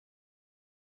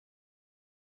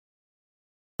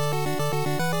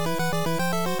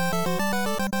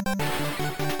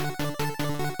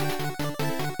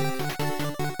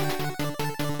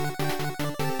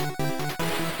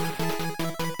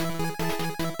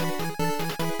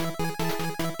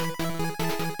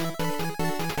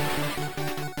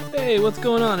Hey, what's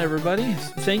going on, everybody?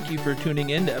 Thank you for tuning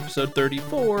in to episode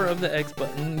 34 of the X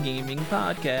Button Gaming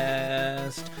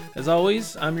Podcast. As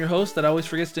always, I'm your host that always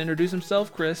forgets to introduce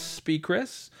himself, Chris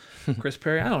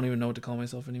Perry. I don't even know what to call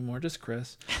myself anymore, just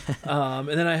Chris. And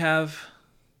then I have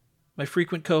my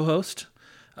frequent co-host,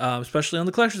 especially on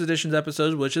the Collector's Editions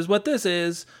episodes, which is what this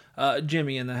is,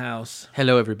 Jimmy in the house.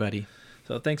 Hello, everybody.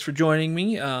 So thanks for joining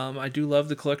me. I do love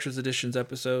the Collector's Editions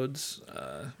episodes.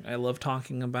 I love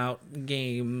talking about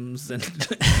games, and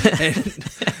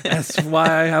that's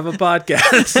why I have a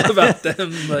podcast about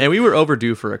them. But, and we were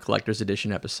overdue for a Collector's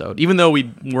Edition episode, even though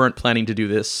we weren't planning to do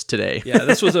this today. Yeah,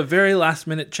 this was a very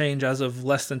last-minute change as of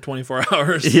less than 24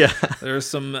 hours. Yeah. There was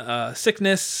some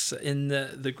sickness in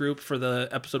the group for the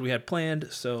episode we had planned,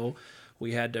 so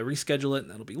we had to reschedule it,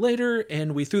 and that'll be later.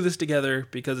 And we threw this together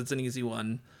because it's an easy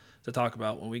one to talk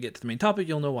about. When we get to the main topic,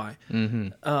 you'll know why.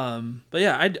 Mm-hmm. But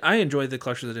yeah, I enjoy the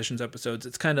Collector's Editions episodes.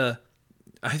 It's kind of,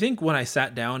 I think when I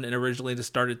sat down and originally just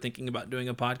started thinking about doing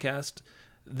a podcast,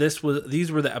 these were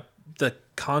the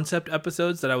concept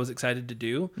episodes that I was excited to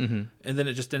do, and then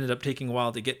it just ended up taking a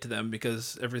while to get to them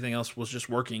because everything else was just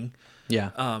working.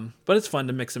 Yeah. But it's fun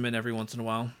to mix them in every once in a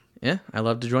while. Yeah, I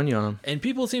love to join you on them. And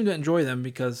people seem to enjoy them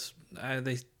because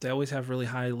they always have really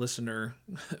high listener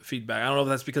feedback. I don't know if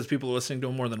that's because people are listening to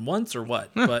them more than once or what,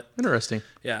 but interesting.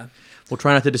 Yeah. We'll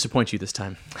try not to disappoint you this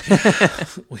time.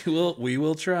 We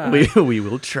will try. We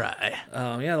will try.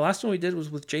 Yeah, the last one we did was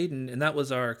with Jaden, and that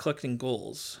was our collecting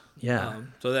goals. Yeah.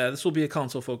 So this will be a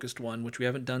console-focused one, which we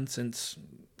haven't done since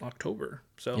October.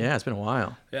 So yeah, it's been a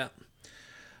while. Yeah.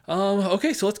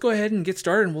 Okay, so let's go ahead and get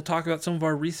started, and we'll talk about some of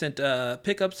our recent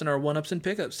pickups and our one-ups and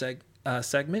pickups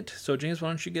segment. So, James, why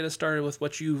don't you get us started with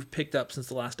what you've picked up since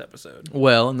the last episode?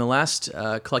 Well, in the last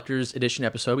Collector's Edition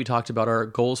episode, we talked about our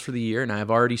goals for the year, and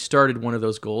I've already started one of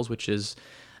those goals, which is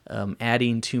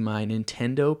adding to my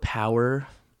Nintendo Power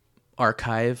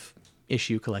Archive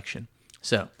issue collection.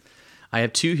 So, I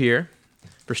have two here.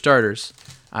 For starters,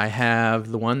 I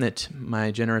have the one that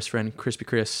my generous friend Crispy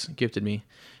Chris gifted me,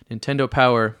 Nintendo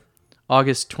Power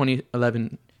August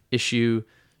 2011 issue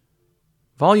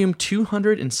Volume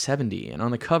 270, and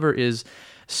on the cover is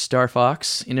Star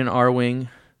Fox in an R-Wing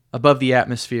above the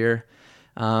atmosphere.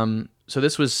 So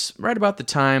this was right about the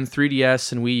time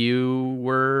 3DS and Wii U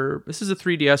were... This is a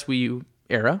 3DS Wii U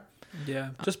era. Yeah,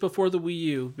 just before the Wii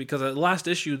U, because the last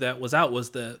issue that was out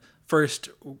was the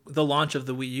launch of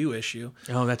the Wii U issue.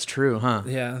 Oh, that's true, huh?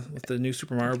 Yeah, with the new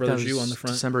Super Mario Brothers U on the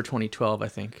front. December 2012, I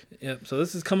think. Yep, so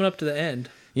this is coming up to the end.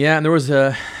 Yeah, and there was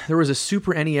a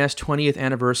Super NES 20th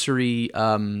anniversary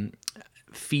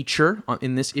feature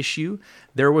in this issue.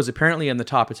 There was apparently on the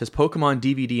top, it says Pokemon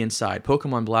DVD inside,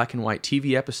 Pokemon Black and White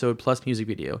TV episode plus music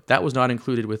video. That was not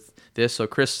included with this, so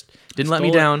Chris didn't let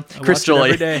me down. Chris stole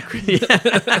it every day.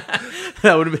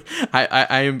 That would have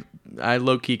been, I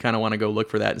low-key kind of want to go look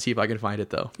for that and see if I can find it,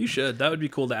 though. You should. That would be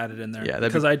cool to add it in there. Yeah,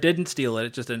 because I didn't steal it.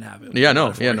 It just didn't have it. Yeah,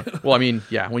 no. Well, I mean,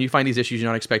 yeah, when you find these issues, you're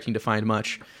not expecting to find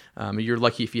much. You're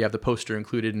lucky if you have the poster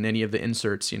included in any of the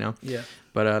inserts, you know? Yeah.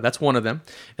 But that's one of them.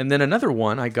 And then another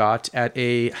one I got at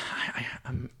I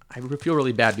feel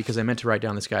really bad because I meant to write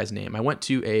down this guy's name. I went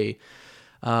to a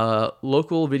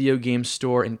local video game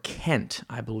store in Kent,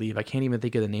 I believe. I can't even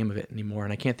think of the name of it anymore,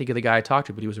 and I can't think of the guy I talked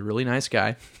to, but he was a really nice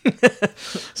guy.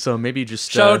 So maybe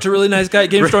just... Shout out to really nice guy at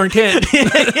Game Store in Kent.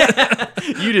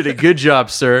 You did a good job,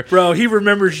 sir. Bro, he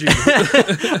remembers you.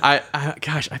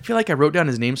 Gosh, I feel like I wrote down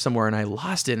his name somewhere, and I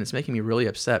lost it, and it's making me really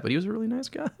upset, but he was a really nice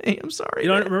guy. I'm sorry. You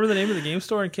don't remember the name of the game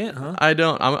store in Kent, huh? I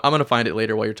don't. I'm going to find it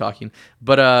later while you're talking.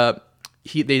 But...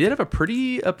 they did have a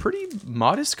pretty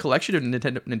modest collection of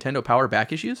Nintendo Power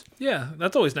back issues. Yeah,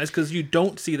 that's always nice because you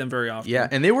don't see them very often. Yeah,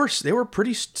 and they were stored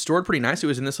pretty nice. It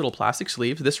was in this little plastic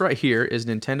sleeve. This right here is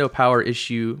Nintendo Power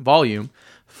issue volume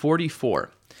 44,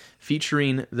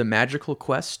 featuring The Magical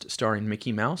Quest, starring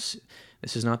Mickey Mouse.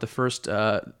 This is not the first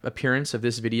appearance of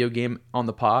this video game on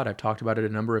the pod. I've talked about it a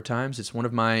number of times. It's one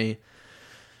of my...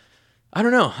 I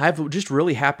don't know. I have just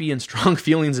really happy and strong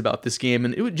feelings about this game,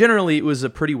 and it was a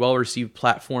pretty well-received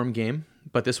platform game,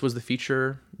 but this was the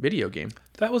feature video game.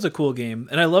 That was a cool game,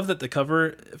 and I love that the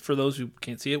cover, for those who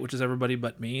can't see it, which is everybody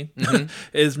but me,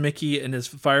 is Mickey in his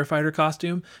firefighter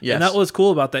costume. Yes. And that was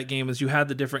cool about that game is you had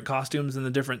the different costumes and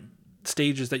the different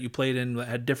stages that you played in that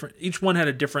had different... Each one had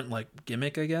a different like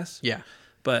gimmick, I guess. Yeah.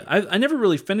 But I never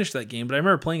really finished that game, but I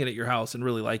remember playing it at your house and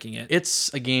really liking it.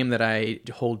 It's a game that I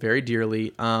hold very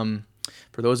dearly.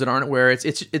 For those that aren't aware,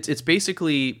 it's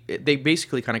basically... They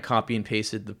basically kind of copy and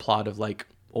pasted the plot of like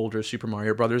older Super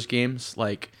Mario Brothers games,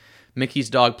 like Mickey's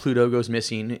dog Pluto goes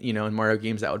missing. In Mario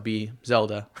games that would be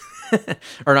Zelda,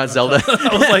 or not Zelda. I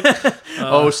was like,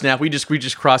 oh snap! We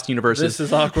just crossed universes. this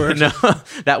is awkward. No,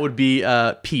 that would be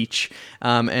Peach.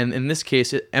 And in this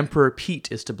case, Emperor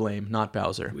Pete is to blame, not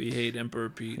Bowser. We hate Emperor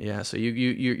Pete. Yeah, so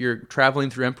you're traveling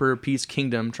through Emperor Pete's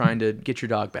kingdom trying to get your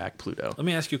dog back, Pluto. Let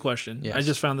me ask you a question. Yes. I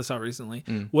just found this out recently.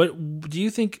 What do you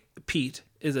think Pete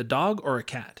is, a dog or a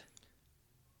cat?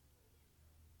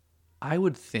 I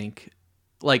would think,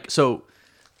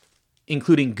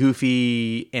 including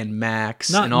Goofy and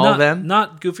Max and all of them.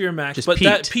 Not Goofy or Max, Just but Pete.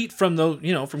 that Pete from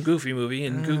from Goofy movie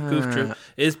and Goof Troop.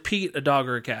 Is Pete a dog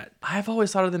or a cat? I've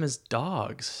always thought of them as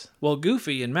dogs. Well,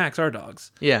 Goofy and Max are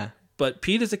dogs, Yeah. but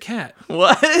Pete is a cat.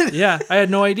 What? Yeah, I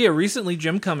had no idea. Recently,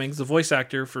 Jim Cummings, the voice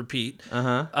actor for Pete,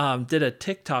 Uh-huh. did a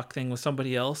TikTok thing with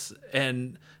somebody else,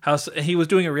 and he was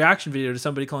doing a reaction video to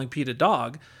somebody calling Pete a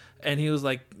dog. And he was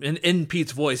like, in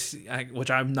Pete's voice, which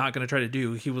I'm not going to try to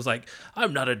do, he was like,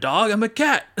 "I'm not a dog, I'm a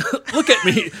cat. Look at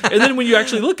me." And then when you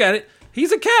actually look at it,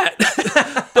 he's a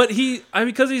cat. But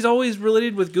because he's always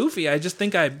related with Goofy, I just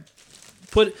think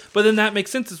but then that makes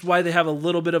sense. It's why they have a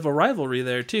little bit of a rivalry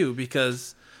there too,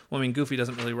 because, Goofy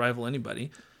doesn't really rival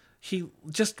anybody. He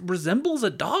just resembles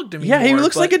a dog to me. Yeah, he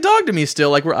looks like a dog to me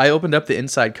still. Like, where I opened up the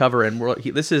inside cover, and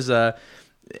this is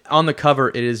on the cover,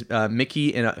 it is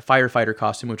Mickey in a firefighter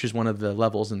costume, which is one of the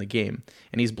levels in the game,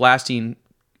 and he's blasting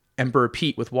Emperor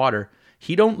Pete with water.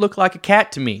 He don't look like a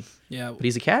cat to me. Yeah, but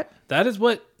he's a cat. That is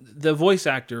what the voice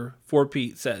actor for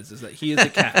Pete says, is that he is a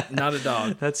cat, not a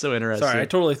dog. That's so interesting. Sorry, I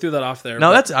totally threw that off there.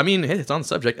 No, hey, it's on the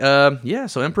subject. Yeah,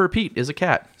 so Emperor Pete is a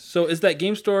cat. So is that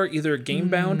game store either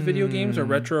GameBound Video Games or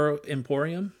Retro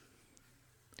Emporium?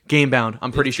 GameBound.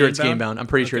 I'm pretty sure it's GameBound? GameBound. I'm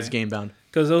pretty sure it's Okay. GameBound.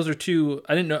 Because those are two.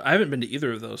 I didn't know. I haven't been to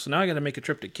either of those, so now I got to make a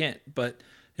trip to Kent. But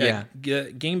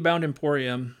GameBound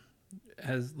Emporium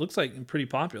looks like pretty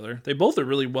popular. They both are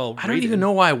really well rated. I don't even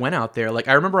know why I went out there. Like,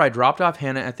 I remember I dropped off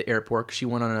Hannah at the airport 'cause she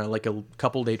went on a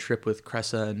couple day trip with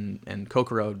Cressa and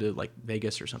Kokoro to like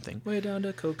Vegas or something. Way down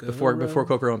to Coco. Before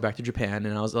Kokoro went back to Japan,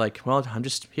 and I was like, well, I'm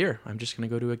just here. I'm just gonna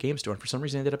go to a game store. And for some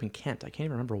reason, I ended up in Kent. I can't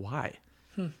even remember why.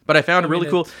 But I found really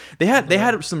cool. They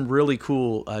had some really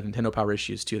cool Nintendo Power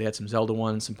issues too. They had some Zelda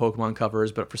ones, some Pokemon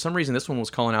covers. But for some reason, this one was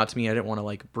calling out to me. I didn't want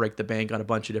to break the bank on a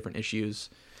bunch of different issues.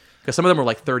 Because some of them were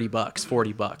like $30,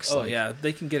 $40. Oh, yeah.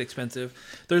 They can get expensive.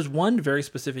 There's one very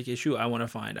specific issue I want to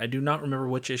find. I do not remember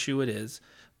which issue it is,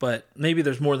 but maybe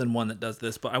there's more than one that does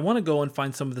this. But I want to go and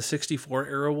find some of the 64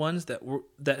 era ones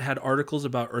that had articles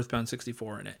about Earthbound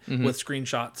 64 in it, with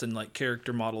screenshots and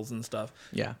character models and stuff.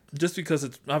 Yeah. Just because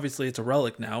it's a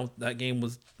relic now. That game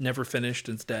was never finished.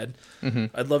 It's dead.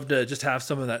 I'd love to just have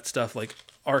some of that stuff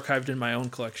archived in my own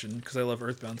collection because I love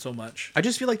Earthbound so much. I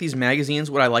just feel like these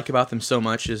magazines, what I like about them so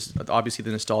much is obviously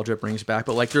the nostalgia brings back,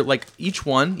 but they're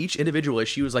each individual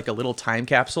issue is like a little time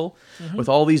capsule with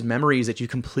all these memories that you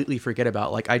completely forget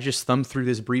about. I just thumbed through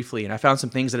this briefly and I found some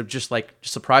things that have just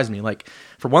surprised me.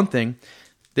 For one thing,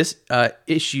 this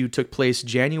issue took place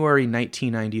January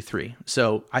 1993.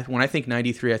 So when I think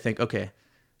 93, I think, okay,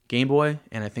 Game Boy,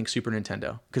 and I think Super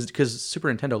Nintendo, because Super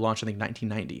Nintendo launched, I think,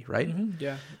 1990, right?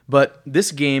 Yeah. But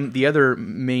this game, the other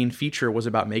main feature was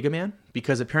about Mega Man,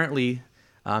 because apparently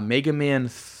Mega Man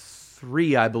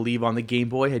 3, I believe, on the Game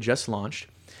Boy had just launched,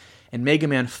 and Mega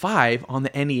Man 5 on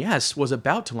the NES was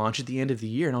about to launch at the end of the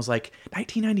year, and I was like,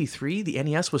 1993, the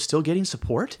NES was still getting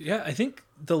support? Yeah, I think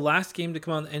the last game to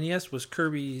come out on the NES was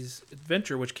Kirby's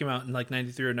Adventure, which came out in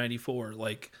 93 or 94,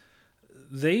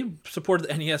 they supported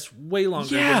the NES way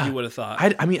longer than you would have thought.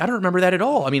 I don't remember that at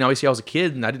all. I mean, obviously I was a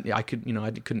kid and I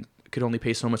could only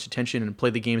pay so much attention and play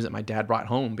the games that my dad brought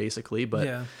home, basically.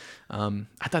 But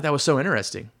I thought that was so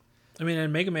interesting. I mean,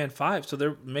 and Mega Man 5,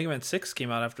 so Mega Man 6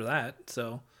 came out after that,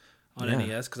 so on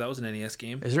NES, because that was an NES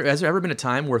game. Has there ever been a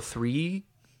time where 3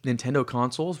 Nintendo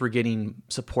consoles were getting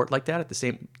support like that at the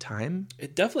same time?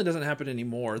 It definitely doesn't happen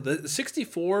anymore. The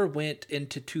 64 went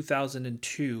into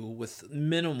 2002 with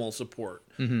minimal support,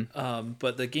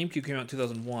 but the GameCube came out in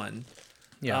 2001.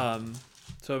 Yeah.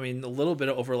 So I mean, a little bit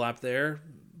of overlap there,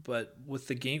 but with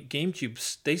the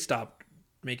GameCube, they stopped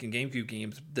making GameCube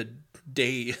games the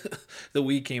day the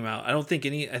Wii came out. I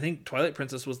think Twilight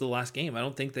Princess was the last game. I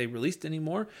don't think they released any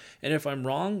more. And if I'm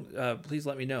wrong, please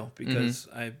let me know, because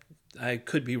I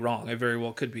could be wrong. I very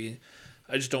well could be.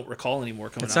 I just don't recall anymore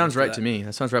coming out. That sounds right to me.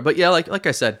 That sounds right. But yeah, like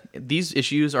I said, these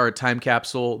issues are a time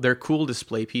capsule. They're cool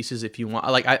display pieces if you want.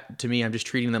 To me, I'm just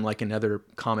treating them like another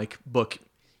comic book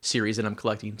series that I'm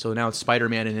collecting. So now it's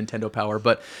Spider-Man and Nintendo Power.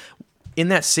 But in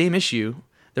that same issue,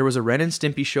 There was a Ren and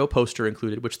Stimpy show poster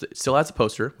included, which still has a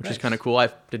poster, which is kind of cool. I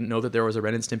didn't know that there was a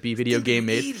Ren and Stimpy video game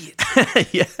made.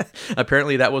 Yeah,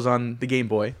 apparently that was on the Game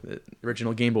Boy. The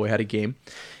original Game Boy had a game.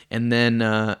 And then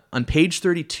on page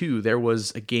 32, there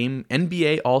was a game,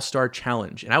 NBA All-Star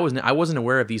Challenge. And I wasn't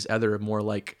aware of these other more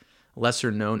like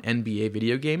lesser-known NBA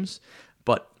video games,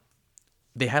 but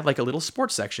they had like a little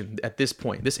sports section at this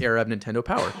point, this era of Nintendo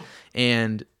Power.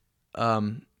 And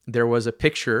there was a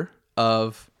picture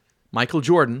of Michael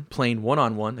Jordan playing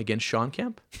one-on-one against Sean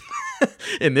Kemp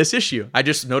in this issue. I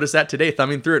just noticed that today,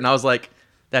 thumbing through it, and I was like,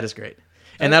 that is great.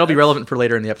 And that'll be relevant for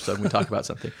later in the episode when we talk about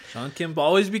something. Sean Kemp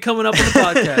always be coming up on the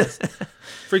podcast.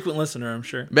 Frequent listener, I'm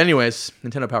sure. But anyways,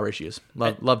 Nintendo Power issues.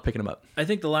 Love picking them up. I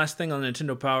think the last thing on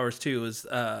Nintendo Powers, too, is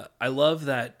I love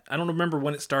that, I don't remember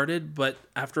when it started, but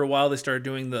after a while they started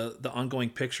doing the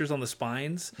ongoing pictures on the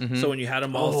spines. Mm-hmm. So when you had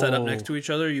them all set up next to each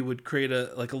other, you would create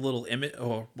a little image,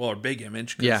 or a big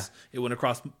image, because it went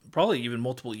across probably even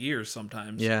multiple years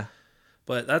sometimes. Yeah.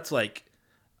 But that's like,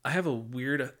 I have a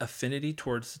weird affinity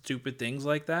towards stupid things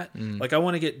like that. Like I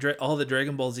want to get all the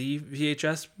Dragon Ball Z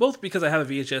VHS, both because I have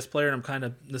a VHS player and I'm kind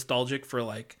of nostalgic for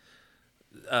like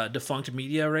defunct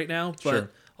media right now, but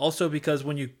also because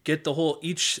when you get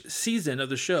each season of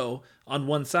the show on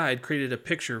one side created a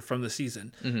picture from the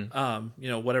season,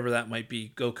 whatever that might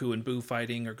be, Goku and Boo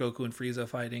fighting or Goku and Frieza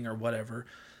fighting or whatever.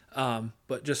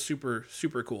 But just super,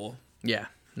 super cool. Yeah,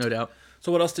 no doubt.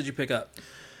 So what else did you pick up?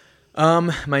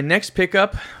 My next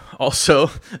pickup,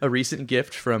 also a recent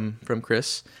gift from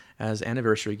Chris as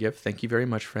anniversary gift. Thank you very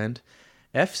much, friend.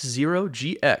 F-Zero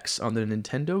GX on the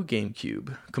Nintendo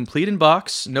GameCube. Complete in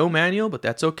box, no manual, but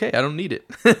that's okay. I don't need it.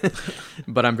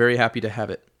 But I'm very happy to have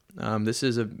it. This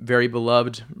is a very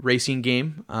beloved racing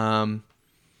game.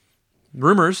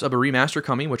 Rumors of a remaster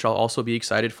coming, which I'll also be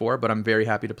excited for, but I'm very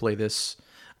happy to play this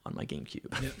on my GameCube.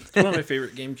 It's one of my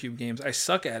favorite GameCube games. I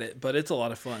suck at it, but it's a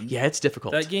lot of fun. Yeah, it's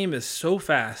difficult. That game is so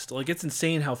fast. Like, it's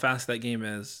insane how fast that game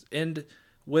is. And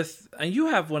you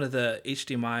have one of the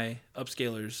HDMI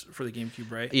upscalers for the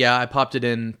GameCube, right? Yeah, I popped it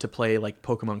in to play like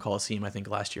Pokemon Coliseum, I think,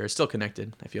 last year. It's still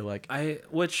connected, I feel like. I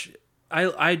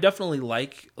definitely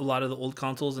like a lot of the old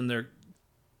consoles, and they're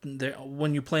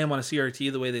when you play them on a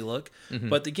CRT, the way they look. Mm-hmm.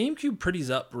 But the GameCube pretties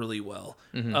up really well.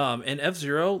 Mm-hmm. And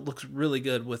F-Zero looks really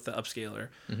good with the upscaler.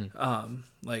 Mm-hmm.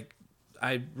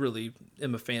 I really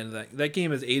am a fan of that. That game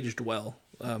has aged well,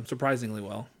 surprisingly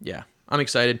well. Yeah, I'm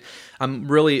excited. I'm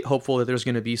really hopeful that there's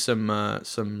going to be some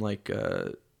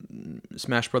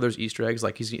Smash Brothers Easter eggs.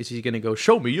 Like, is he going to go,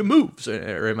 show me your moves?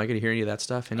 Or am I going to hear any of that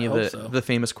stuff? Any of the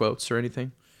famous quotes or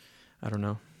anything? I don't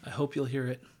know. I hope you'll hear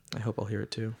it. I hope I'll hear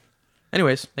it too.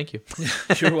 Anyways, thank you.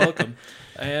 You're welcome.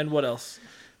 And what else?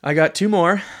 I got two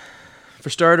more. For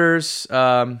starters,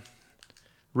 Raiden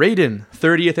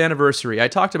 30th anniversary. I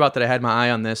talked about that I had my eye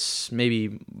on this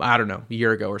maybe, I don't know, a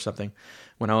year ago or something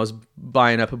when I was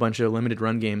buying up a bunch of limited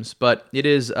run games. But it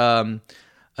is a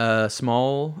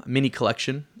small mini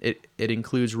collection. It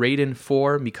includes Raiden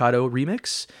 4 Mikado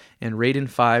Remix and Raiden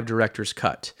 5 Director's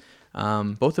Cut,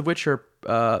 both of which are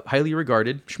highly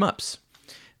regarded shmups.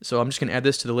 So I'm just going to add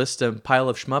this to the list of pile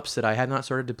of shmups that I have not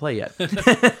started to play yet.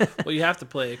 Well, you have to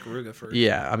play Ikaruga first.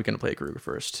 Yeah, I'm going to play Ikaruga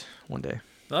first one day.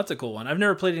 Well, that's a cool one. I've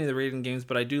never played any of the Raiden games,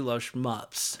 but I do love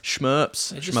shmups.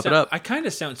 Shmup it up. I kind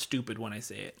of sound stupid when I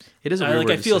say it. It is a weird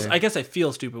word to say. I guess I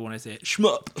feel stupid when I say it.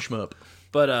 Shmup.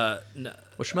 But no.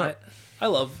 What's shmup? I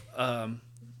love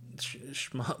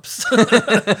shmups.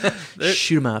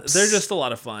 Shoot 'em ups. They're just a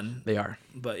lot of fun. They are.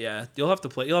 But yeah, you'll have to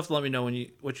play. You'll have to let me know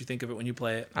what you think of it when you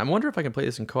play it. I wonder if I can play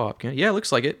this in co-op. Yeah, it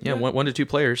looks like it. Yeah, 1 to 2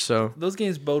 players. So those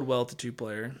games bode well to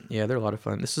 2-player. Yeah, they're a lot of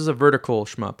fun. This is a vertical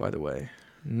shmup, by the way,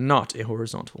 not a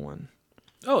horizontal one.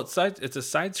 Oh, it's a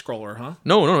side scroller, huh?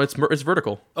 No, it's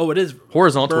vertical. Oh, it is.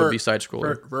 Horizontal would be side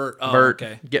scroller. Vert. Oh, vert.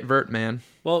 Okay. Get vert, man.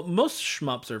 Well, most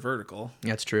shmups are vertical.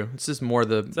 That's true. It's just more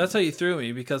the. So that's how you threw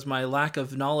me, because my lack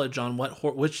of knowledge on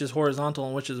which is horizontal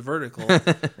and which is vertical.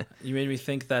 You made me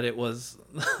think that it was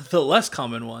the less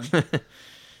common one.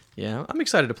 Yeah, I'm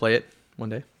excited to play it one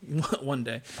day. One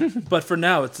day, but for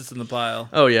now, it's just in the pile.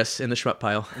 Oh yes, in the shmup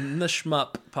pile. In the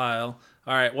shmup pile.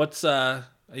 All right, what's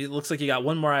It looks like you got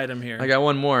one more item here. I got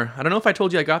one more. I don't know if I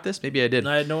told you I got this. Maybe I did.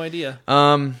 I had no idea.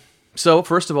 So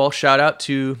first of all, shout out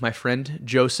to my friend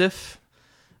Joseph.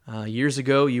 Years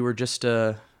ago, you were just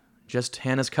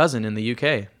Hannah's cousin in the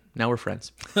UK. Now we're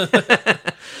friends.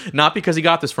 Not because he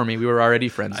got this for me. We were already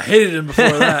friends. I hated him before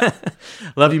that.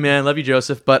 Love you, man. Love you,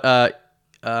 Joseph. But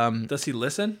does he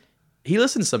listen? He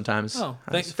listens sometimes. Oh,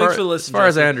 thanks for listening. As far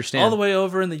as I understand. All the way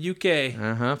over in the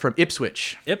UK. From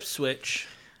Ipswich.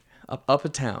 up a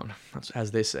town,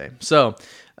 as they say. So,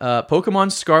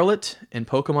 Pokemon Scarlet and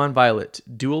Pokemon Violet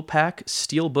Dual Pack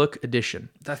Steelbook Edition.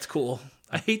 That's cool.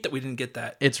 I hate that we didn't get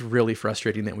that. It's really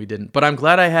frustrating that we didn't, but I'm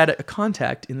glad I had a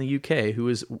contact in the UK who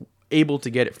was able to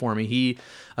get it for me. He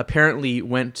apparently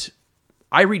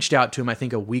I reached out to him, I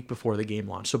think, a week before the game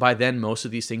launched. So by then, most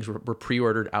of these things were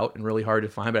pre-ordered out and really hard to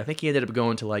find. But I think he ended up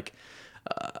going to like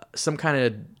some kind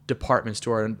of department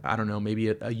store, and I don't know, maybe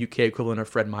a UK equivalent of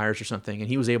Fred Meyer's or something, and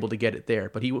he was able to get it there.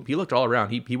 But he looked all around.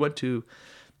 He went to,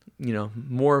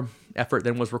 more effort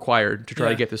than was required to try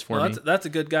to get this for me. That's a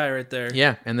good guy right there.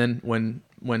 Yeah, and then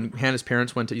when Hannah's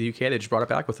parents went to the UK, they just brought it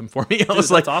back with them for me. I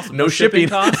was like, awesome. No shipping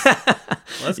costs.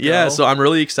 Let's go. Yeah, so I'm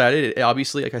really excited.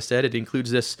 Obviously, like I said, it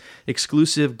includes this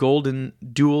exclusive golden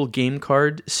dual game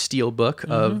card steelbook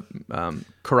of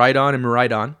Koraidon and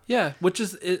Miraidon. Yeah,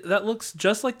 that looks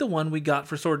just like the one we got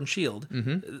for Sword and Shield,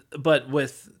 but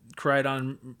with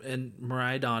Koraidon and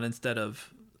Miraidon instead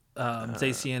of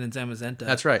Zacian and Zamazenta.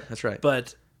 That's right.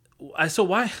 But I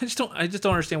just don't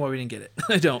understand why we didn't get it.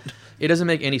 I don't. It doesn't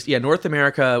make any. Yeah, North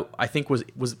America, I think was.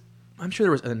 I'm sure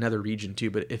there was another region too,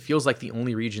 but it feels like the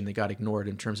only region that got ignored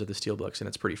in terms of the steelbooks, and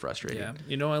it's pretty frustrating.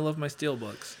 Yeah, I love my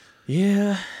steelbooks.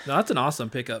 Yeah, no, that's an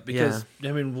awesome pickup because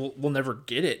I mean we'll never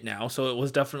get it now, so it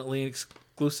was definitely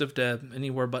exclusive to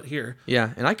anywhere but here.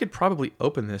 Yeah, and I could probably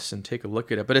open this and take a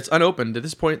look at it, but it's unopened at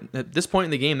this point. At this point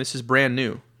in the game, this is brand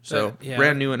new, so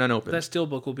brand new and unopened. That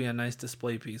steelbook will be a nice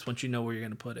display piece once you know where you're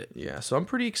going to put it. Yeah, so I'm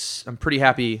pretty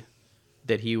happy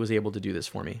that he was able to do this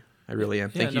for me. I really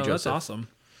am. Thank you, Joseph. That's awesome.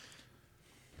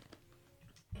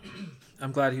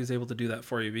 I'm glad he was able to do that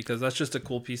for you because that's just a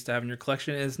cool piece to have in your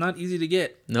collection. And it's not easy to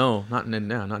get. No, not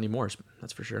anymore.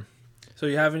 That's for sure. So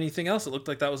you have anything else? It looked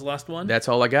like that was the last one. That's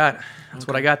all I got. That's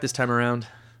what I got this time around.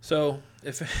 So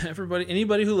if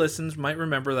anybody who listens might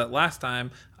remember that last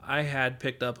time I had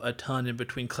picked up a ton in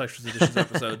between Collector's Editions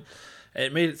episode.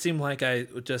 It made it seem like I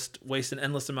would just waste an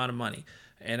endless amount of money,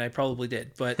 and I probably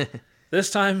did. But this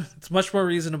time, it's much more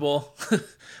reasonable.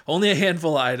 Only a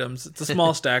handful of items. It's a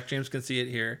small stack. James can see it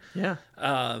here. Yeah.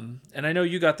 And I know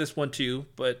you got this one too,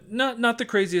 but not the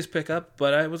craziest pickup.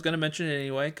 But I was going to mention it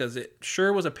anyway because it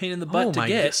sure was a pain in the butt to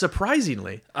get.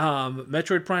 Surprisingly.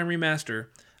 Metroid Prime Remaster.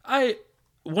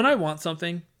 When I want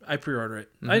something, I pre-order it.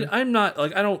 I'm not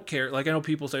like, I don't care. Like I know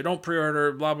people say don't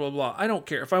pre-order blah blah blah. I don't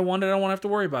care. If I want it, I don't want to have to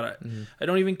worry about it. I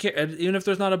don't even care. Even if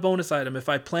there's not a bonus item, if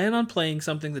I plan on playing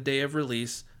something the day of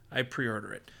release, I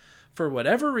pre-order it. For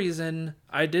whatever reason,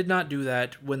 I did not do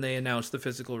that when they announced the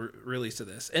physical release of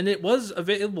this. And it was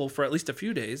available for at least a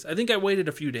few days. I think I waited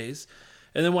a few days.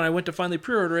 And then when I went to finally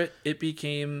pre-order it, it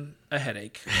became a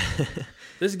headache.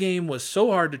 This game was so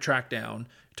hard to track down.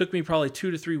 It took me probably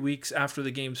 2 to 3 weeks after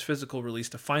the game's physical release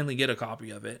to finally get a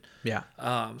copy of it. Yeah.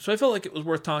 So I felt like it was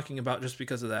worth talking about just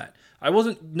because of that. I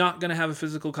wasn't not going to have a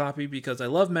physical copy because I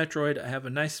love Metroid. I have a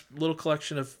nice little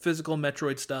collection of physical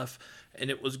Metroid stuff, and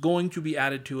it was going to be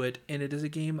added to it. And it is a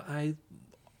game I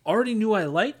already knew I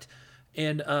liked,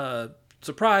 and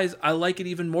surprise, I like it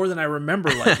even more than I remember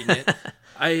liking it.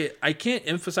 I can't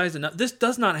emphasize enough. This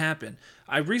does not happen.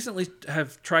 I recently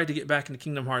have tried to get back into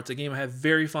Kingdom Hearts, a game I have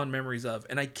very fond memories of,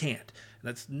 and I can't. And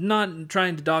that's not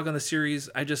trying to dog on the series.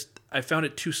 I found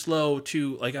it too slow,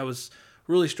 I was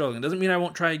really struggling. Doesn't mean I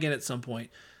won't try again at some point.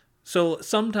 So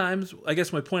sometimes, I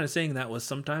guess my point of saying that was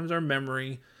sometimes our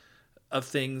memory of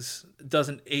things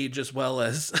doesn't age as well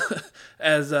as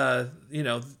the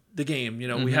game.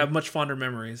 We have much fonder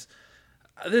memories.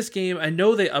 This game, I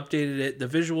know they updated it. The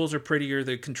visuals are prettier.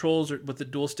 The controls with the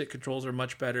dual stick controls are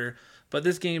much better. But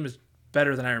this game is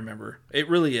better than I remember. It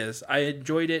really is. I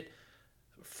enjoyed it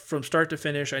from start to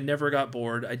finish. I never got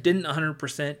bored. I didn't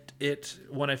 100% it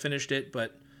when I finished it,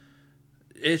 but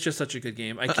it's just such a good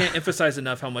game. I can't emphasize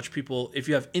enough how much people, if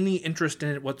you have any interest in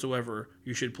it whatsoever,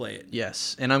 you should play it.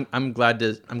 Yes, and I'm glad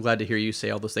to hear you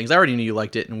say all those things. I already knew you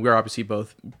liked it, and we're obviously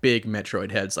both big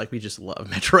Metroid heads. Like we just love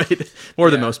Metroid more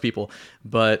than most people.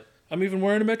 But I'm even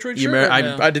wearing a Metroid shirt.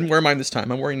 I didn't wear mine this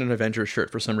time. I'm wearing an Avengers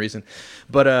shirt for some reason.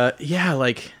 But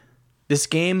this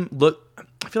game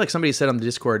I feel like somebody said on the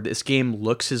Discord, this game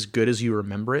looks as good as you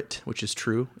remember it, which is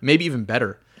true. Maybe even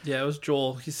better. Yeah, it was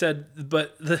Joel. He said,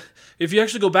 but if you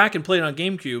actually go back and play it on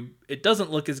GameCube, it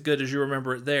doesn't look as good as you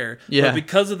remember it there. Yeah. But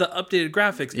because of the updated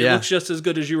graphics, it looks just as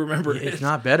good as you remember it. If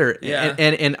not better. Yeah.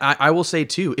 And I will say,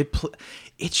 too,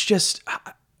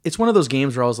 it's one of those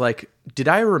games where I was like, did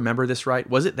I remember this right?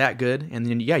 Was it that good? And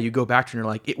then, you go back to it and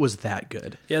you're like, it was that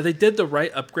good. Yeah, they did the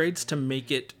right upgrades to make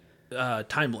it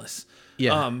timeless.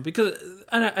 Yeah. Because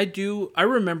I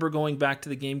remember going back to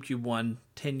the GameCube one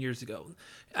 10 years ago.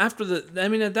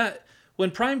 When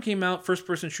Prime came out,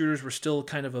 first-person shooters were still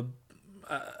kind of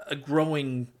a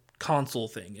growing console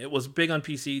thing. It was big on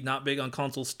PC, not big on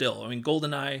console still. I mean,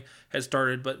 GoldenEye has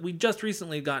started, but we just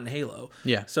recently gotten Halo.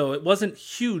 Yeah. So it wasn't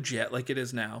huge yet like it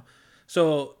is now.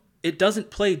 So it doesn't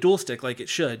play dual stick like it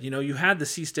should. You know, you had the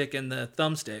C stick and the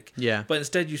thumbstick. Yeah. But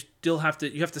instead you still have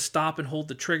to stop and hold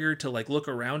the trigger to like look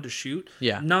around to shoot.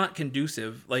 Yeah. Not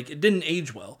conducive. Like it didn't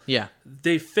age well. Yeah.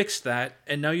 They fixed that,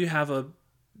 and now you have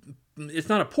it's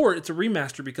not a port, it's a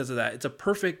remaster because of that. It's a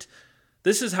perfect.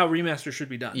 This is how remaster should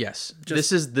be done. Yes.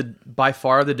 This is by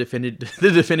far the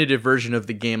definitive version of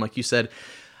the game. Like you said,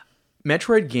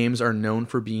 Metroid games are known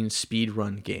for being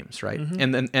speedrun games, right?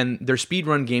 Mm-hmm. And they're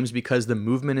speedrun games because the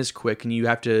movement is quick and you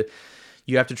have to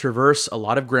traverse a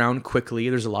lot of ground quickly.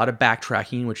 There's a lot of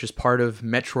backtracking, which is part of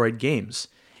Metroid games.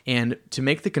 And to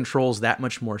make the controls that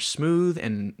much more smooth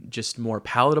and just more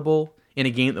palatable in a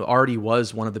game that already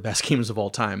was one of the best games of all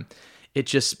time, it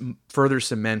just further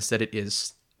cements that it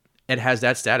has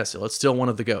that status still. It's still one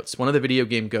of the GOATs. One of the video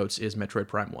game GOATs is Metroid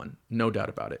Prime 1. No doubt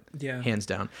about it. Yeah. Hands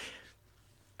down.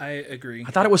 I agree.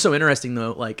 I thought it was so interesting,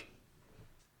 though, like,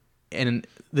 and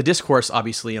the discourse,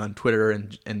 obviously, on Twitter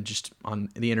and just on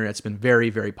the internet's been very,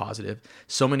 very positive.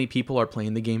 So many people are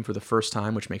playing the game for the first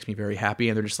time, which makes me very happy,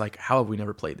 and they're just like, how have we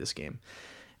never played this game?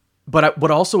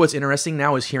 But also what's interesting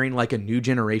now is hearing, like, a new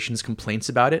generation's complaints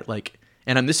about it, like,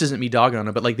 and this isn't me dogging on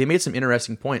it, but, like, they made some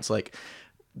interesting points, like,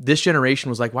 this generation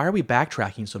was like, why are we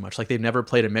backtracking so much? Like they've never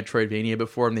played a Metroidvania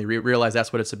before, and they realize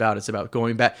that's what it's about. It's about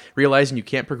going back, realizing you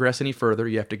can't progress any further.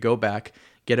 You have to go back,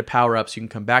 get a power up so you can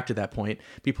come back to that point.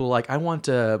 People are like, I want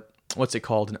what's it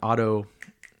called? An auto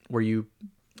where you...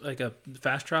 Like a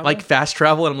fast travel? Like fast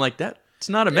travel, and I'm like, it's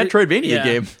not a Metroidvania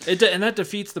game. And that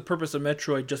defeats the purpose of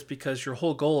Metroid just because your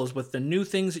whole goal is with the new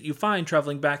things that you find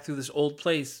traveling back through this old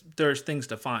place, there's things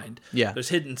to find. Yeah. There's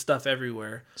hidden stuff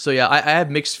everywhere. So yeah, I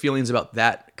have mixed feelings about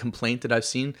that complaint that I've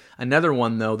seen. Another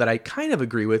one, though, that I kind of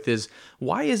agree with is,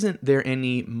 why isn't there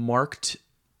any marked...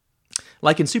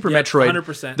 Like in Super Metroid,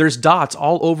 100%. There's dots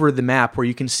all over the map where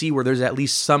you can see where there's at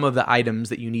least some of the items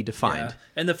that you need to find. Yeah.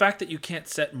 And the fact that you can't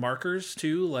set markers,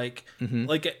 too, like...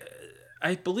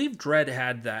 I believe Dread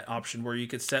had that option where you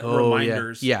could set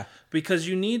reminders. Yeah. Because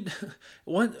you need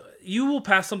you will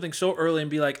pass something so early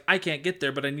and be like, I can't get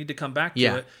there, but I need to come back to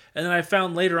it. And then I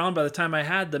found later on, by the time I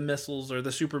had the missiles or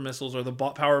the super missiles or the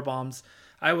power bombs,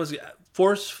 I was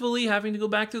forcefully having to go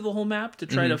back through the whole map to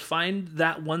try to find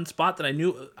that one spot that I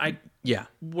knew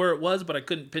where it was, but I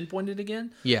couldn't pinpoint it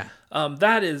again. Yeah.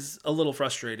 That is a little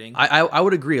frustrating. I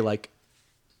would agree. Like,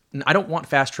 I don't want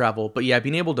fast travel, but yeah,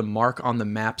 being able to mark on the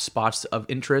map spots of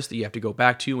interest that you have to go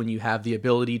back to when you have the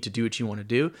ability to do what you want to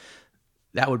do,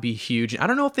 that would be huge. I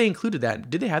don't know if they included that.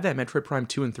 Did they have that in Metroid Prime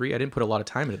 2 and 3? I didn't put a lot of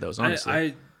time into those,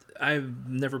 honestly. I've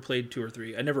never played 2 or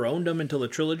 3. I never owned them until the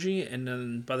trilogy, and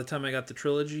then by the time I got the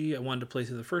trilogy, I wanted to play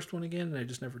through the first one again, and I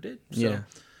just never did. So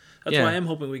that's why I'm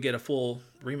hoping we get a full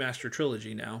remaster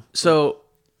trilogy now. So,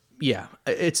 yeah,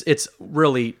 it's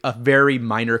really a very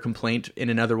minor complaint in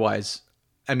an otherwise...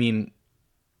 I mean,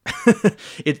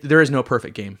 there is no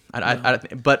perfect game.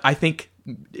 But I think,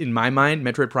 in my mind,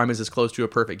 Metroid Prime is as close to a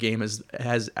perfect game as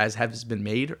has been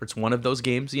made. Or it's one of those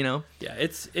games, you know? Yeah,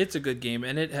 it's a good game,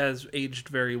 and it has aged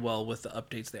very well with the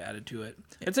updates they added to it.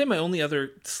 I'd say my only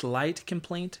other slight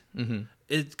complaint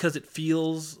is because it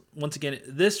feels, once again,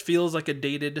 this feels like a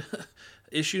dated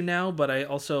issue now, but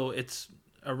it's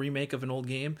a remake of an old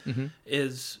game,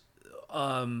 is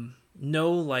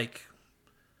no, like...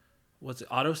 What's it?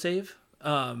 Autosave.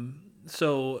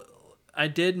 So I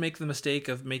did make the mistake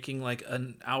of making like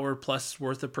an hour plus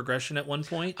worth of progression at one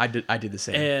point. I did the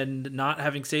same. And not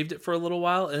having saved it for a little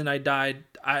while, and I died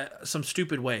some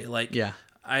stupid way. Like,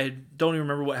 I don't even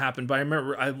remember what happened, but I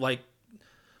remember I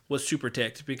was super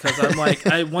ticked because I'm like,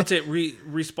 once it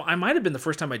respawn, I might have been the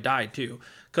first time I died too,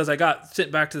 because I got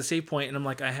sent back to the save point, and I'm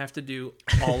like, I have to do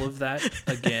all of that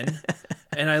again.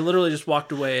 And I literally just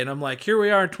walked away, and I'm like, here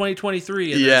we are in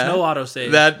 2023, and there's no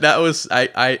autosave. That was,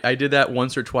 I did that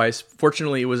once or twice.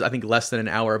 Fortunately, it was, I think, less than an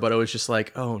hour, but I was just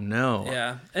like, oh no.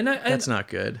 Yeah. That's not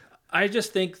good. I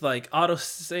just think, like,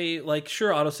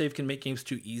 autosave can make games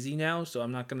too easy now, so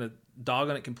I'm not going to dog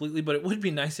on it completely, but it would be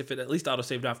nice if it at least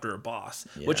autosaved after a boss,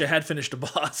 which I had finished a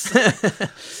boss.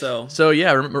 So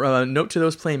yeah, remember, note to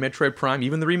those playing Metroid Prime,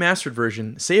 even the remastered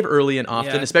version, save early and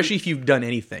often, especially if you've done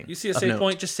anything. You see a save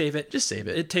point, just save it. Just save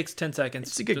it. It takes 10 seconds.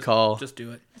 It's a good call. Just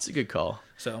do it. It's a good call.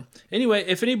 So anyway,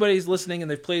 if anybody's listening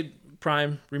and they've played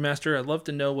Prime Remaster, I'd love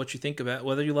to know what you think about it,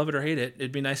 whether you love it or hate it.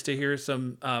 It'd be nice to hear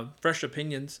some fresh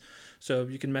opinions So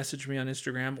you can message me on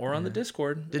Instagram or on the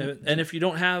Discord. And if you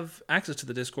don't have access to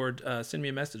the Discord, send me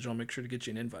a message. I'll make sure to get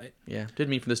you an invite. Yeah, didn't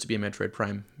mean for this to be a Metroid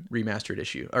Prime remastered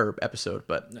issue or episode,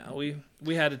 but no,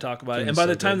 we had to talk about it. And by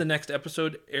the time the next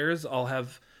episode airs, it'll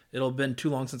have been too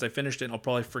long since I finished it, and I'll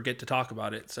probably forget to talk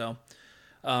about it. So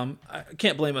I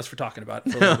can't blame us for talking about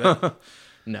it for a little bit.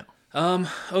 No.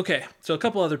 Okay, so a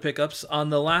couple other pickups.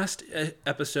 On the last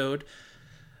episode,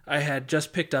 I had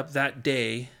just picked up that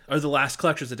day, or the last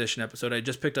Collector's Edition episode, I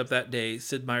just picked up that day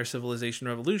Sid Meier's Civilization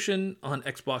Revolution on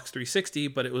Xbox 360,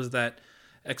 but it was that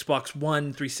Xbox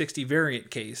One 360 variant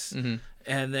case. Mm-hmm.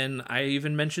 And then I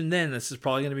even mentioned then this is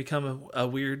probably going to become a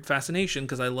weird fascination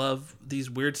because I love these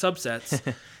weird subsets.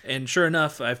 And sure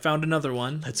enough, I found another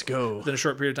one. Let's go. Within a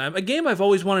short period of time. A game I've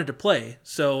always wanted to play,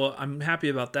 so I'm happy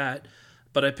about that.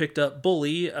 But I picked up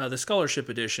Bully, the Scholarship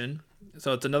Edition.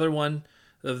 So it's another one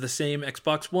of the same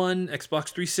Xbox One, Xbox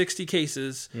 360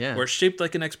 cases, where it's shaped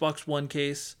like an Xbox One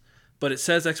case, but it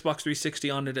says Xbox 360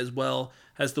 on it as well,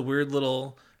 has the weird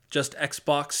little just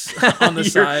Xbox on the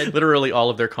side. Literally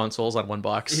all of their consoles on one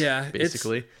box,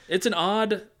 basically. It's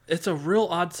a real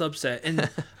odd subset, and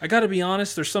I gotta be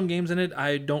honest, there's some games in it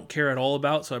I don't care at all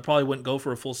about, so I probably wouldn't go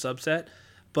for a full subset,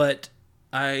 but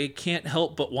I can't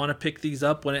help but want to pick these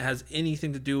up when it has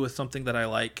anything to do with something that I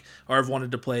like or I've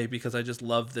wanted to play because I just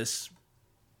love this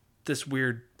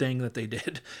weird thing that they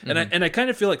did. Mm-hmm. And I kind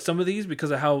of feel like some of these,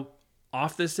 because of how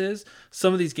off this is,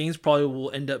 some of these games probably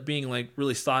will end up being like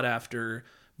really sought after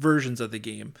versions of the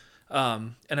game.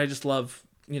 And I just love,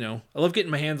 I love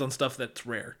getting my hands on stuff that's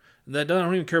rare. That I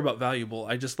don't even care about valuable.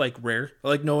 I just like rare. I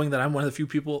like knowing that I'm one of the few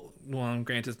people, well,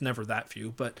 granted it's never that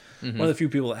few, but one of the few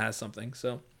people that has something.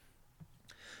 So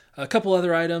a couple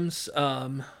other items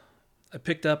I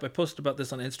picked up. I posted about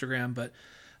this on Instagram, but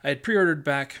I had pre-ordered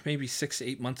back maybe 6 to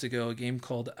 8 months ago a game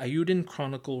called Eiyuden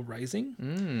Chronicle Rising.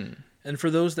 And for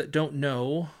those that don't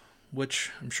know, which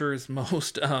I'm sure is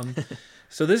most,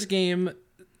 so this game,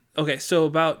 so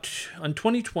about on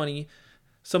 2020,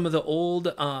 some of the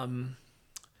old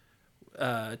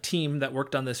team that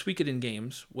worked on the Suikoden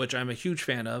games, which I'm a huge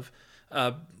fan of,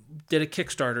 did a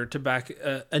Kickstarter to back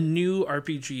a new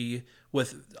RPG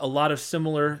with a lot of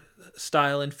similar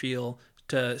style and feel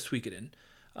to Suikoden.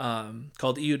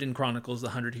 Called Eiyuden Chronicles: The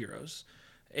 100 Heroes,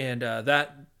 and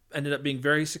that ended up being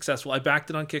very successful. I backed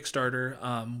it on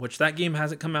Kickstarter, which that game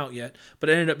hasn't come out yet, but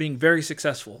it ended up being very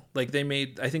successful. Like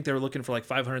I think they were looking for like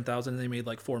 500,000, and they made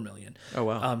like 4 million. Oh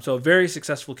wow! So a very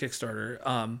successful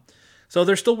Kickstarter. So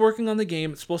they're still working on the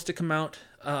game. It's supposed to come out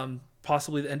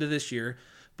possibly the end of this year.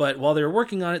 But while they were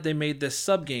working on it, they made this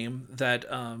sub-game that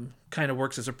kind of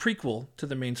works as a prequel to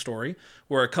the main story,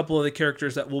 where a couple of the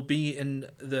characters that will be in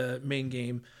the main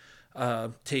game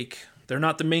they're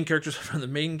not the main characters from the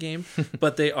main game,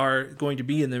 but they are going to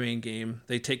be in the main game.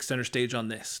 They take center stage on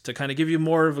this to kind of give you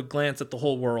more of a glance at the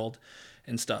whole world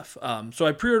and stuff. So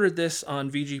I pre-ordered this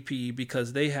on VGP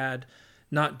because they had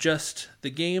not just the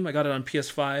game. I got it on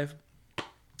PS5.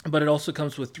 But it also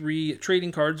comes with 3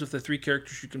 trading cards with the 3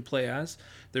 characters you can play as.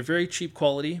 They're very cheap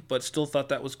quality, but still thought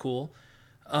that was cool.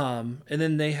 And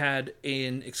then they had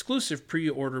an exclusive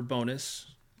pre-order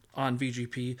bonus on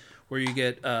VGP where you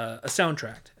get a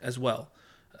soundtrack as well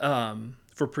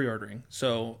for pre-ordering.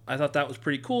 So I thought that was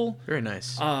pretty cool. Very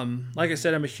nice. Like I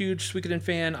said, I'm a huge Suikoden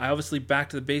fan. I obviously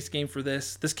backed the base game for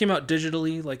this. This came out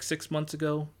digitally like 6 months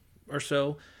ago or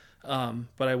so.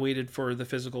 But I waited for the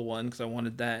physical one because I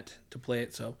wanted that to play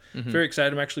it. So very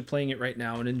excited. I'm actually playing it right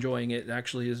now and enjoying it. It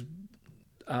actually is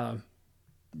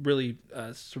really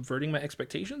subverting my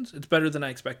expectations. It's better than I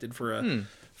expected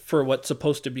for what's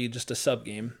supposed to be just a sub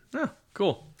game. Oh,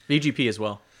 cool. VGP as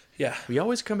well. Yeah. We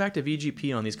always come back to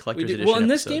VGP on these collector's edition Well,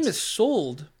 and episodes. this game is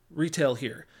sold retail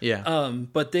here. Yeah.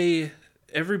 But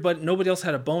nobody else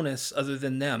had a bonus other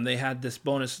than them. They had this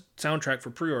bonus soundtrack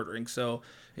for pre-ordering. So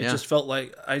it just felt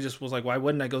like I just was like, why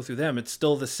wouldn't I go through them? It's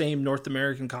still the same North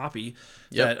American copy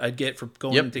that I'd get for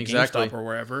going to GameStop or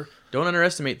wherever. Don't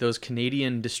underestimate those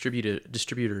Canadian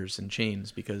distributors and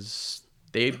chains because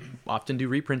they often do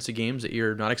reprints of games that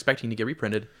you're not expecting to get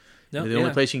reprinted. No, They're the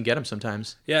only place you can get them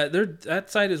sometimes. Yeah, that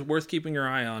site is worth keeping your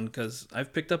eye on because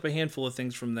I've picked up a handful of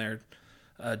things from there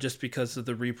just because of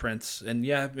the reprints. And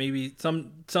maybe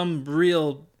some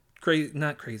real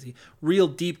real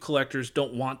deep collectors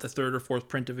don't want the 3rd or 4th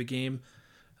print of a game.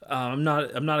 I'm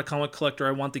not a comic collector.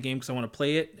 I want the game because I want to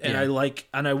play it, and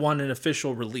I want an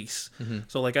official release.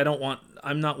 So like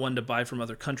I'm not one to buy from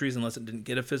other countries unless it didn't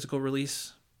get a physical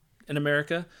release in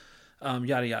America.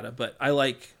 Yada yada. But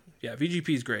VGP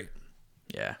is great.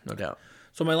 Yeah, no doubt.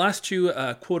 So my last 2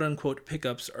 quote unquote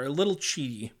pickups are a little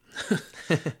cheaty,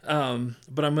 but I'm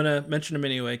gonna mention them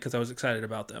anyway because I was excited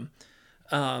about them.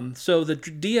 So the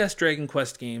DS Dragon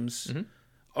Quest games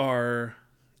are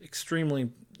extremely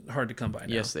hard to come by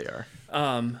now. Yes, they are.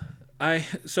 I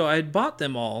had bought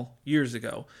them all years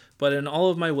ago, but in all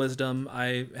of my wisdom,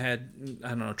 I had, I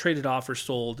don't know, traded off or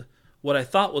sold what I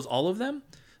thought was all of them.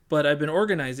 But I've been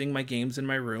organizing my games in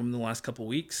my room in the last couple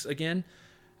weeks again,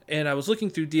 and I was looking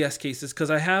through DS cases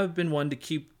because I have been one to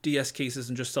keep DS cases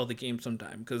and just sell the game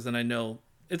sometime, because then I know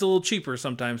it's a little cheaper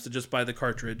sometimes to just buy the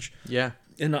cartridge. Yeah.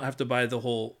 And not have to buy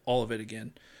all of it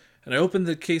again. And I opened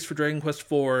the case for Dragon Quest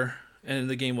 4, and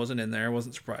the game wasn't in there. I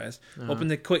wasn't surprised. Opened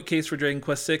the case for Dragon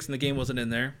Quest 6, and the game wasn't in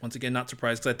there. Once again, not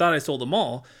surprised, because I thought I sold them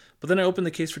all. But then I opened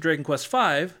the case for Dragon Quest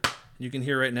 5, and you can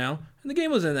hear right now, and the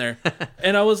game was in there.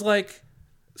 And I was like,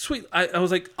 sweet. I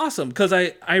was like, awesome, because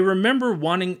I remember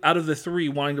out of the three,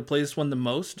 wanting to play this one the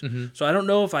most. So I don't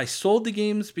know if I sold the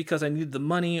games because I needed the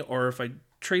money, or if I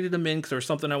traded them in because there was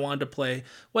something I wanted to play.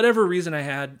 Whatever reason I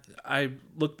had, I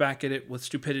look back at it with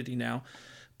stupidity now.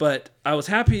 But I was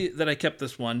happy that I kept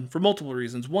this one for multiple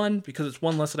reasons. One, because it's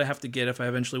one less that I have to get if I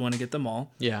eventually want to get them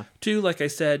all. Yeah. Two, like I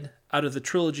said, out of the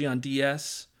trilogy on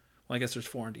DS, well, I guess there's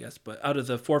 4 on DS, but out of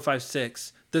the 4, 5,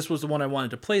 6, this was the one I wanted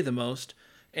to play the most.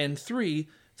 And 3,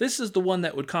 this is the one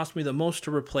that would cost me the most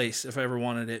to replace if I ever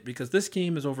wanted it, because this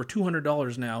game is over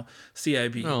 $200 now,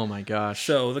 CIB. Oh my gosh.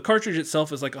 So the cartridge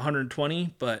itself is like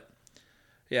 $120, but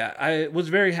yeah, I was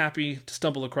very happy to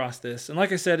stumble across this. And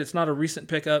like I said, it's not a recent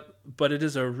pickup, but it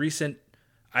is a recent.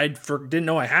 Didn't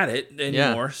know I had it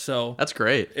anymore, so that's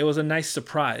great. It was a nice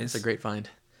surprise. It's a great find.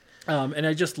 And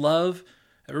I just love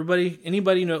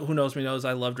anybody who knows me knows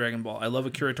I love Dragon Ball. I love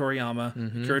Akira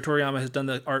Toriyama. Akira Toriyama has done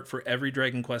the art for every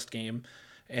Dragon Quest game.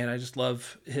 And I just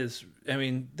love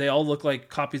they all look like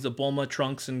copies of Bulma,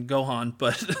 Trunks, and Gohan,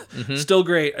 but still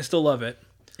great. I still love it.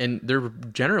 And they're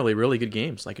generally really good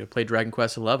games. Like I played Dragon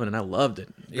Quest 11 and I loved it.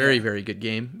 Very, very good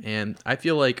game. And I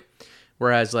feel like,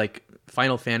 whereas like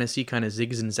Final Fantasy kind of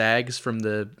zigs and zags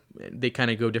they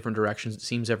kind of go different directions, it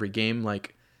seems, every game,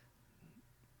 like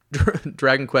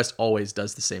Dragon Quest always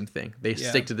does the same thing. They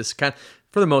stick to this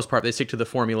for the most part, they stick to the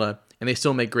formula, and they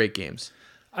still make great games.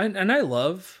 I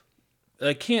love...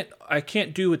 I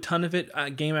can't do a ton of it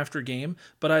game after game,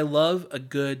 but I love a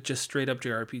good, just straight up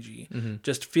JRPG.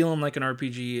 Just feeling like an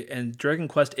RPG, and Dragon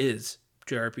Quest is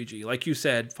JRPG. Like you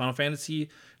said, Final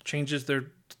Fantasy changes their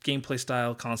gameplay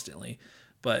style constantly.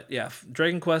 But yeah,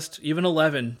 Dragon Quest, even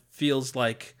 11, feels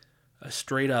like a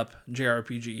straight up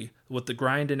JRPG with the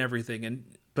grind and everything.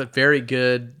 But very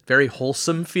good, very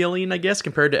wholesome feeling, I guess,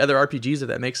 compared to other RPGs, if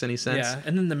that makes any sense. Yeah,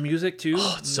 and then the music, too.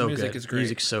 Oh, it's so good. The music is great.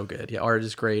 Music's so good. Yeah, art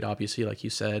is great, obviously, like you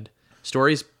said.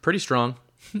 Story's pretty strong.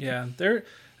 Yeah,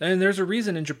 there's a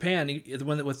reason in Japan,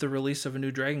 with the release of a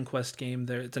new Dragon Quest game,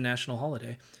 it's a national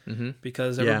holiday.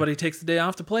 Because everybody takes the day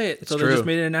off to play it. So they just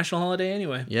made it a national holiday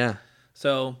anyway. Yeah.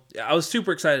 So I was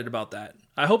super excited about that.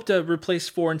 I hope to replace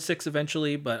 4 and 6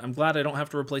 eventually, but I'm glad I don't have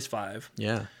to replace 5.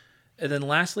 Yeah. And then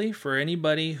lastly, for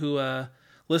anybody who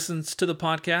listens to the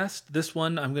podcast, this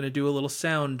one I'm going to do a little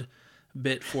sound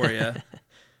bit for you.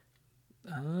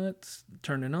 Let's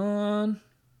turn it on.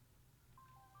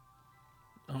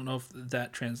 I don't know if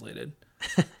that translated.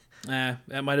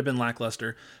 That might have been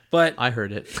lackluster. But I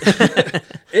heard it.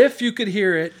 If you could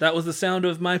hear it, that was the sound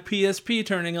of my PSP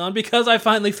turning on, because I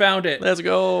finally found it. Let's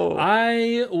go.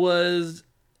 I was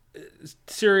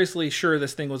seriously sure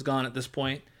this thing was gone at this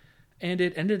point. And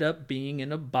it ended up being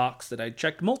in a box that I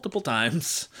checked multiple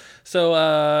times. So,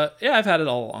 I've had it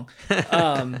all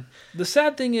along. The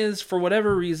sad thing is, for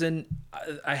whatever reason,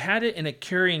 I had it in a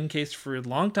carrying case for a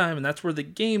long time, and that's where the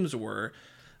games were.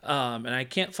 And I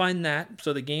can't find that,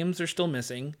 so the games are still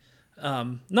missing.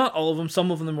 Not all of them.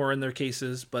 Some of them were in their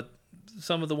cases, but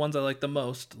some of the ones I like the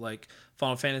most, like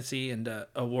Final Fantasy and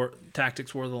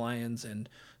Tactics War of the Lions and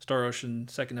Star Ocean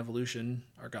Second Evolution,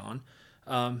 are gone.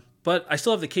 But I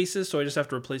still have the cases, so I just have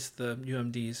to replace the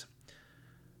UMDs.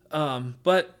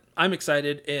 But I'm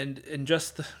excited, and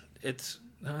it's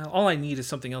all I need is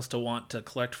something else to want to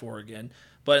collect for again.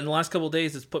 But in the last couple of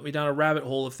days, it's put me down a rabbit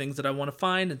hole of things that I want to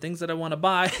find and things that I want to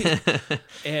buy.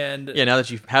 And yeah, now that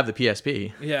you have the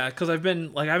PSP. Yeah, because I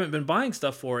haven't been buying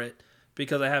stuff for it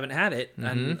because I haven't had it,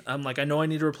 and I'm like, I know I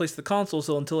need to replace the console,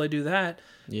 so until I do that,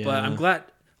 but I'm glad.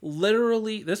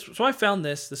 Literally, so I found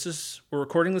this. We're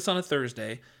recording this on a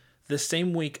Thursday. This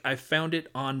same week, I found it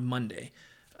on Monday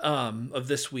of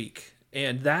this week.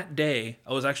 And that day,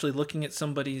 I was actually looking at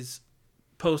somebody's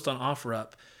post on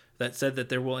OfferUp that said that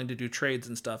they're willing to do trades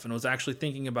and stuff. And I was actually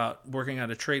thinking about working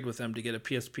out a trade with them to get a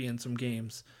PSP and some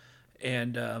games.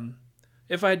 And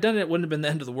if I had done it, it wouldn't have been the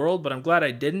end of the world. But I'm glad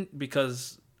I didn't,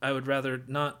 because I would rather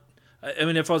not. I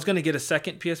mean, if I was going to get a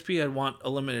second PSP, I'd want a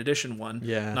limited edition one.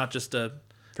 Yeah. Not just a...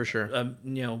 For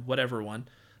sure. Whatever one.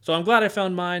 So I'm glad I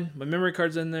found mine. My memory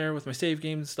card's in there with my save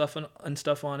games and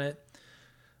stuff on it.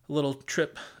 A little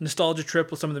nostalgia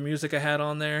trip with some of the music I had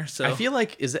on there. So I feel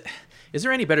like is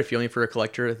there any better feeling for a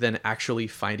collector than actually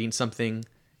finding something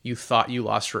you thought you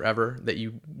lost forever that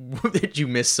you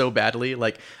missed so badly?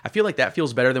 Like, I feel like that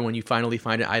feels better than when you finally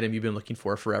find an item you've been looking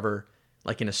for forever,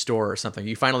 like in a store or something.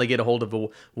 You finally get a hold of a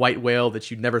white whale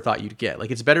that you never thought you'd get. Like,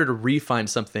 it's better to re-find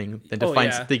something than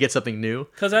to get something new.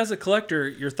 Because as a collector,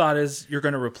 your thought is you're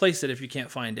going to replace it if you can't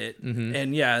find it. Mm-hmm.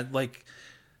 And yeah, like,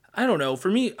 I don't know.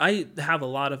 For me, I have a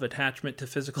lot of attachment to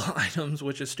physical items,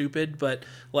 which is stupid, but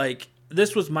like,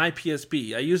 this was my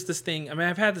PSP. I used this thing. I mean,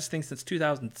 I've had this thing since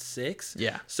 2006.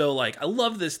 Yeah. So, like, I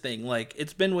love this thing. Like,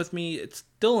 it's been with me. It's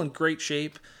still in great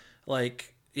shape.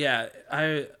 Like, yeah,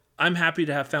 I'm happy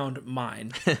to have found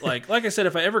mine. Like I said,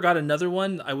 if I ever got another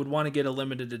one, I would want to get a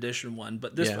limited edition one.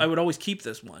 But this, I would always keep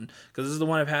this one because this is the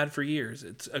one I've had for years.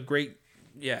 It's a great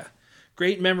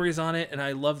memories on it, and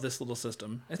I love this little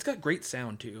system. It's got great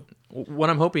sound, too. What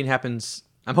I'm hoping happens...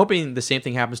 I'm hoping the same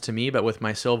thing happens to me, but with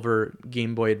my silver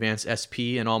Game Boy Advance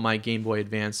SP and all my Game Boy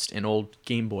Advanced and old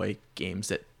Game Boy games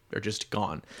that are just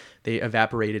gone. They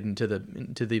evaporated into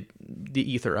the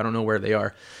ether. I don't know where they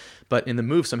are. But in the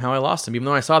move, somehow I lost them, even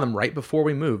though I saw them right before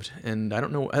we moved. And I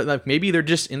don't know, like maybe they're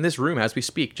just in this room as we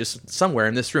speak, just somewhere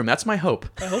in this room. That's my hope.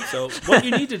 I hope so. What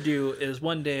you need to do is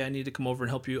one day I need to come over and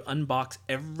help you unbox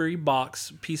every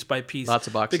box piece by piece. Lots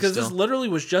of boxes because still. This literally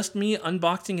was just me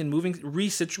unboxing and moving,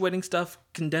 resituating stuff,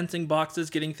 condensing boxes,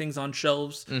 getting things on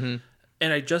shelves. Mm-hmm.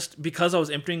 And because I was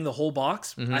emptying the whole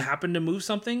box, I happened to move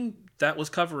something that was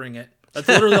covering it. That's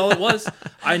literally all it was.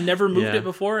 I never moved it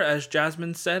before. As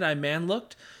Jasmine said, I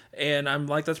man-looked. And I'm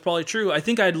like, that's probably true. I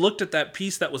think I'd looked at that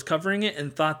piece that was covering it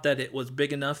and thought that it was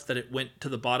big enough that it went to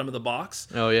the bottom of the box.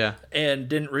 Oh, yeah. And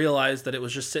didn't realize that it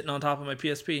was just sitting on top of my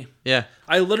PSP. Yeah.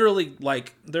 I literally,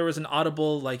 like, there was an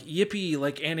audible, like, yippee,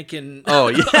 like Anakin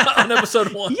on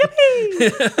episode 1.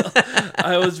 Yippee!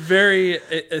 I was very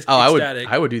ecstatic.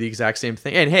 I would do the exact same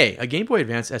thing. And hey, a Game Boy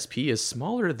Advance SP is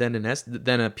smaller than a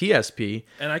PSP.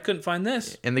 And I couldn't find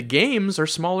this. And the games are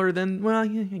smaller than, well,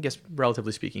 yeah, I guess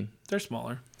relatively speaking. They're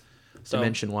smaller. So,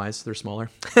 dimension-wise, they're smaller.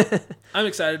 I'm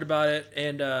excited about it,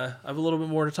 and I have a little bit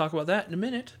more to talk about that in a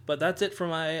minute. But that's it for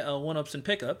my one-ups and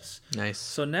pickups. Nice.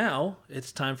 So now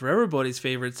it's time for everybody's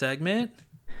favorite segment.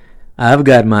 I've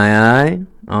got my eye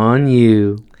on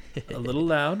you. A little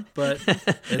loud, but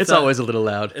it's always a little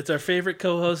loud. It's our favorite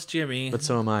co-host, Jimmy. But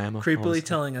so am I. I'm creepily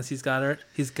telling us he's got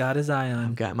his eye on.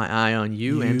 I've got my eye on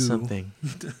you. And something.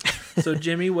 So,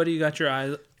 Jimmy, what do you got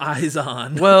your eyes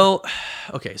on? Well,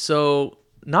 okay, so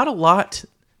not a lot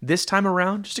this time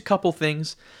around, just a couple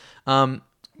things.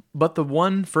 But the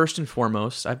one, first and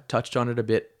foremost, I've touched on it a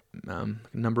bit a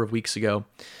number of weeks ago.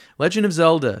 Legend of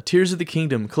Zelda, Tears of the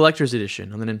Kingdom, Collector's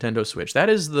Edition on the Nintendo Switch. That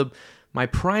is my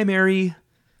primary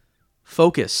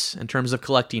focus in terms of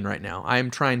collecting right now. I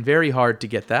am trying very hard to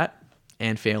get that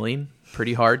and failing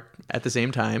pretty hard at the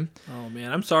same time. Oh,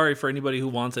 man. I'm sorry for anybody who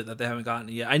wants it that they haven't gotten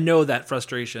it yet. I know that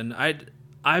frustration. I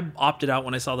opted out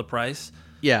when I saw the price.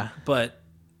 Yeah. But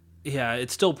yeah,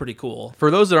 it's still pretty cool. For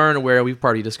those that aren't aware, we've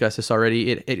already discussed this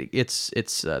already. It's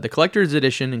the collector's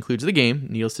edition includes the game,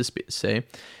 needless to say.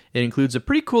 It includes a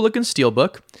pretty cool looking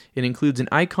steelbook. It includes an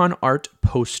icon art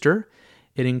poster.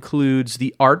 It includes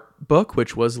the art book,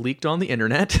 which was leaked on the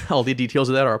internet, all the details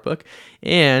of that art book.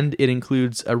 And it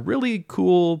includes a really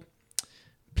cool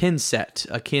pin set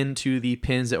akin to the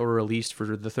pins that were released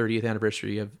for the 30th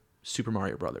anniversary of Super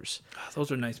Mario Brothers.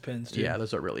 Those are nice pins, too. Yeah,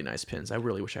 those are really nice pins. I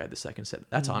really wish I had the second set.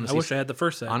 That's honestly... I wish I had the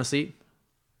first set. Honestly,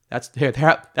 that's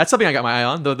something I got my eye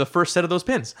on, the first set of those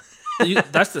pins.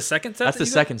 That's the second set? That's the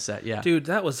second set, yeah. Dude,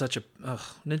 that was such a...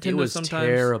 Nintendo it was sometimes...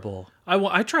 terrible.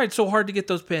 I tried so hard to get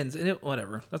those pins, and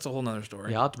whatever. That's a whole nother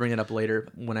story. Yeah, I'll have to bring it up later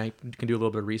when I can do a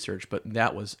little bit of research, but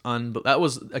that was that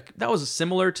was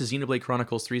similar to Xenoblade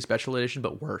Chronicles 3 Special Edition,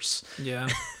 but worse. Yeah.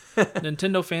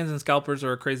 Nintendo fans and scalpers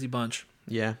are a crazy bunch.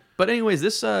 Yeah. But anyways,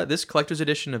 this collector's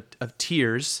edition of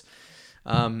Tears,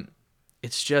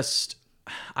 it's just...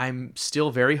 I'm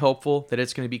still very hopeful that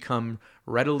it's going to become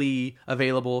readily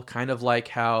available, kind of like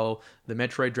how the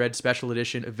Metroid Dread Special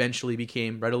Edition eventually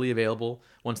became readily available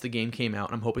once the game came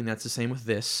out. I'm hoping that's the same with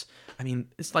this. I mean,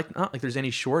 it's like not like there's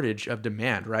any shortage of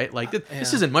demand, right? Like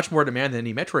this isn't much more demand than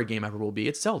any Metroid game ever will be.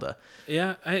 It's Zelda.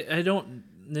 Yeah, I don't...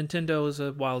 Nintendo is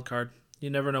a wild card. You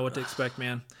never know what to expect,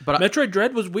 man. But Metroid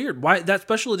Dread was weird. Why that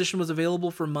special edition was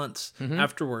available for months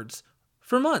afterwards.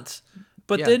 For months.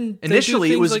 But Yeah. then they do initially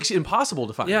it things was like, impossible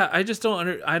to find. yeah, I just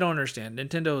don't I don't understand.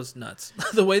 Nintendo's nuts.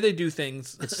 The way they do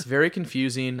things. It's very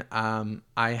confusing.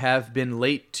 I have been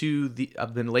late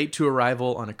to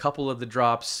arrival on a couple of the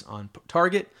drops on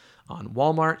Target, on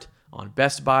Walmart, on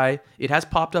Best Buy. It has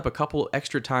popped up a couple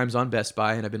extra times on Best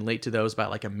Buy, and I've been late to those by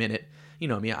like a minute. You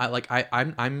know me.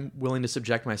 I'm willing to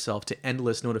subject myself to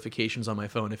endless notifications on my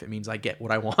phone if it means I get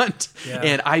what I want. Yeah.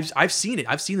 And I've seen it.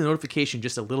 I've seen the notification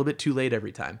just a little bit too late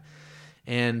every time.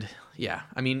 And yeah,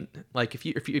 I mean, like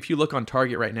if you look on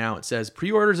Target right now, it says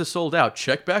pre-orders are sold out.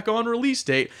 Check back on release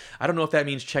date. I don't know if that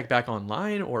means check back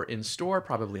online or in store.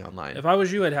 Probably online. If I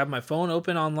was you, I'd have my phone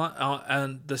open online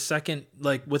and the second,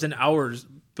 like within hours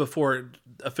before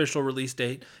official release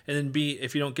date, and then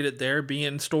if you don't get it there, be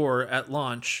in store at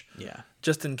launch. Yeah.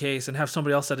 Just in case, and have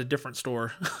somebody else at a different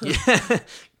store. Yeah.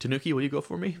 Tanuki, will you go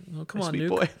for me? Oh, come My on, sweet Nuke.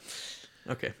 boy.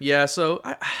 Okay. Yeah. So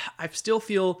I still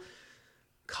feel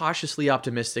cautiously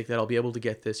optimistic that I'll be able to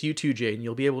get this. You too, Jaden.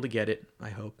 You'll be able to get it. I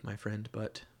hope, my friend.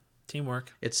 But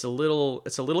Teamwork. it's a little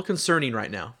concerning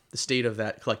right now, the state of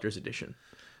that collector's edition.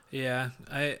 Yeah,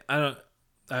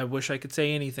 I wish I could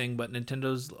say anything, but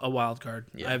Nintendo's a wild card.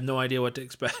 Yeah. I have no idea what to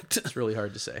expect. It's really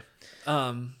hard to say.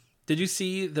 Did you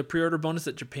see the pre-order bonus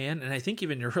that Japan and I think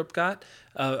even Europe got?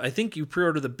 I think you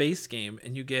pre-order the base game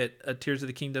and you get a Tears of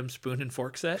the Kingdom spoon and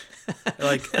fork set,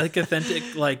 like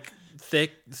authentic, like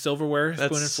thick silverware spoon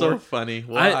and That's so fork. funny.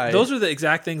 Why? Those are the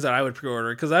exact things that I would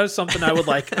pre-order because that was something I would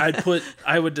like.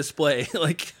 I would display.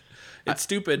 Like, it's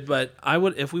stupid, but I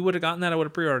would, if we would have gotten that, I would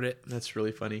have pre-ordered it. That's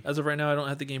really funny. As of right now, I don't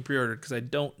have the game pre-ordered because I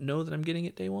don't know that I'm getting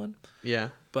it day one. Yeah.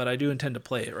 But I do intend to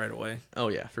play it right away. Oh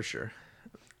yeah, for sure.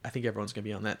 I think everyone's gonna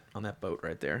be on that boat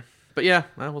right there. But yeah,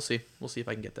 we'll see. We'll see if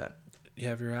I can get that. You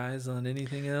have your eyes on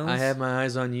anything else? I have my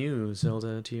eyes on you,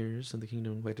 Zelda Tears of the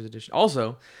Kingdom Collector's Edition.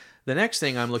 Also, the next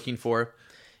thing I'm looking for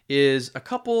is a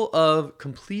couple of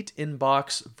complete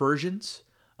in-box versions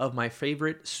of my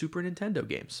favorite Super Nintendo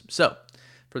games. So,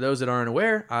 for those that aren't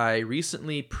aware, I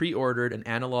recently pre-ordered an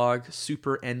analog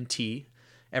Super NT.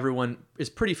 Everyone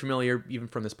is pretty familiar, even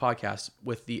from this podcast,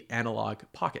 with the Analog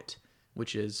Pocket,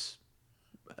 which is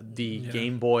the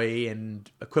Game Boy and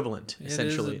equivalent,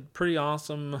 essentially. It is a pretty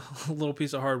awesome little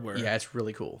piece of hardware. Yeah, it's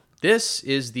really cool. This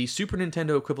is the Super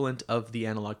Nintendo equivalent of the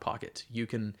Analog Pocket.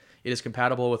 It is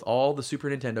compatible with all the Super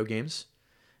Nintendo games,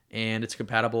 and it's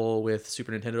compatible with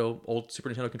old Super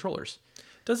Nintendo controllers.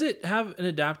 Does it have an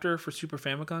adapter for Super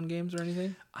Famicom games or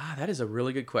anything? That is a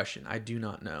really good question. I do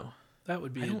not know. That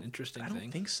would be an interesting thing. I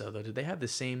don't think so, though. Did they have the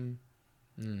same?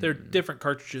 They're different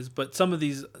cartridges, but some of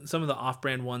the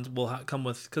off-brand ones will come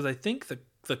with, because I think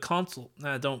the console.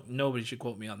 Nobody should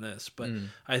quote me on this, but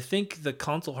I think the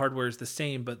console hardware is the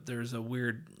same, but there's a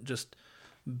weird just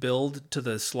build to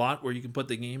the slot where you can put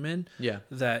the game in. Yeah,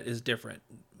 that is different.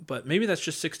 But maybe that's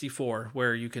just 64,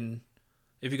 where you can,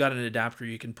 if you got an adapter,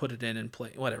 you can put it in and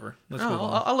play. Whatever. Let's move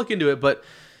on. I'll look into it, but.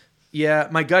 Yeah,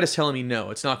 my gut is telling me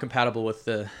no. It's not compatible with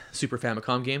the Super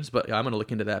Famicom games, but I'm going to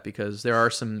look into that because there are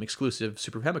some exclusive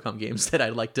Super Famicom games that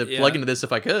I'd like to plug into this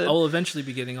if I could. I will eventually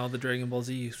be getting all the Dragon Ball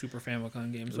Z Super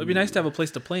Famicom games. So it'd be nice to have a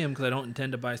place to play them because I don't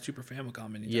intend to buy Super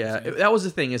Famicom anytime soon. That was the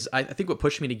thing. Is I think what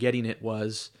pushed me to getting it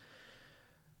was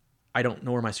I don't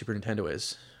know where my Super Nintendo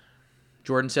is.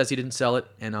 Jordan says he didn't sell it,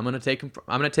 and I'm going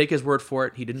to take his word for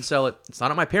it. He didn't sell it. It's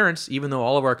not at my parents', even though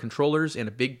all of our controllers and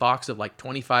a big box of like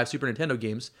 25 Super Nintendo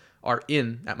games are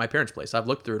at my parents' place. I've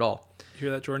looked through it all. You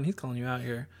hear that, Jordan? He's calling you out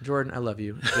here. Jordan, I love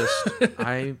you.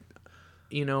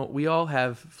 We all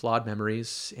have flawed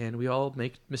memories and we all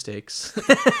make mistakes.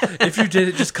 If you did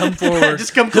it, just come forward.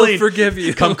 Just come clean. He'll forgive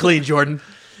you. Come clean, Jordan.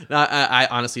 I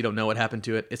honestly don't know what happened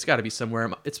to it. It's got to be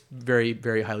somewhere. It's very,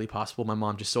 very highly possible my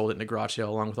mom just sold it in a garage sale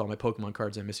along with all my Pokemon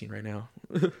cards I'm missing right now.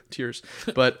 Tears.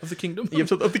 But Of the Kingdom. Yeah,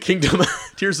 of the Kingdom.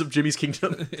 Tears of Jimmy's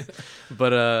Kingdom.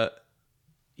 But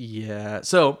yeah.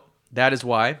 So that is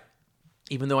why,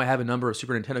 even though I have a number of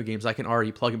Super Nintendo games, I can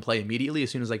already plug and play immediately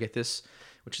as soon as I get this.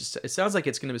 It sounds like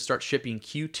it's going to start shipping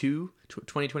Q2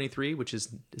 2023, which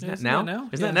is that now?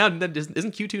 Isn't that now?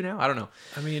 Isn't Q2 now? I don't know.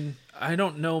 I mean, I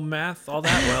don't know math all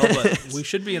that well, but we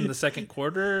should be in the second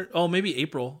quarter. Oh, maybe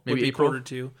April. Maybe would be April? quarter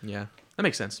two. Yeah, that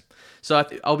makes sense. So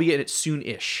I'll be getting it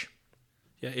soon-ish.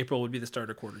 Yeah, April would be the start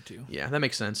of quarter two. Yeah, that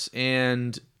makes sense.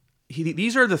 And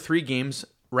these are the 3 games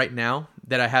right now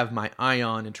that I have my eye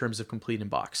on in terms of complete in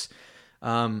box.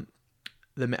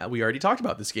 We already talked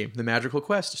about this game, The Magical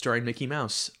Quest, starring Mickey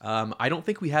Mouse. I don't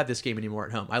think we have this game anymore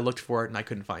at home. I looked for it and I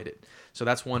couldn't find it. So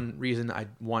that's one reason I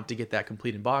want to get that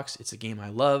complete in box. It's a game I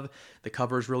love. The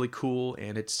cover is really cool,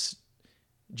 and it's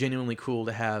genuinely cool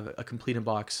to have a complete in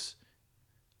box,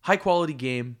 high quality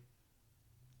game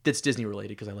that's Disney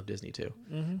related, because I love Disney too.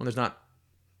 When there's not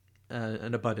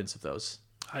an abundance of those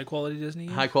High quality Disney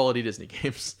games? high quality Disney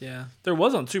games. Yeah. There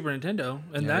was on Super Nintendo.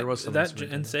 And Yeah, that there was some on that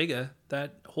Super and Sega,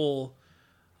 that whole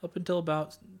up until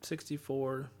about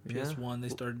 64, Yeah. PS1, they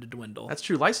started to dwindle. That's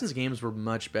true. Licensed games were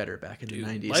much better back in the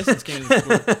 90s. License games,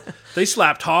 they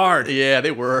slapped hard. Yeah,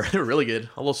 they were. They were really good.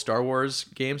 All those Star Wars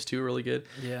games too, were really good.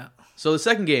 Yeah. So the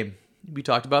second game, we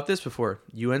talked about this before,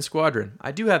 UN Squadron.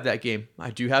 I do have that game.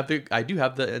 I do have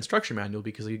the instruction manual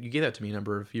because you gave that to me a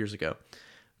number of years ago.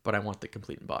 But I want the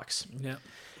complete in box. Yeah.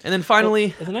 And then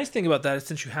finally, Well, the nice thing about that is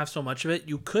since you have so much of it,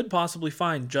 you could possibly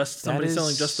find just somebody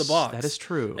selling just the box. That is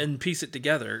true. And piece it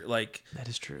together. Like, That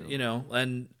is true. you know,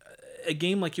 and a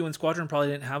game like UN Squadron probably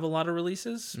didn't have a lot of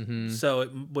releases. So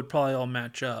it would probably all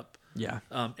match up. Yeah.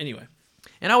 Anyway.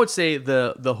 And I would say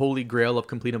the holy grail of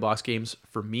complete in box games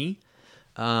for me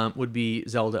would be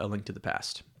Zelda: A Link to the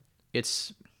Past.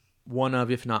 It's one of,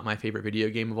 if not my favorite video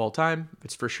game of all time.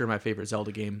 It's for sure my favorite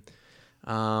Zelda game.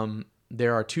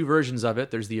 There are two versions of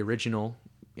it. There's the original,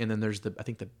 and then there's the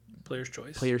Player's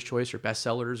choice. Player's Choice or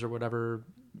bestsellers or whatever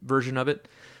version of it.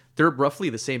 They're roughly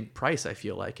the same price, I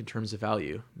feel like, in terms of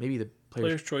value. Maybe the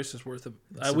Player's choice is worth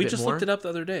a we bit just more? looked it up the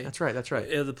other day. That's right.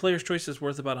 The Player's choice is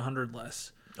worth about 100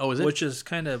 less. Oh, is it? Which is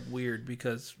kind of weird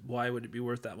because why would it be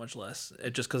worth that much less?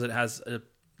 Just because it has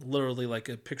literally like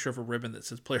a picture of a ribbon that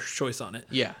says Player's Choice on it.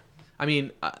 Yeah. I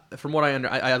mean, from what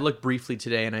I looked briefly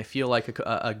today, and I feel like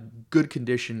a good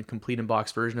condition, complete in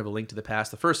box version of A Link to the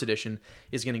Past, the first edition,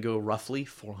 is going to go roughly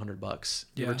 $400,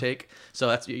 give or take.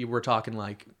 So we're talking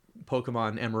like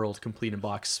Pokemon Emerald complete in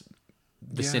box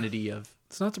vicinity of.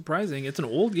 It's not surprising. It's an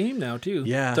old game now too.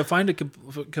 Yeah. To find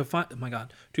to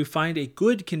find a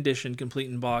good condition complete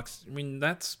in box. I mean,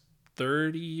 that's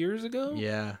 30 years ago.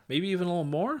 Yeah. Maybe even a little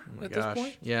more at this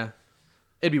point. Yeah.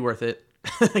 It'd be worth it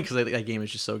because that game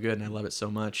is just so good and I love it so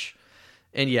much.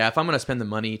 And yeah, if I'm going to spend the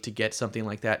money to get something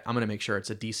like that, I'm going to make sure it's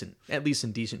at least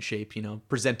in decent shape,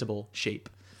 presentable shape.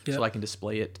 Yep. So I can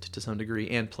display it to some degree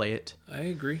and play it. I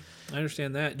agree. I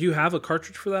understand that. Do you have a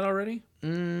cartridge for that already?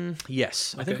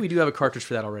 Yes. I think Okay. we do have a cartridge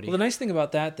for that already. Well, the nice thing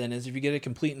about that then is if you get a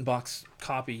complete in box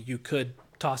copy, you could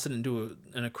toss it into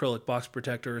an acrylic box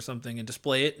protector or something and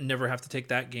display it and never have to take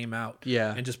that game out.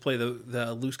 Yeah. And just play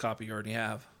the loose copy you already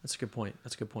have. That's a good point.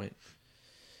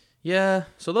 Yeah,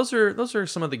 so those are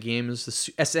some of the games, the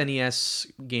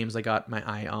SNES games I got my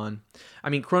eye on.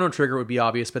 I mean, Chrono Trigger would be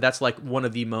obvious, but that's like one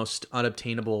of the most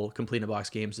unobtainable complete in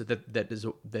box games that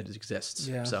exists.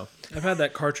 Yeah. So I've had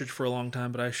that cartridge for a long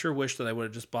time, but I sure wish that I would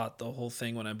have just bought the whole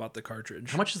thing when I bought the cartridge.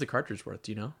 how much is the cartridge worth?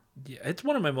 Do you know? Yeah, it's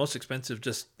one of my most expensive,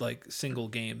 just like single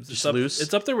games. Just loose?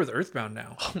 It's up there with Earthbound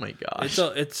now. Oh my gosh.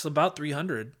 It's about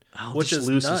 300, which just is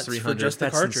loose is nuts 300. for just the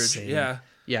That's cartridge. insane. Yeah,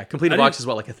 Yeah, complete in box is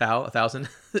what, like a thousand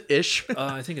ish.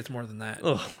 I think it's more than that.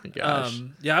 Oh my gosh.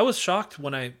 Yeah, I was shocked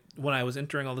when I was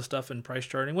entering all this stuff in price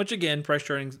charting, which again, price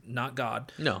charting's not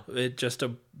God. No. It's just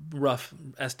a rough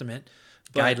estimate.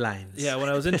 But, Guidelines. Yeah, when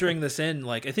I was entering this in,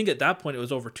 like I think at that point it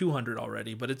was over 200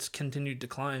 already, but it's continued to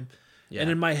climb. Yeah. And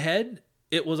in my head,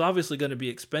 it was obviously going to be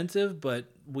expensive, but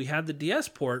we had the DS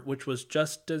port, which was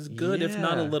just as good, if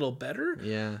not a Yeah. little better.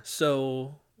 Yeah.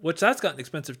 So, which that's gotten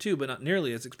expensive too, but not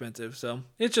nearly as expensive. So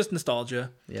it's just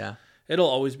nostalgia. Yeah. It'll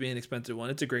always be an expensive one.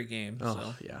 It's a great game. Oh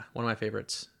So. yeah, one of my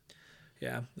favorites.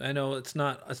 Yeah, I know it's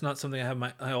not something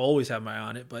I always have my eye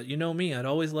on it, but you know me, I'd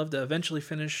always love to eventually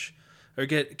finish or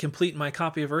complete my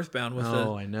copy of Earthbound with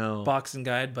I know. box and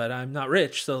guide, but I'm not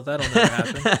rich, so that'll never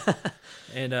happen.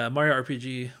 And Mario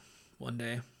RPG one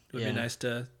day would Yeah. be nice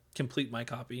to complete my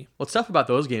copy. What's tough about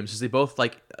those games is they both,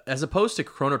 like, as opposed to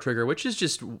Chrono Trigger, which is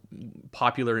just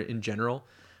popular in general,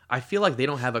 I feel like they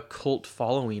don't have a cult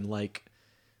following like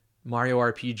Mario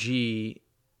RPG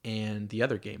and the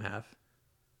other game have.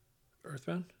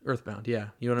 Earthbound, yeah.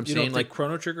 You know what I'm You saying? don't Like, think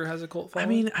Chrono Trigger has a cult following? I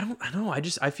mean, I don't know.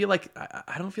 I feel like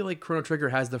I don't feel like Chrono Trigger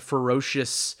has the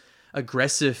ferocious,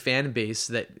 aggressive fan base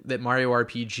that Mario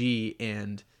RPG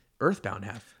and Earthbound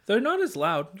have. They're not as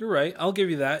loud. You're right. I'll give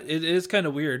you that. It is kind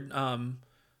of weird.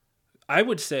 I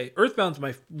would say Earthbound's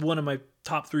one of my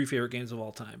top 3 favorite games of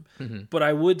all time. Mm-hmm. But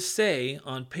I would say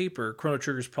on paper, Chrono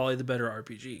Trigger is probably the better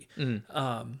RPG.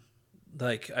 Mm-hmm.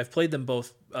 Like I've played them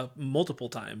both multiple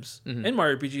times, Mm-hmm. and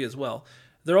Mario RPG as well.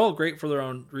 They're all great for their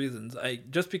own reasons.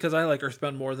 Just because I like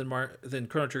Earthbound more than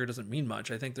Chrono Trigger doesn't mean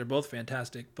much. I think they're both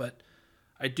fantastic, but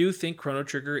I do think Chrono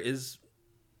Trigger could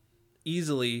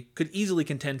easily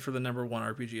contend for the number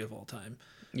 1 RPG of all time.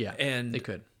 Yeah, And they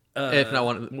could. If not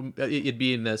one, it'd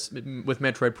be in this with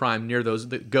Metroid Prime near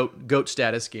the goat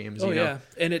status games. Oh yeah,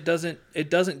 and it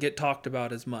doesn't get talked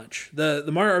about as much. The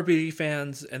Mario RPG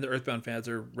fans and the Earthbound fans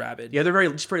are rabid. Yeah,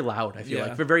 they're just very loud. I feel Yeah.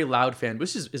 like they're very loud fan.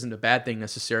 Which isn't a bad thing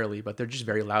necessarily, but they're just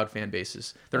very loud fan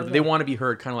bases. They want to be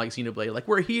heard, kind of like Xenoblade. Like,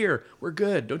 we're here, we're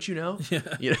good. Don't you know? Yeah.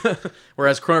 You know?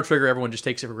 Whereas Chrono Trigger, everyone just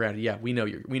takes it for granted. Yeah, we know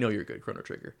you're good, Chrono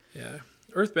Trigger. Yeah,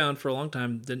 Earthbound for a long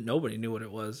time nobody knew what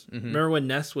it was. Remember when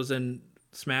Ness was in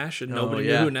Smash and nobody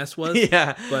knew who Ness was?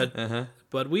 Yeah,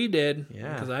 but we did.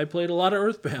 Yeah. Because I played a lot of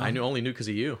Earthbound. I only knew because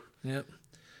of you. Yep.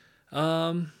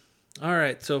 All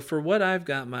right. So for what I've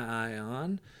got my eye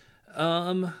on,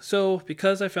 so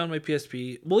because I found my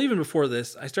PSP, well, even before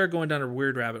this, I started going down a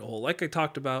weird rabbit hole. Like I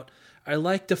talked about, I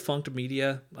like defunct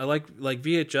media. I like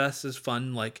VHS is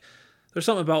fun. Like there's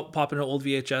something about popping an old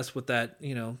VHS with that,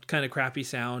 kind of crappy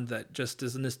sound that just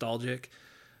is nostalgic.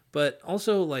 But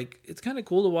also, like, it's kind of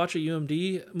cool to watch a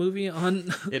UMD movie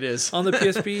on It is. on the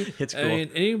PSP. It's cool. I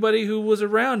mean, anybody who was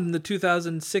around in the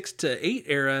 2006 to 8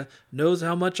 era knows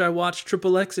how much I watched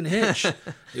Triple X and Hitch.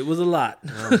 It was a lot.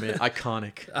 Oh man,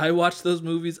 iconic. I watched those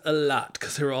movies a lot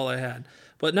because they were all I had.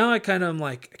 But now I kind of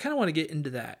want to get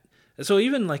into that. And so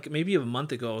even like maybe a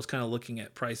month ago, I was kind of looking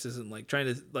at prices and like trying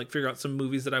to like figure out some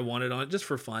movies that I wanted on it just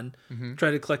for fun.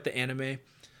 Try to collect the anime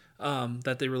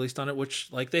that they released on it,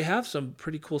 which like they have some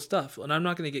pretty cool stuff, and I'm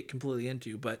not going to get completely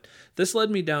into. But this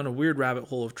led me down a weird rabbit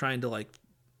hole of trying to like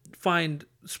find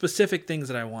specific things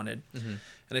that I wanted, and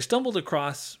I stumbled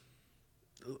across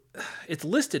it's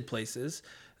listed places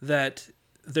that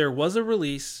there was a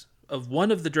release of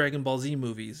one of the Dragon Ball Z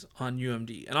movies on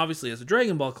UMD. And obviously as a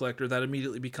Dragon Ball collector, that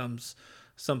immediately becomes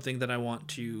something that I want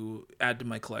to add to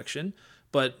my collection.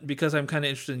 But because I'm kind of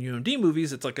interested in UMD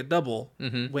movies, it's like a double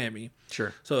whammy.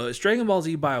 Sure. So it's Dragon Ball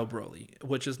Z Bio Broly,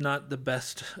 which is not the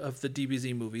best of the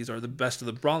DBZ movies or the best of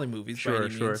the Broly movies by any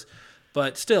means.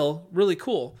 But still, really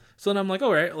cool. So then I'm like,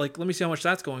 all right, like let me see how much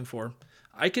that's going for.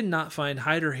 I cannot find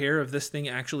hide or hair of this thing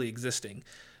actually existing.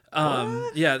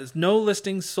 Yeah, there's no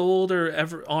listings sold or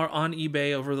ever on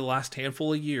eBay over the last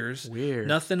handful of years. Weird.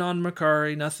 Nothing on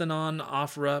Mercari, nothing on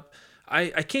OfferUp. I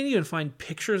can't even find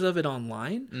pictures of it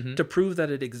online to prove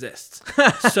that it exists.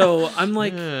 So I'm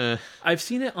like, I've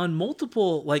seen it on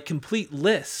multiple like complete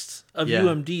lists of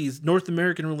UMDs, North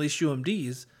American release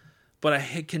UMDs, but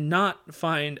I cannot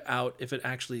find out if it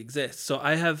actually exists. So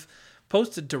I have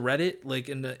posted to Reddit, like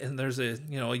and there's a a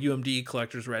UMD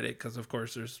collectors Reddit, because of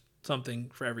course there's something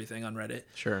for everything on Reddit.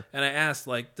 Sure. And I asked,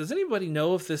 like, does anybody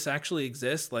know if this actually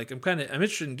exists? Like, I'm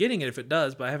interested in getting it if it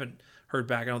does, but I haven't heard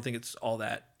back. I don't think it's all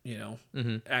that,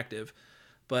 active.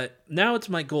 But now it's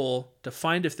my goal to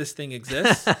find if this thing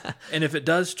exists, and if it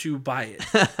does, to buy it.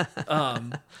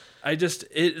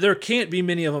 There can't be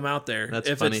many of them out there. That's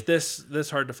if funny. It's this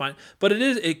hard to find. But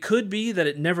it could be that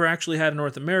it never actually had a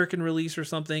North American release or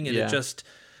something, and it just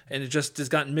has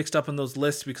gotten mixed up on those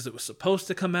lists because it was supposed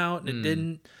to come out and it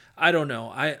didn't. I don't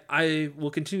know. I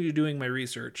will continue doing my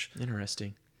research.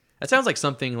 Interesting. That sounds like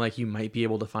something like you might be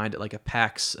able to find at like a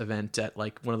PAX event at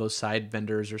like one of those side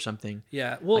vendors or something.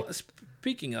 Yeah. Well,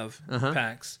 speaking of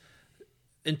PAX,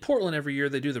 in Portland every year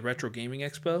they do the Retro Gaming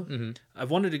Expo.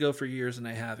 I've wanted to go for years and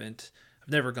I haven't. I've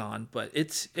never gone, but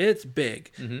it's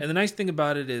big. And the nice thing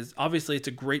about it is obviously it's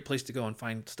a great place to go and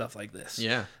find stuff like this.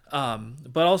 Yeah.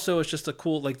 But also it's just a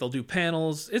cool, like they'll do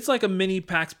panels. It's like a mini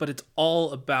PAX, but it's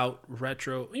all about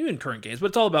retro, even current games, but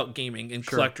it's all about gaming and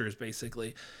collectors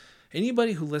basically.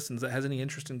 Anybody who listens that has any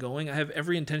interest in going, I have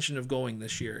every intention of going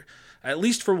this year, at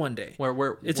least for one day. Where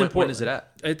it's when, important. When is it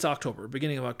at? It's October,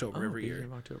 beginning of October every year.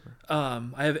 Of October.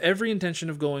 I have every intention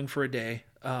of going for a day.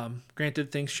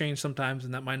 Granted, things change sometimes,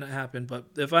 and that might not happen. But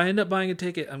if I end up buying a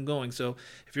ticket, I'm going. So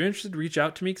if you're interested, reach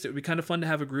out to me because it would be kind of fun to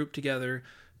have a group together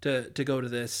to go to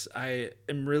this. I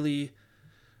am really.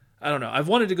 I don't know. I've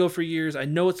wanted to go for years. I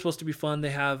know it's supposed to be fun.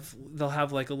 They'll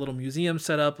have like a little museum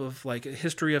set up of like a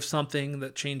history of something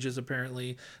that changes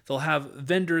apparently. They'll have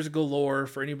vendors galore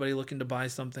for anybody looking to buy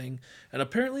something. And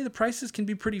apparently the prices can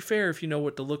be pretty fair if you know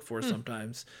what to look for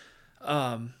sometimes.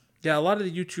 Yeah, a lot of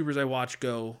the YouTubers I watch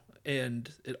go,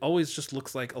 and it always just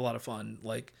looks like a lot of fun.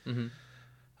 Like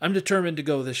I'm determined to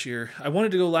go this year. I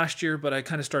wanted to go last year, but I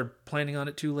kind of started planning on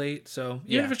it too late. So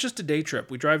even if it's just a day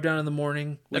trip, we drive down in the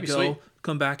morning, we go, sweet.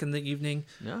 Come back in the evening.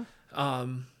 Yeah.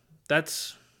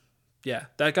 This got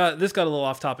a little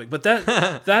off topic, but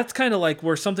that's kind of like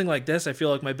where something like this, I feel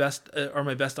like my best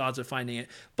odds of finding it.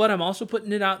 But I'm also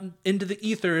putting it out into the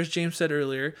ether, as James said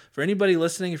earlier. For anybody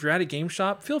listening, if you're at a game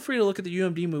shop, feel free to look at the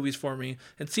UMD movies for me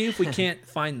and see if we can't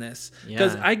find this.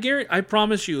 Because I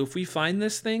promise you, if we find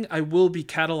this thing, I will be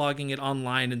cataloging it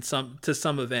online to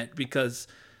some event because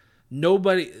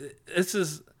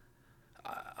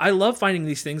I love finding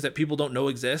these things that people don't know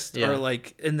exist, Yeah. or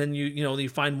like, and then you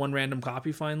find one random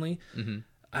copy finally.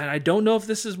 And I don't know if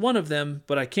this is one of them,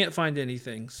 but I can't find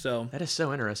anything. So That is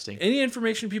so interesting. any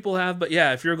information people have, but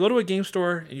yeah, if you go to a game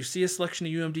store and you see a selection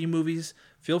of UMD movies,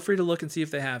 feel free to look and see if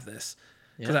they have this.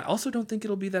 Because I also don't think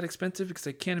it'll be that expensive, because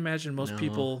I can't imagine most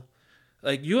people,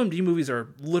 like, UMD movies are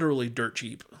literally dirt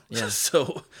cheap. Yeah.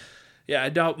 So yeah, I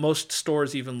doubt most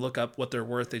stores even look up what they're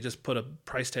worth. They just put a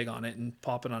price tag on it and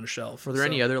pop it on a shelf. Were there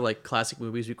any other like classic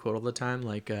movies we quote all the time,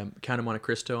 like Count of Monte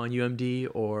Cristo on UMD,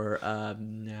 or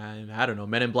I don't know,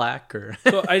 Men in Black, or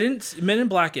So I didn't. Men in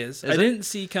Black is. I it? didn't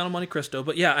see Count of Monte Cristo,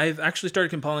 but yeah, I've actually started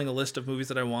compiling a list of movies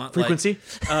that I want. Frequency?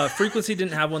 Like, Frequency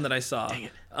didn't have one that I saw. Dang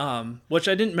it. Which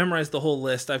I didn't memorize the whole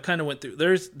list. I've kind of went through.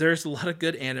 There's a lot of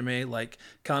good anime like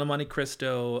Count of Monte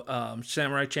Cristo,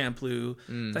 Samurai Champloo.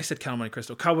 I said Count of Monte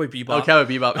Cristo, Cowboy Bebop. Oh, Cowboy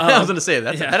Bebop. I was gonna say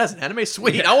that has an anime.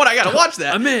 Sweet. I gotta watch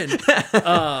that. I'm in.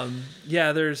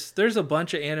 Yeah, there's a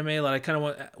bunch of anime that I kind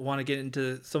of want to get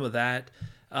into some of that.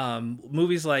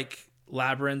 Movies like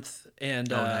Labyrinth and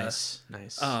nice.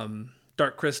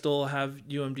 Dark Crystal have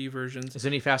UMD versions. Is there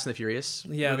any Fast and the Furious?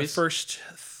 Yeah, movies? the first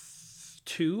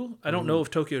two. I don't know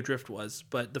if Tokyo Drift was,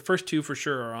 but the first two for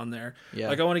sure are on there. Yeah.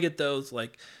 Like I want to get those.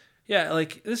 Like, yeah,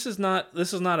 like this is not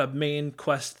a main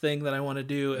quest thing that I want to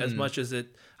do as much as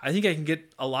it. I think I can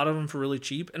get a lot of them for really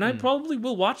cheap, and I probably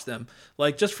will watch them,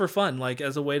 like just for fun, like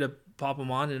as a way to pop them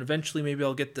on, and eventually maybe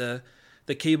I'll get the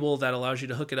cable that allows you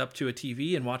to hook it up to a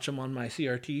TV and watch them on my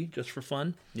CRT just for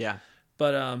fun. Yeah.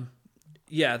 But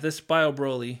yeah, this Bio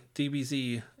Broly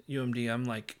DBZ UMD, I'm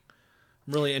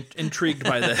really intrigued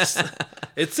by this.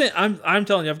 I'm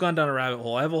telling you, I've gone down a rabbit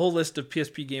hole. I have a whole list of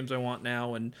PSP games I want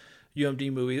now and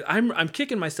UMD movies. I'm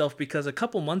kicking myself because a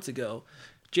couple months ago,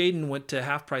 Jaden went to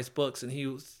Half Price Books and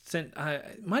he sent.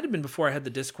 It might have been before I had the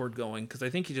Discord going, because I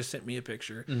think he just sent me a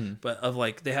picture, but of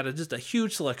like they had just a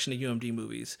huge selection of UMD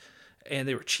movies, and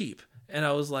they were cheap. And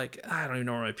I was like, I don't even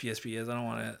know where my PSP is.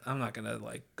 I'm not gonna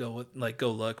go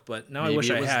look. But now Maybe I wish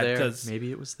it I was had, there. because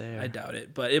Maybe it was there. I doubt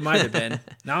it, but it might have been.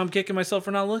 Now I'm kicking myself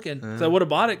for not looking, because I would have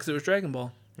bought it because it was Dragon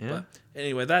Ball. Yeah. But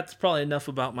anyway, that's probably enough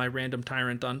about my random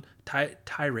tirade on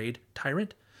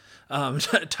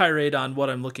what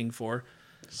I'm looking for,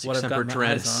 what I've got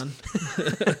my eyes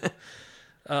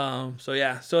on. So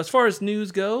yeah. So as far as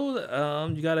news go,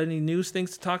 you got any news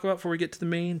things to talk about before we get to the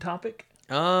main topic?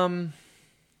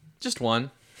 Just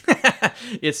one.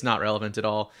 It's not relevant at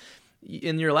all.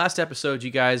 In your last episode,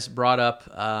 you guys brought up,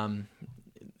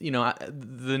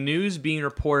 the news being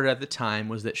reported at the time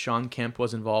was that Sean Kemp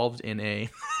was involved in a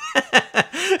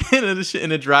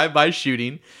in a drive-by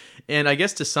shooting, and I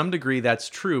guess to some degree that's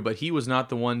true, but he was not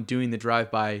the one doing the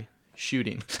drive-by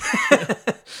shooting.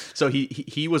 So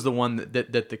he was the one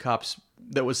that the cops,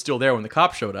 that was still there when the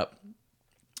cops showed up,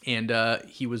 and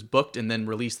he was booked and then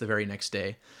released the very next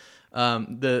day.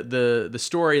 The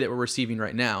story that we're receiving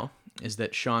right now is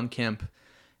that Sean Kemp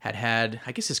had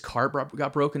I guess his car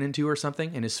got broken into or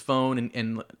something, and his phone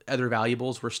and other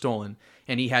valuables were stolen,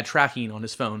 and he had tracking on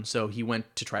his phone, so he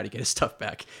went to try to get his stuff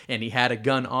back, and he had a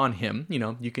gun on him.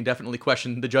 You can definitely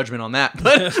question the judgment on that,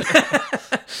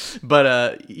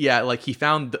 but yeah, like he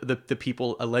found the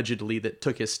people allegedly that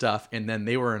took his stuff, and then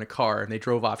they were in a car and they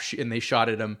drove off and they shot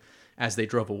at him as they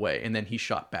drove away, and then he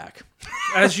shot back.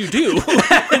 As you do.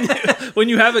 when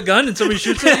you have a gun and somebody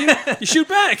shoots at you, you shoot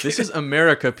back. This is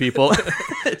America, people.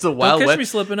 It's a wild Don't catch west. me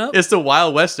slipping up. It's the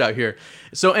Wild West out here.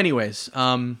 So anyways,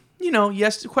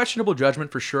 yes, questionable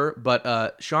judgment for sure,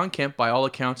 but Sean Kemp, by all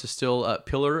accounts, is still a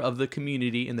pillar of the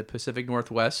community in the Pacific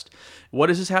Northwest. What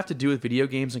does this have to do with video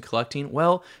games and collecting?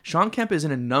 Well, Sean Kemp is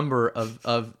in a number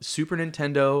of Super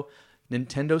Nintendo,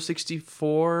 Nintendo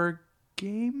 64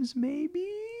 games, maybe?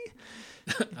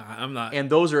 I'm not. And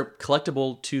those are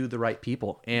collectible to the right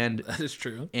people. And That is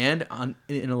true. And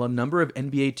in a number of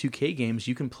NBA 2K games,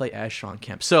 you can play as Sean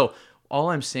Kemp. So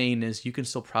all I'm saying is you can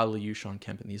still probably use Sean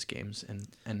Kemp in these games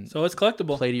and So it's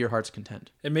collectible. play to your heart's content.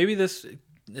 And maybe this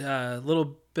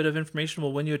little bit of information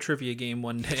will win you a trivia game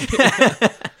one day.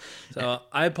 So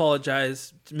I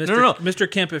apologize, Mr. No. Mr.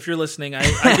 Kemp, if you're listening. I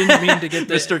didn't mean to get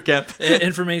the Mr. Kemp.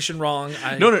 information wrong.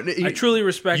 I truly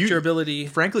respect your ability.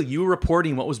 Frankly, you were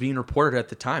reporting what was being reported at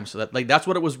the time. So that's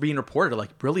what it was being reported. Like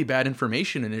really bad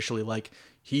information initially. Like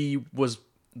he was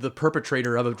the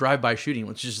perpetrator of a drive-by shooting,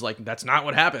 which is like, that's not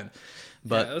what happened.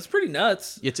 But yeah, that's pretty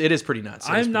nuts. It is pretty nuts.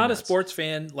 I'm not a sports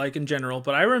fan, like in general,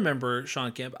 but I remember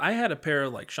Sean Kemp. I had a pair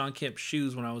of like Sean Kemp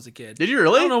shoes when I was a kid. Did you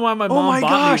really? I don't know why my mom Oh my bought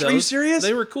gosh, me those. are you serious?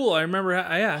 They were cool. I remember.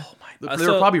 Yeah. Oh my! They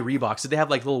were probably Reeboks. Did they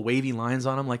have like little wavy lines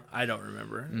on them? Like I don't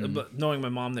remember, but knowing my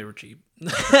mom, they were cheap,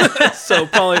 so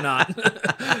probably not.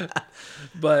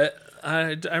 But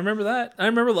I remember that. I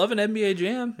remember loving NBA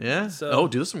Jam. Yeah. So, Oh,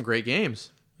 dude, there's some great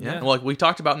games. Yeah. Yeah. Well, like we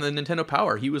talked about in the Nintendo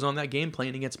Power, he was on that game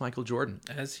playing against Michael Jordan.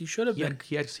 as he should have been.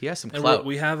 He has some And clout.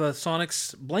 we have a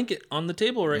Sonic's blanket on the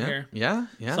table right here. Yeah.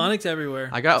 Sonic's everywhere.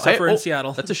 Except for in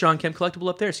Seattle. That's a Sean Kemp collectible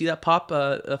up there. See that pop,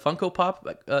 a Funko Pop,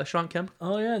 Sean Kemp?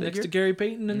 Oh yeah, next figure? to Gary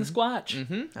Payton and the Squatch.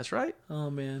 Mm-hmm. That's right. Oh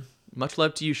man. Much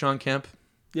love to you, Sean Kemp.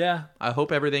 Yeah, I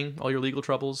hope all your legal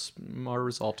troubles are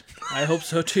resolved. I hope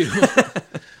so too.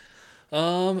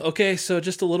 Okay, so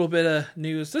just a little bit of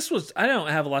news. I don't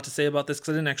have a lot to say about this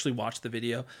because I didn't actually watch the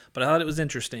video, but I thought it was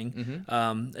interesting.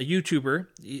 A YouTuber,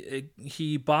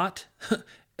 he bought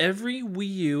every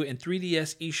Wii U and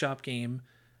 3DS eShop game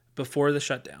before the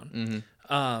shutdown,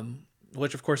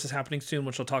 which of course is happening soon,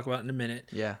 which we'll talk about in a minute.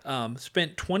 Yeah.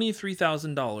 Spent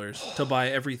 $23,000 to buy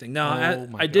everything. Now, Oh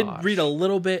my I did gosh. read a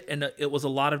little bit, and it was a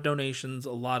lot of donations,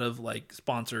 a lot of like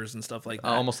sponsors and stuff like that.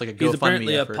 Almost like a He's GoFundMe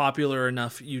apparently effort. a popular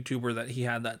enough YouTuber that he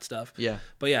had that stuff. Yeah.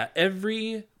 But yeah,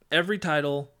 every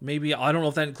title, maybe I don't know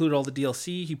if that included all the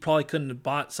DLC. He probably couldn't have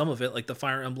bought some of it, like the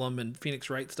Fire Emblem and Phoenix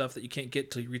Wright stuff that you can't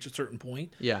get till you reach a certain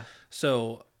point. Yeah.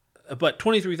 So, but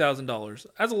 $23,000,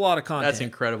 that's a lot of content. That's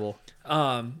incredible. Like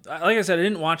I said, I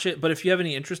didn't watch it, but if you have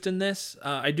any interest in this,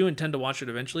 I do intend to watch it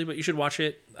eventually. But you should watch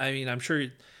it. I mean, I'm sure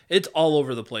it's all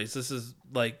over the place. This is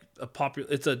like a popular.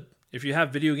 If you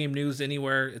have video game news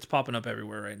anywhere, it's popping up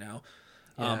everywhere right now.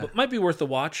 Yeah. But might be worth the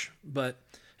watch. But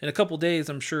in a couple days,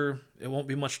 I'm sure it won't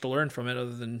be much to learn from it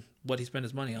other than what he spent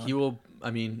his money on. He will,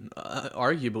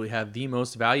 arguably have the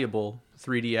most valuable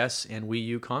 3DS and Wii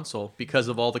U console because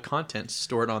of all the content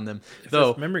stored on them. If Though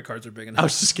those memory cards are big I enough.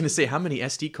 was just gonna say, how many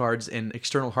SD cards and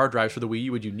external hard drives for the Wii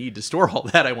U would you need to store all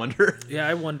that? I wonder. Yeah,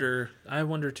 I wonder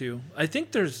too. I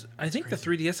think the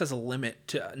 3DS has a limit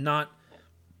to not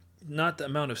the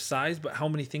amount of size, but how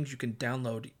many things you can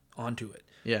download onto it.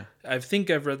 Yeah. I think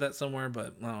I've read that somewhere,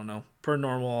 but I don't know. Per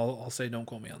normal, I'll say don't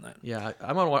quote me on that. Yeah,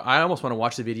 I almost want to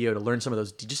watch the video to learn some of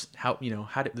those. Just how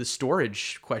the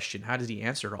storage question. How does he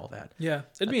answer all that? Yeah,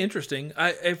 it'd be interesting.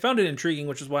 I found it intriguing,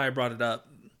 which is why I brought it up.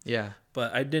 Yeah,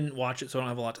 But I didn't watch it, so I don't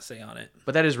have a lot to say on it.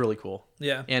 but that is really cool.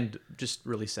 Yeah. And just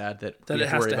really sad that That we it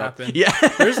have has worry to about. happen. Yeah,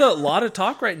 There's a lot of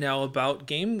talk right now about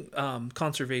game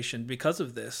conservation because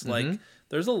of this. Like,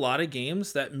 there's a lot of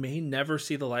games that may never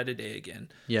see the light of day again.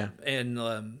 yeah. And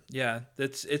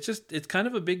it's kind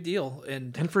of a big deal.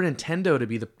 And And for Nintendo to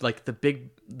be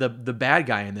the bad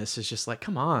guy in this is just like,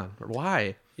 come on,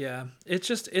 why? yeah,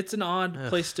 it's an odd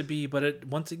place to be, but it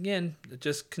it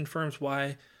just confirms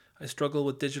why I struggle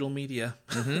with digital media.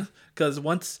 Because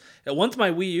once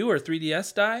my Wii U or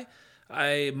 3DS die,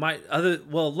 I might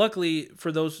luckily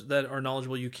for those that are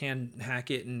knowledgeable, you can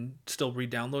hack it and still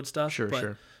re-download stuff.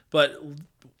 Sure. But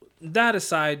that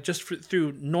aside, just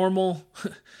through normal, I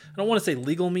don't want to say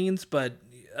legal means, but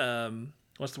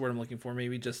what's the word I'm looking for?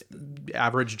 Maybe just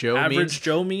Average Joe.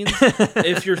 Joe means.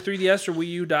 If your 3DS or Wii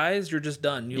U dies, you're just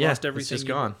done. You Yeah, lost it's everything just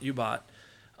gone. you bought.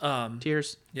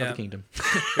 Tears Yeah. of the Kingdom.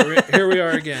 Here we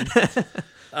are again.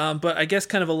 But I guess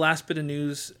kind of a last bit of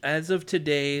news. As of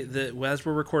today, as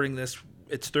we're recording this,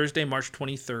 it's Thursday, March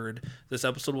 23rd. This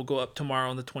episode will go up tomorrow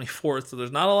on the 24th, so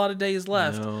there's not a lot of days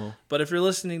left. No. But if you're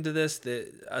listening to this,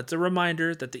 it's a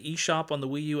reminder that the eShop on the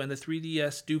Wii U and the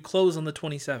 3DS do close on the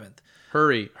 27th.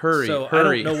 Hurry. So I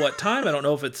don't know what time. I don't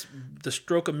know if it's the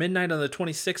stroke of midnight on the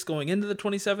 26th going into the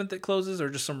 27th that closes or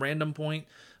just some random point.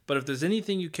 But if there's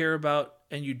anything you care about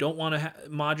and you don't want to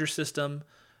mod your system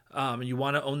and you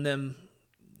want to own them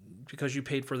because you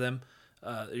paid for them,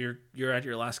 you're at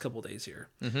your last couple days here.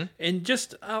 And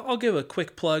just I'll give a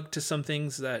quick plug to some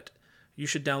things that you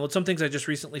should download. Some things I just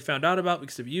recently found out about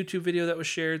because of a YouTube video that was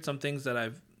shared. Some things that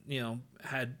I've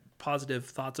had positive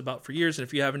thoughts about for years. And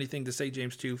if you have anything to say,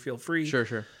 James, too, feel free.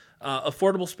 Sure.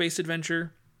 Affordable Space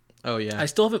Adventure. Oh yeah. I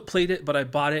still haven't played it, but I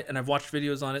bought it and I've watched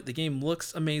videos on it. The game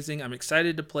looks amazing. I'm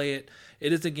excited to play it.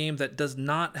 It is a game that does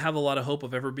not have a lot of hope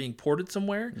of ever being ported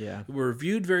somewhere. Yeah. We're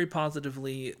reviewed very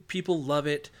positively. People love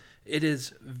it. It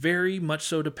is very much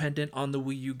so dependent on the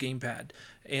Wii U gamepad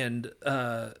and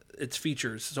its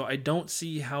features. So I don't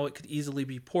see how it could easily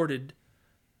be ported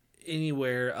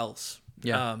anywhere else.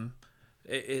 Yeah.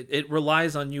 It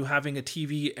relies on you having a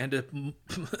TV and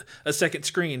a second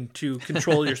screen to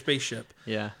control your spaceship.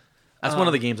 Yeah. That's one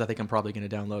of the games I think I'm probably going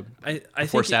to download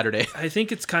before Saturday. I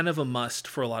think it's kind of a must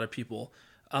for a lot of people.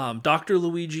 Dr.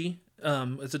 Luigi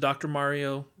is a Dr.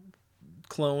 Mario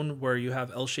clone where you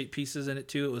have L-shaped pieces in it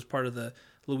too. It was part of the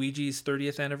Luigi's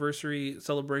 30th anniversary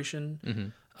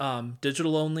celebration.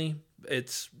 Digital only.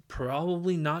 It's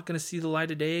probably not going to see the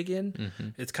light of day again.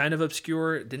 It's kind of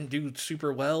obscure. It didn't do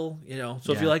super well,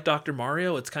 So if you like Dr.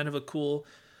 Mario, it's kind of a cool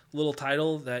little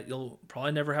title that you'll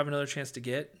probably never have another chance to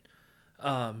get.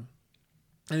 And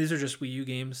these are just Wii U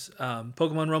games.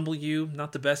 Pokemon Rumble U,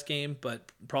 not the best game,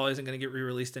 but probably isn't going to get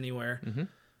re-released anywhere.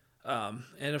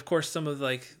 And of course, some of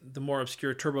like the more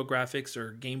obscure TurboGrafx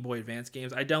or Game Boy Advance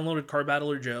games. I downloaded Car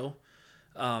Battler Joe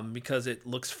because it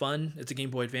looks fun. It's a Game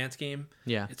Boy Advance game.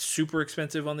 Yeah. It's super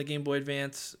expensive on the Game Boy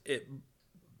Advance.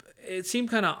 It seemed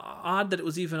kind of odd that it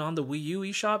was even on the Wii U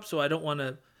eShop, so I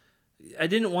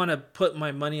didn't want to put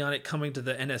my money on it coming to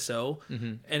the NSO,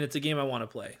 and it's a game I want to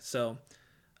play. So,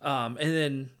 and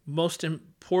then most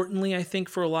importantly, I think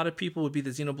for a lot of people would be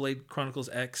the Xenoblade Chronicles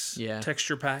X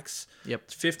texture packs. Yep.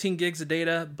 It's 15 gigs of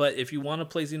data, but if you want to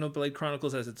play Xenoblade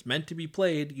Chronicles as it's meant to be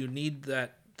played, you need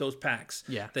those packs.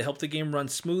 Yeah. They help the game run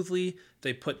smoothly.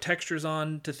 They put textures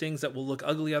on to things that will look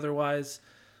ugly otherwise.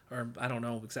 Or I don't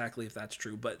know exactly if that's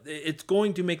true, but it's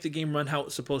going to make the game run how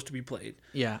it's supposed to be played.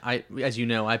 Yeah, as you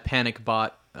know, I panic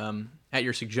bought at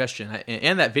your suggestion,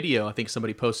 and that video I think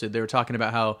somebody posted. They were talking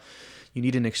about how you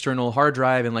need an external hard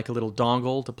drive and like a little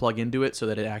dongle to plug into it so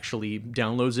that it actually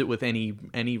downloads it with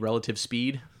any relative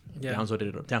speed. Yeah.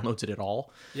 Downloads it at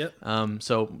all. Yep.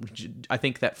 So I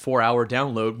think that 4-hour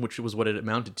download, which was what it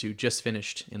amounted to, just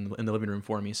finished in the living room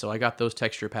for me. So I got those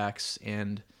texture packs,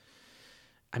 and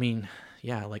I mean,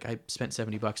 yeah, like I spent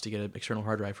 $70 to get an external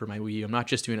hard drive for my Wii U. I'm not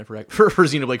just doing it for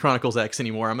Xenoblade Chronicles X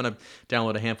anymore. I'm gonna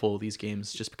download a handful of these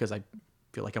games just because I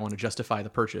feel like I want to justify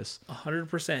the purchase.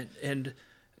 100%. And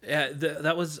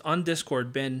that was on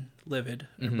Discord. Ben Livid,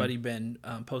 our buddy Ben,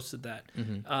 posted that.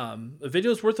 The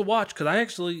video's worth a watch because I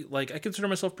actually I consider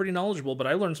myself pretty knowledgeable, but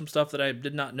I learned some stuff that I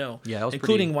did not know. Yeah, that was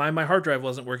including why my hard drive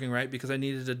wasn't working right because I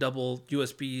needed a double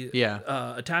USB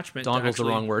attachment. Dongle's the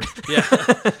wrong word. Yeah,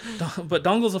 but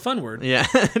dongle's a fun word. Yeah,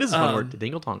 it is a fun word.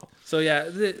 Dingle dongle. So yeah,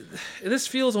 this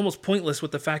feels almost pointless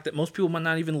with the fact that most people might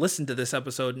not even listen to this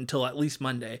episode until at least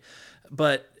Monday,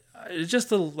 but it's just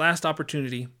the last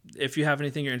opportunity if you have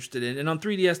anything you're interested in. And on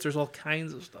 3DS, there's all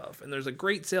kinds of stuff. And there's a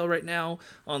great sale right now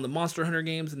on the Monster Hunter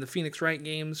games and the Phoenix Wright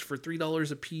games for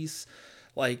 $3 a piece.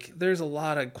 Like, there's a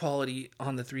lot of quality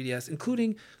on the 3DS,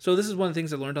 including... So this is one of the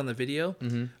things I learned on the video.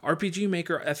 RPG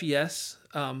Maker FES,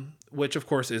 which, of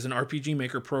course, is an RPG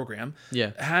Maker program,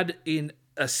 had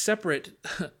a separate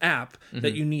app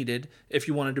that you needed if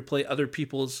you wanted to play other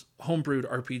people's homebrewed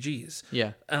RPGs.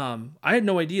 Yeah. I had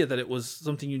no idea that it was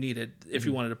something you needed if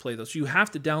you wanted to play those. So you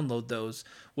have to download those,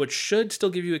 which should still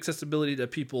give you accessibility to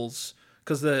people's...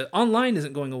 Because the online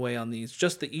isn't going away on these,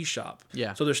 just the eShop.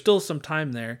 Yeah. So there's still some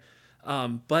time there.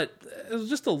 But it was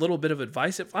just a little bit of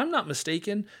advice. If I'm not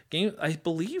mistaken, I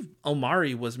believe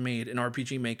Omari was made in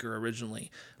RPG Maker originally.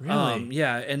 Really?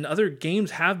 Yeah, and other games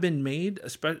have been made,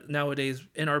 especially nowadays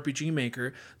in RPG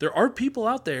Maker. There are people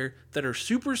out there that are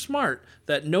super smart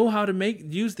that know how to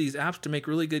use these apps to make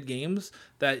really good games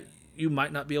that you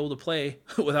might not be able to play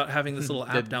without having this little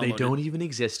app downloaded. They don't even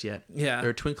exist yet. Yeah.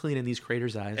 They're twinkling in these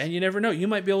creators' eyes. And you never know. You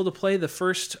might be able to play the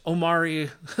first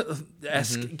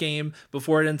Omari-esque game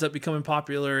before it ends up becoming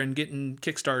popular and getting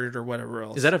kickstarted or whatever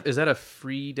else. Is that a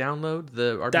free download,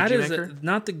 the RPG that is Maker?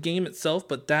 Not the game itself,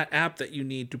 but that app that you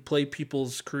need to play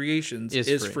people's creations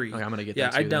is free. Okay, I'm going to get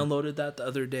that that too. I downloaded that the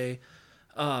other day.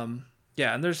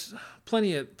 Yeah, and there's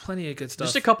plenty of good stuff.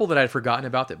 Just a couple that I'd forgotten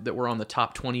about that were on the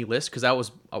top 20 list, because that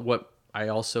was what I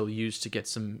also used to get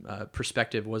some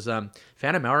perspective, was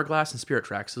Phantom Hourglass and Spirit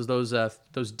Tracks.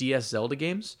 Those DS Zelda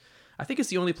games. I think it's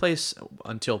the only place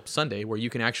until Sunday where you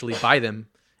can actually buy them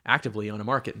actively on a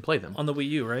market and play them. On the Wii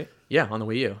U, right? Yeah, on the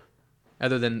Wii U.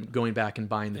 Other than going back and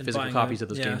buying the physical copies of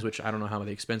those yeah. games, which I don't know how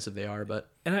expensive they are. But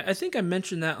And I think I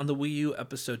mentioned that on the Wii U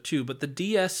episode too, but the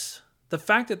DS... The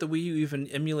fact that the Wii U even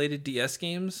emulated DS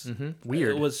games,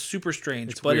 weird. It was super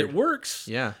strange, It's but weird. it works.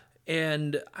 Yeah.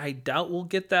 And I doubt we'll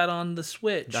get that on the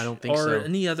Switch. I don't think or so.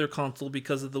 any other console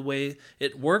because of the way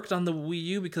it worked on the Wii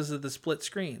U because of the split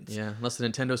screens. Yeah, unless the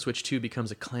Nintendo Switch 2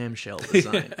 becomes a clamshell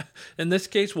design. In this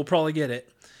case, we'll probably get it.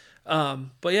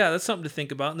 But yeah, that's something to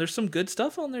think about. And there's some good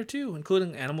stuff on there too,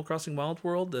 including Animal Crossing Wild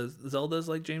World, the Zeldas,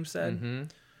 like James said.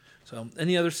 So,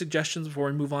 any other suggestions before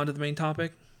we move on to the main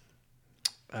topic?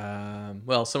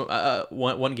 Well,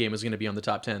 one game is going to be on the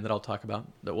top 10 that we'll talk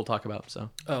about. So.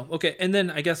 Oh, okay. And then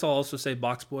I guess I'll also say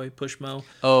Box Boy, Pushmo.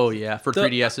 Oh yeah, for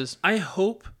 3DSs. I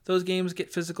hope those games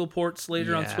get physical ports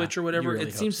later on Yeah, Switch or whatever. you really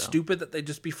It seems hope so. stupid that they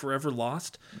just be forever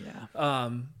lost. Yeah.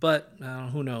 But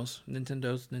who knows?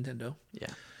 Nintendo's Nintendo. Yeah.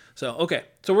 So okay,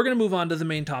 so we're gonna move on to the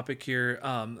main topic here,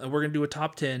 and we're gonna do a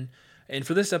top 10. And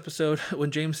for this episode,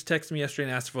 when James texted me yesterday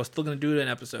and asked if I was still going to do an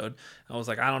episode, I was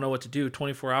like, I don't know what to do.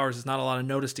 24 hours is not a lot of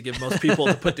notice to give most people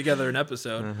to put together an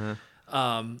episode.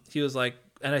 He was like,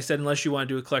 and I said, unless you want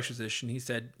to do a collector's edition. He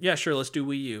said, yeah, sure, let's do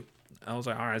Wii U. I was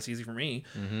like, all right, it's easy for me.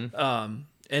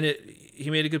 And he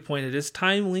made a good point. It is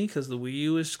timely because the Wii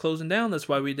U is closing down. That's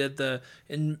why we did the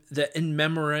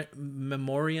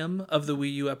memoriam of the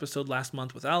Wii U episode last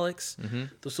month with Alex. Mm-hmm.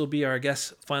 This will be our, I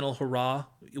guess, final hurrah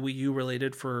Wii U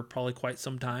related for probably quite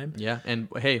some time. Yeah, and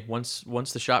hey, once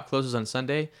the shop closes on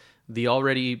Sunday, the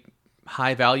already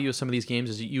high value of some of these games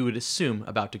is you would assume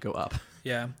about to go up.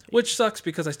 Yeah, which sucks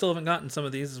because I still haven't gotten some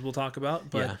of these, as we'll talk about.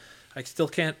 But Yeah. I still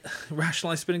can't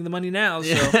rationalize spending the money now.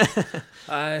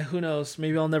 So who knows?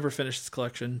 Maybe I'll never finish this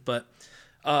collection. But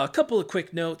a couple of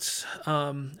quick notes.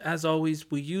 As always,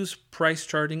 we use price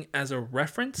charting as a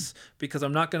reference because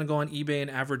I'm not going to go on eBay and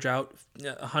average out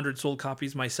 100 sold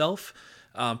copies myself.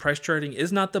 Price charting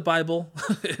is not the Bible.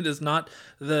 It is not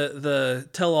the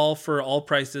tell-all for all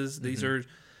prices. These are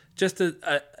just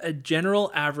a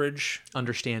general average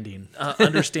Understanding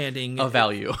understanding of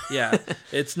value. Yeah,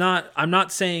 it's not. I'm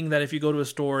not saying that if you go to a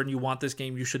store and you want this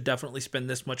game, you should definitely spend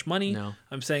this much money. No.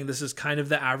 I'm saying this is kind of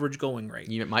the average going rate.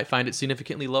 You might find it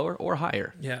significantly lower or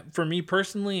higher. Yeah, for me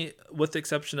personally, with the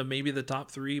exception of maybe the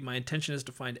top 3, my intention is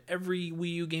to find every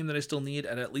Wii U game that I still need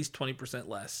at least 20%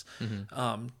 less,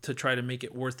 to try to make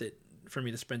it worth it for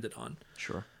me to spend it on.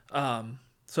 Sure.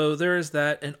 So there is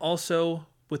that, and also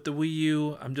with the Wii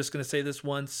U, I'm just going to say this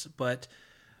once, but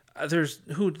the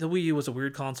Wii U was a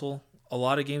weird console. A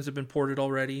lot of games have been ported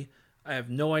already. I have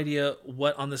no idea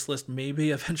what on this list may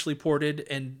be eventually ported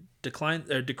and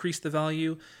decrease the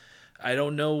value. I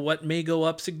don't know what may go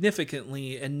up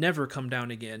significantly and never come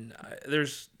down again. I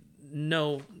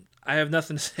have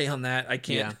nothing to say on that. I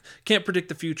can't predict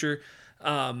the future.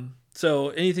 So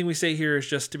anything we say here is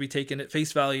just to be taken at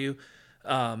face value.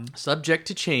 Subject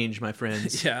to change, my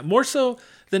friends. Yeah, more so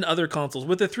than other consoles.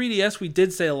 With the 3DS, we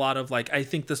did say a lot of I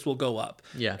think this will go up.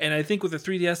 Yeah. And I think with the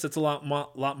 3DS, it's a lot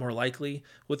more likely.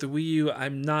 With the Wii U,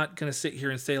 I'm not going to sit here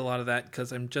and say a lot of that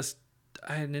because I'm just,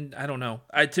 I don't know.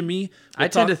 I tend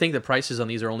to think the prices on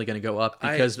these are only going to go up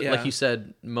because, yeah. like you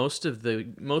said, most of the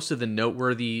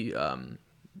noteworthy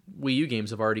Wii U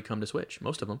games have already come to Switch.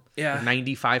 Most of them. Yeah.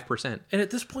 95%. And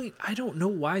at this point, I don't know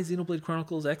why Xenoblade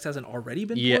Chronicles X hasn't already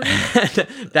been ported.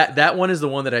 that one is the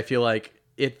one that I feel like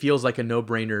it feels like a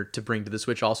no-brainer to bring to the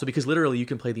Switch also because literally you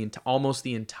can play almost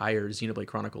the entire Xenoblade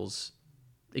Chronicles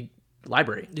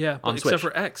library on Switch. Except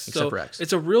for X. Except for X.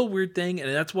 It's a real weird thing,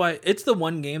 and that's why it's the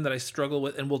one game that I struggle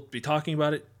with, and we'll be talking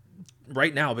about it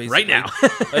right now, basically. Right now.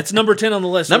 It's number 10 on the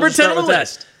list. Number 10 on the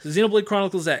list. Xenoblade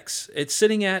Chronicles X. It's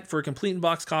sitting at, for a complete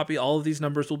in-box copy, all of these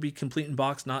numbers will be complete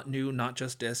in-box, not new, not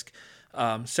just disc.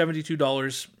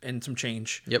 $72 and some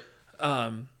change. Yep.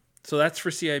 So that's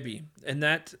for CIB. And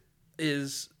that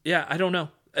is, I don't know.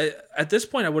 At this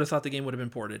point, I would have thought the game would have been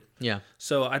ported. Yeah.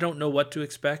 So I don't know what to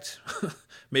expect.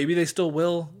 Maybe they still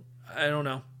will. I don't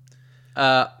know.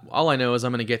 All I know is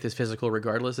I'm going to get this physical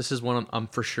regardless. This is one I'm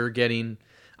for sure getting.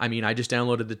 I mean, I just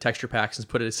downloaded the texture packs and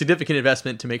put a significant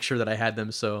investment to make sure that I had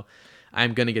them. So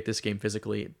I'm going to get this game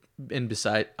physically. And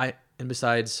besides, I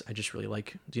just really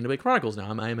like Xenoblade Chronicles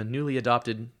now. I am a newly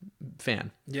adopted fan.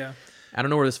 Yeah. I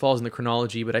don't know where this falls in the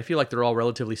chronology, but I feel like they're all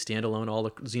relatively standalone, all the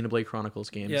Xenoblade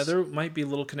Chronicles games. Yeah, there might be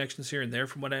little connections here and there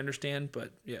from what I understand, but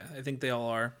yeah, I think they all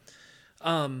are.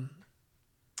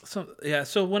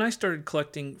 So when I started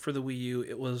collecting for the Wii U,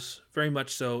 it was very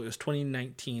much so. It was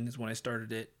 2019 is when I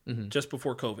started it, just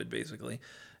before COVID, basically.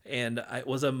 And it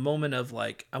was a moment of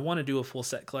I want to do a full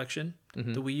set collection.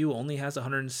 The Wii U only has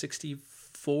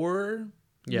 164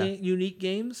 unique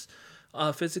games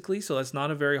physically, so that's not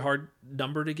a very hard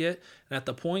number to get. And at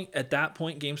that point,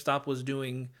 GameStop was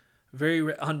doing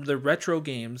on the retro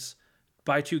games,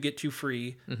 buy 2 get 2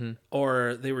 free,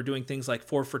 or they were doing things like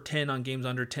 4 for $10 on games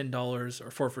under $10,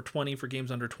 or 4 for $20 for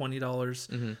games under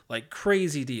 $20, like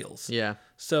crazy deals. Yeah.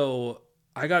 So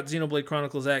I got Xenoblade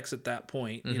Chronicles X at that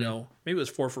point. Maybe it was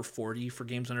 4 for $40 for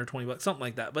games under $20, something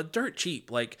like that. But dirt cheap.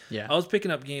 I was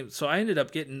picking up games, so I ended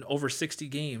up getting over 60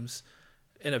 games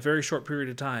in a very short period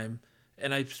of time,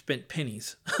 and I spent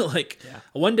pennies.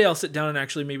 One day I'll sit down and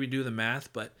actually maybe do the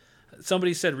math, but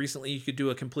somebody said recently you could do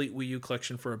a complete Wii U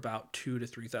collection for about $2,000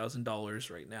 to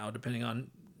 $3,000 right now, depending on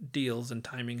deals and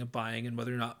timing of buying and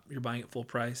whether or not you're buying at full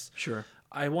price. Sure.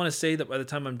 I want to say that by the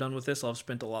time I'm done with this, I'll have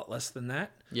spent a lot less than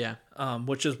that. Yeah.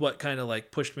 Which is what kind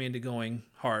of pushed me into going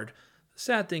hard. The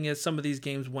sad thing is some of these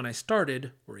games when I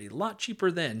started were a lot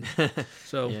cheaper then.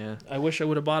 So yeah. I wish I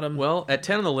would have bought them. Well, at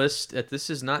 10 on the list, this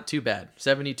is not too bad.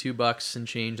 $72 and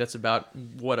change. That's about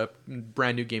what a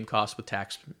brand new game costs with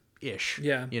tax. Ish.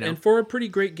 Yeah. And for a pretty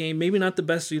great game, maybe not the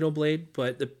best Xenoblade,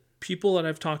 but the people that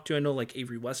I've talked to, I know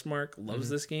Avery Westmark loves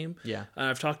this game. Yeah. And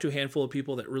I've talked to a handful of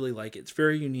people that really like it. It's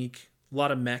very unique. A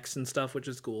lot of mechs and stuff, which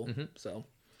is cool. So.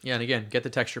 Yeah, and again, get the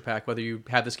texture pack whether you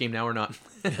have this game now or not.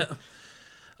 Yeah.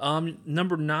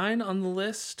 Number 9 on the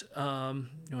list. You want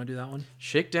to do that one?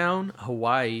 Shakedown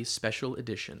Hawaii Special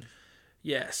Edition.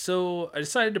 Yeah. So I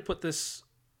decided to put this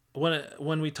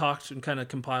when we talked and kind of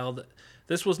compiled.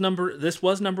 This was number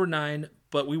 9,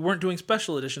 but we weren't doing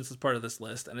special editions as part of this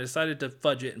list, and I decided to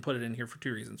fudge it and put it in here for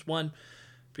 2 reasons. One,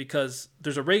 because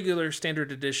there's a regular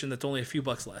standard edition that's only a few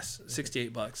bucks less,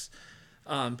 $68.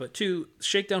 But 2,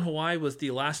 Shakedown Hawaii was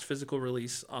the last physical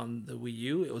release on the Wii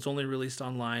U. It was only released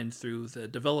online through the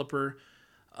developer.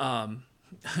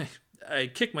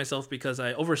 I kicked myself because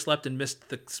I overslept and missed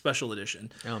the special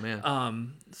edition. Oh,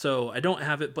 man. So I don't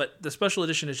have it, but the special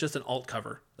edition is just an alt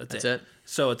cover. That's it.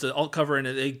 So it's an alt cover, and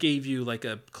it gave you like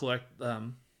a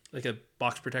like a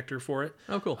box protector for it.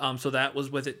 Oh, cool. So that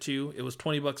was with it too. It was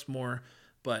 $20 more,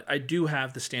 but I do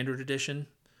have the standard edition.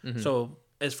 So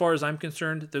as far as I'm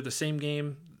concerned, they're the same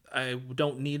game. I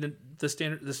don't need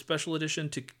the special edition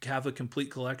to have a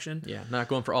complete collection. Yeah, not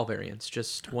going for all variants,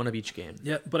 just one of each game.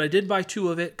 Yeah, but I did buy 2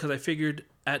 of it because I figured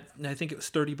I think it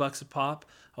was $30 a pop.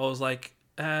 I was like,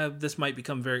 this might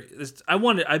become I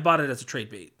bought it as a trade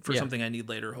bait for something I need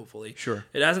later, hopefully. Sure.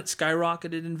 It hasn't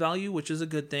skyrocketed in value, which is a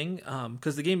good thing,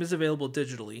 because the game is available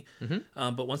digitally.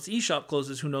 But once the eShop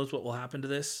closes, who knows what will happen to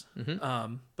this.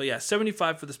 But yeah,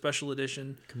 $75 for the special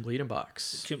edition. Complete in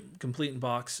box. Complete in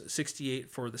box. $68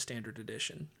 for the standard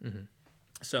edition.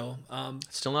 So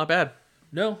still not bad.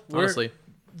 No, honestly.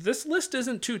 This list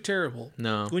isn't too terrible.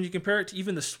 No. When you compare it to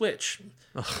even the Switch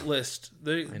list,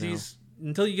 these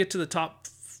until you get to the top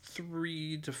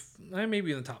 3 to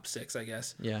maybe in the top 6, I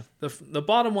guess. Yeah. The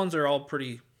bottom ones are all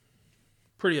pretty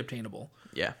obtainable.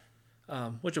 Yeah.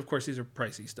 Which of course these are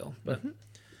pricey still. But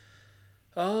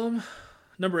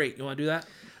number 8, you want to do that?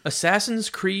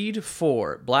 Assassin's Creed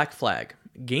 4 Black Flag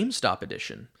GameStop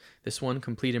edition. This one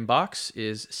complete in box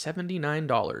is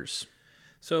 $79.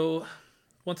 So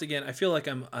once again, I feel like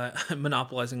I'm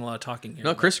monopolizing a lot of talking here.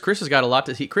 No, Chris has got a lot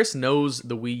to. Chris knows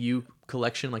the Wii U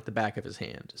collection like the back of his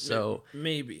hand. So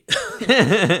maybe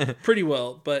pretty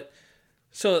well, but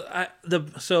so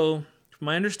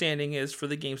my understanding is for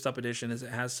the GameStop edition is it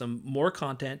has some more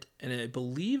content, and I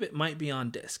believe it might be on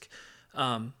disc.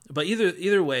 But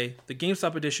either way, the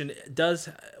GameStop edition does,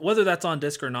 whether that's on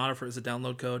disc or not, or if it's a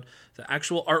download code, the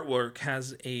actual artwork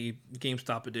has a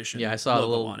GameStop edition. Yeah, I saw a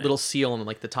little seal on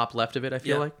like the top left of it, I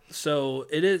feel like. So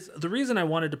it is, the reason I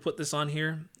wanted to put this on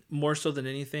here more so than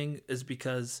anything is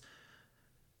because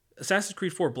Assassin's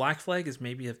Creed 4 Black Flag is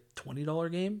maybe a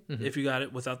 $20 game if you got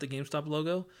it without the GameStop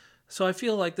logo. So I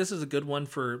feel like this is a good one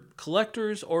for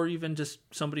collectors or even just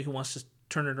somebody who wants to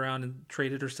turn it around and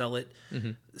trade it or sell it.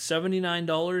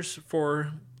 $79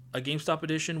 for a GameStop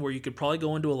edition where you could probably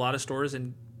go into a lot of stores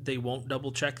and they won't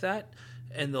double check that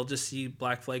and they'll just see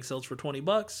Black Flag sells for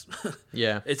 $20.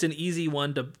 Yeah. It's an easy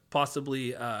one to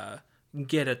possibly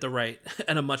get at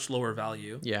a much lower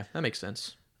value. Yeah, that makes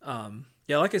sense.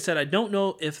 Yeah, like I said, I don't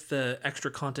know if the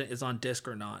extra content is on disc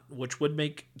or not, which would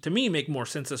make more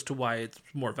sense as to why it's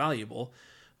more valuable.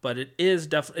 But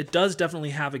it does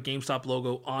definitely have a GameStop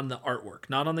logo on the artwork,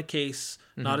 not on the case,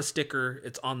 not a sticker.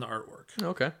 It's on the artwork.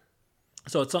 Okay.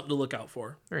 So it's something to look out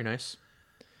for. Very nice.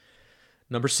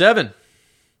 Number 7,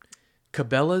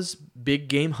 Cabela's Big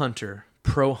Game Hunter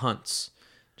Pro Hunts.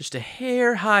 Just a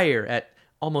hair higher at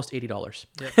almost $80.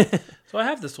 Yep. So I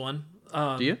have this one.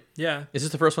 Do you? Yeah. Is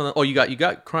this the first one? You got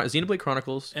Xenoblade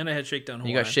Chronicles. And I had Shakedown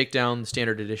Hawaii. You got Shakedown, the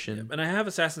standard edition. Yep. And I have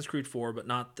Assassin's Creed 4, but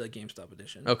not the GameStop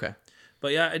edition. Okay.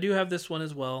 But yeah, I do have this one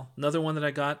as well. Another one that I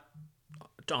got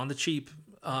on the cheap.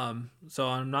 So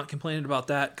I'm not complaining about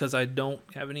that because I don't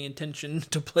have any intention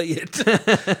to play it.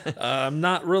 I'm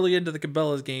not really into the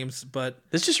Cabela's games, but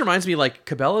this just reminds me like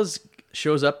Cabela's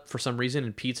shows up for some reason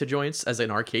in pizza joints as an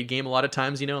arcade game a lot of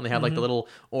times, and they have like the little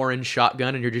orange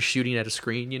shotgun and you're just shooting at a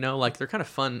screen, like they're kind of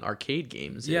fun arcade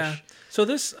games. Yeah. So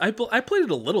this, I played it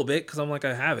a little bit because I'm like,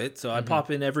 I have it. So I pop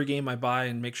in every game I buy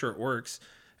and make sure it works.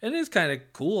 And it's kind of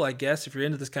cool, I guess, if you're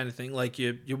into this kind of thing. Like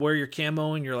you wear your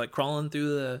camo and you're like crawling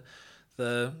through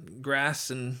the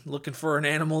grass and looking for an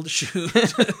animal to shoot.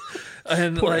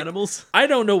 And Poor animals. I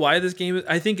don't know why this game.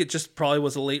 I think it just probably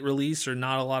was a late release or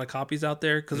not a lot of copies out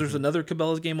there because there's another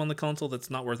Cabela's game on the console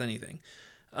that's not worth anything.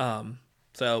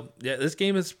 So yeah, this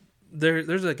game is there.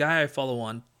 There's a guy I follow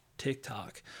on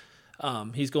TikTok.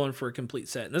 He's going for a complete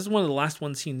set, and this is one of the last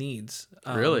ones he needs.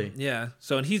 Really? Yeah.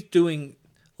 So and he's doing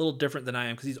a little different than I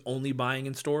am because he's only buying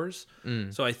in stores.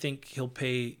 So I think he'll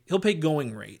pay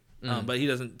going rate, but he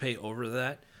doesn't pay over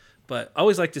that. But I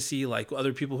always like to see like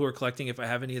other people who are collecting if I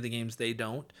have any of the games they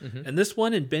don't. And this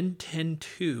one in Ben 10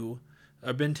 2,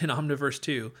 or Ben 10 Omniverse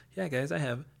 2, yeah, guys, I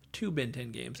have two Ben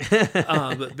 10 games.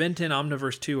 But Ben 10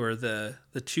 Omniverse 2 are the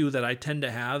two that I tend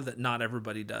to have that not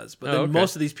everybody does. But then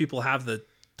most of these people have the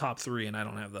top three, and I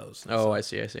don't have those. Oh, I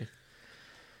see.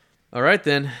 All right,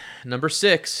 then. Number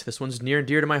 6. This one's near and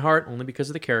dear to my heart, only because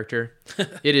of the character.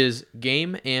 It is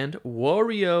Game &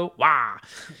 Wario. Wow.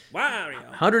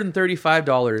 Wario.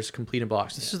 $135 complete in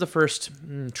box. This is the first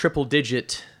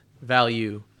triple-digit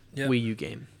value Wii U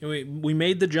game. We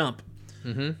made the jump.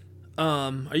 Mm-hmm.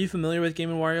 Are you familiar with Game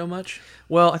 & Wario much?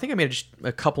 Well, I think I made just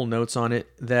a couple notes on it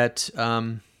that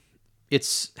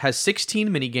has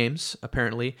 16 mini games.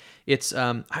 Apparently, it's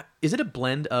is it a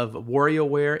blend of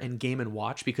WarioWare and Game &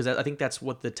 Watch? Because I think that's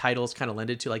what the title is kind of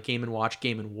lended to, like Game & Watch,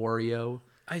 Game & Wario.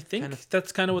 I think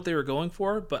that's kind of what they were going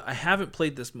for, but I haven't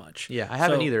played this much. Yeah, I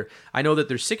haven't either. I know that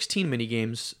there's 16 mini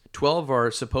games. 12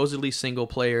 are supposedly single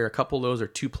player. A couple of those are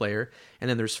 2-player, and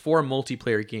then there's 4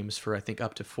 multiplayer games for I think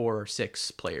up to 4 or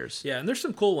 6 players. Yeah, and there's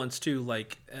some cool ones too.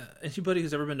 Like anybody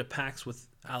who's ever been to PAX with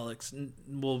Alex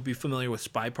will be familiar with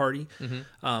Spy Party,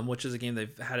 which is a game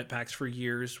they've had at PAX for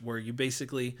years, where you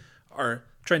basically are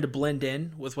trying to blend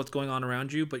in with what's going on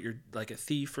around you, but you're like a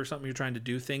thief or something. You're trying to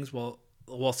do things while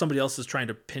somebody else is trying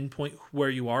to pinpoint where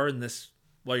you are in this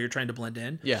while you're trying to blend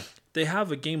in. Yeah. They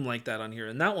have a game like that on here,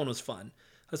 and that one was fun.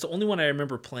 That's the only one I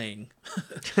remember playing,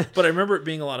 but I remember it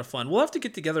being a lot of fun. We'll have to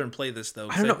get together and play this, though.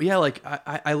 I don't know. Yeah, like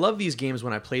I love these games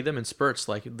when I play them in spurts,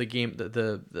 like the game,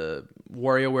 the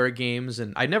WarioWare games,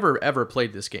 and I never ever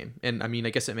played this game. And I mean, I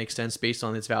guess it makes sense based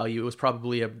on its value. It was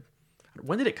probably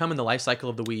when did it come in the life cycle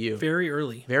of the Wii U? Very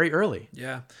early. Very early.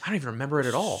 Yeah. I don't even remember it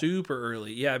at all. Super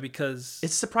early. Yeah, because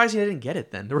it's surprising I didn't get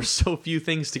it then. There were so few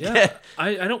things to get.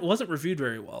 I wasn't reviewed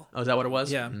very well. Oh, is that what it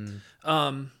was? Yeah.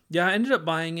 Yeah, I ended up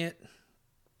buying it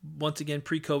once again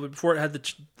pre-COVID before it had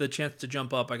the chance to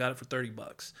jump up. I got it for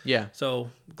 $30. Yeah.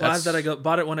 So glad that I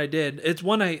bought it when I did. It's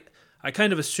one I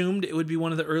kind of assumed it would be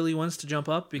one of the early ones to jump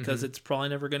up because it's probably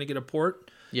never going to get a port.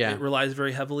 Yeah. It relies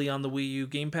very heavily on the Wii U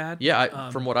gamepad. Yeah,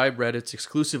 from what I've read, it's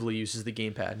exclusively uses the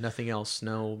gamepad. Nothing else.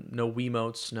 No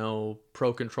Wiimotes, no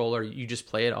Pro Controller. You just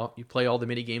play it off. You play all the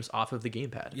mini games off of the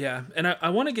gamepad. Yeah, and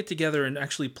I want to get together and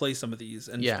actually play some of these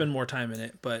and spend more time in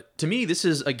it. But to me, this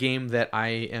is a game that I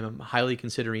am highly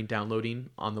considering downloading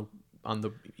on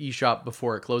the eShop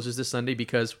before it closes this Sunday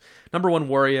because number 1,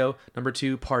 Wario. Number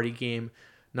 2, party game.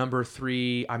 Number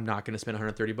 3, I'm not going to spend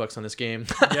 $130 on this game.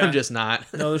 Yeah. I'm just not.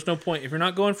 No, there's no point. If you're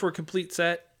not going for a complete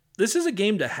set, this is a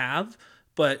game to have.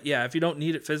 But yeah, if you don't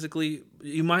need it physically,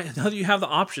 you might. Now that you have the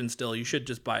option still, you should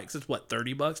just buy it. Because it's what,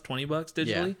 $30, $20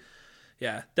 digitally?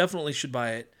 Yeah, definitely should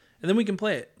buy it. And then we can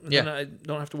play it. And then I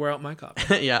don't have to wear out my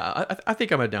copy. Yeah, I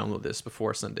think I'm going to download this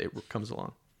before Sunday comes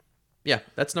along. Yeah,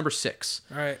 that's number 6.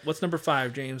 All right, what's number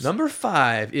 5, James? Number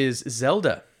 5 is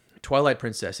Zelda Twilight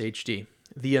Princess HD.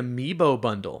 The Amiibo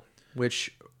bundle,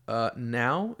 which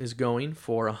now is going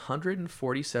for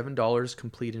 $147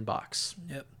 complete in box.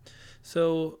 Yep.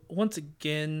 So once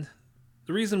again,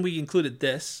 the reason we included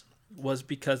this was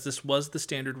because this was the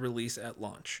standard release at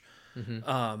launch.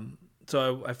 Mm-hmm.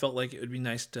 So I felt like it would be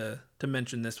nice to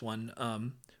mention this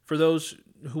one. For those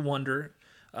who wonder,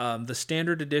 the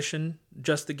standard edition,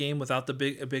 just the game without a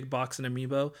big box and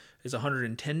Amiibo, is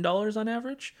 $110 on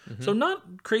average. Mm-hmm. So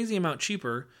not crazy amount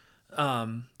cheaper.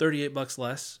 $38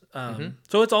 less.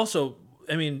 So it's also,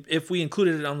 I mean, if we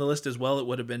included it on the list as well, it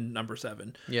would have been number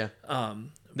 7. Yeah.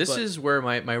 This is where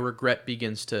my regret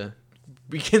begins to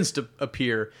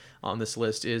appear on this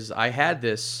list. Is I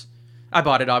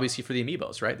bought it obviously for the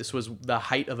Amiibos, right? This was the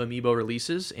height of Amiibo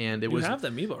releases, and you have the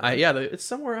Amiibo, right? It's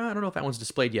somewhere. I don't know if that one's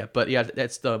displayed yet, but yeah,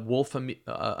 that's the Wolf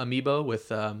Amiibo with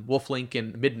Wolf Link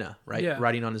and Midna, right,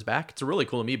 riding on his back. It's a really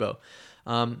cool Amiibo.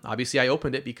 Obviously, I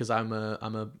opened it because I'm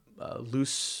a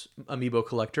loose Amiibo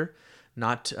collector,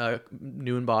 not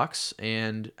new in box.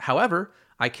 And however,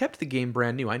 I kept the game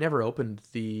brand new. I never opened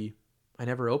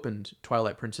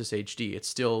Twilight Princess HD. It's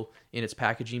still in its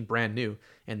packaging, brand new,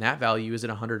 and that value is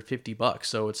at $150.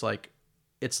 So it's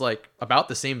like about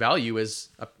the same value as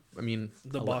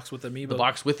the box with Amiibo. The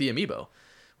box with the Amiibo,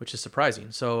 which is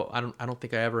surprising. So I don't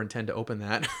think I ever intend to open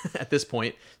that at this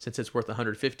point since it's worth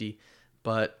 $150.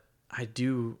 But I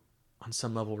do, on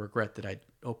some level, regret that I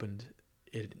opened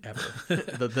it ever.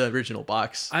 the original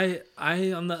box. I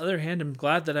on the other hand am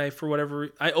glad that I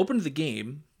opened the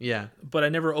game. Yeah. But I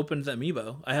never opened the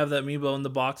Amiibo. I have the Amiibo in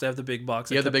the box. I have the big box.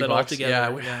 You have the big box?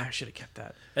 Yeah, I should have kept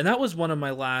that. And that was one of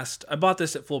my last. I bought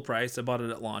this at full price. I bought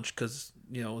it at launch because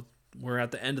we're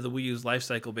at the end of the Wii U's life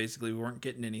cycle. Basically, we weren't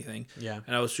getting anything. Yeah.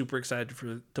 And I was super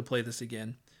excited to play this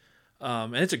again.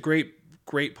 And it's a great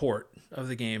port of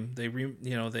the game. They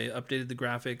updated the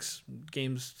graphics.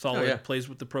 Game's solid. Plays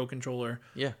with the Pro Controller.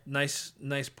 Yeah. Nice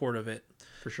port of it.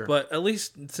 for sure. But at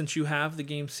least since you have the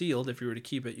game sealed, if you were to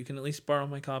keep it, you can at least borrow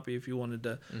my copy if you wanted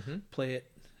to play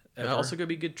it. It's also going to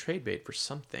be good trade bait for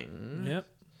something. Yep.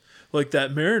 Like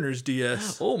that Mariners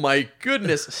DS. Oh my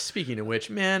goodness. Speaking of which,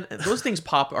 man, those things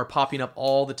are popping up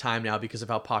all the time now because of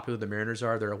how popular the Mariners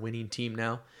are. They're a winning team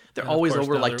now. They're always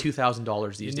over like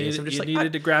 $2,000 these days. I'm just you like,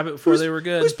 needed to grab it before they were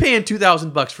good. Who's paying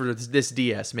 $2,000 for this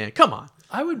DS, man? Come on.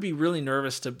 I would be really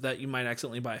nervous that you might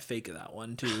accidentally buy a fake of that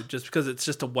one too, just because it's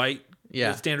just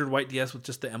a standard white DS with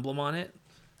just the emblem on it.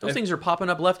 Those things are popping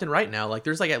up left and right now. Like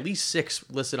there's like at least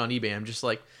 6 listed on eBay. I'm just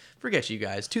like, forget you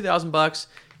guys. $2,000.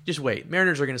 Just wait.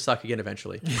 Mariners are going to suck again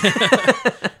eventually.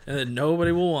 And then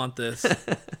nobody will want this.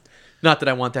 Not that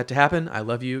I want that to happen. I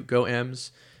love you. Go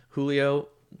M's. Julio,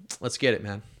 let's get it,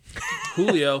 man.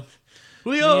 Julio.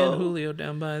 Me and Julio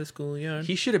down by the schoolyard.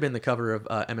 He should have been the cover of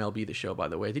MLB The Show, by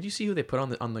the way. Did you see who they put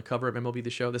on the cover of MLB The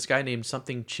Show? This guy named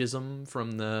something Chisholm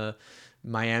from the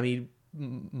Miami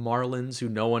Marlins, who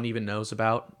no one even knows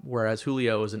about, whereas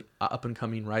Julio is an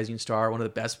up-and-coming rising star, one of the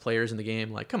best players in the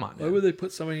game. Like, come on, man. Why would they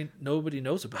put somebody nobody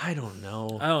knows about? I don't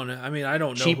know. I mean, I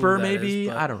don't know. Cheaper, who that maybe?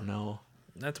 is, I don't know.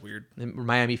 That's weird.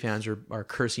 Miami fans are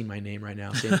cursing my name right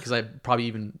now, because I probably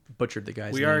even butchered the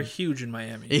guy's name. We are huge in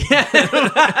Miami. Yeah.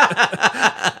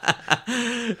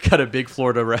 Got a big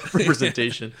Florida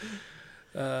representation.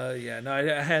 No,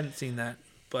 I hadn't seen that,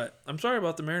 but I'm sorry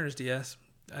about the Mariners DS.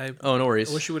 No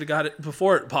worries. I wish you would have got it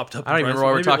before it popped up. I don't even remember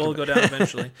what we're talking about. Maybe it will go down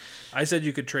eventually. I said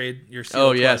you could trade your seal.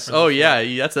 Oh, yes. Oh,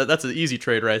 yeah. That's an easy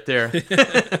trade right there.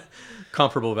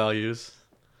 Comparable values.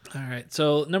 All right.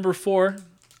 So, number 4,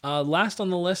 last on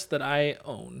the list that I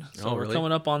own. So, we're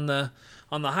coming up on the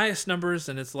highest numbers,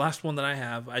 and it's the last one that I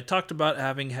have. I talked about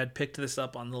had picked this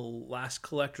up on the last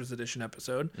Collector's Edition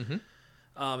episode. Mm-hmm.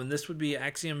 And this would be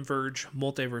Axiom Verge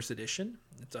Multiverse Edition.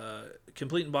 It's a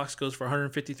complete in box, goes for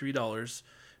 $153.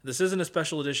 This isn't a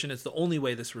special edition. It's the only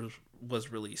way this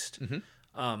was released.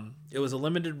 Mm-hmm. It was a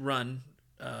limited run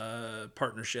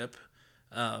partnership,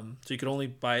 so you could only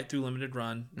buy it through limited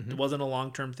run. Mm-hmm. It wasn't a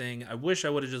long-term thing. I wish I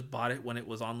would have just bought it when it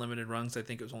was on limited runs. I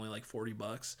think it was only like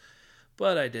 $40,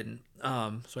 but I didn't.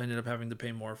 So I ended up having to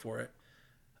pay more for it.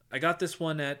 I got this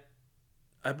one I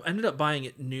ended up buying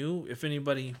it new, if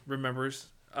anybody remembers.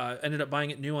 Ended up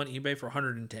buying it new on eBay for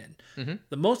 $110. Mm-hmm.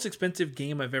 The most expensive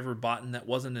game I've ever bought that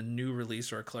wasn't a new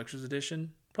release or a collector's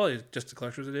edition, probably just a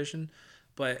collector's edition,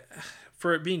 but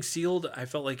for it being sealed, I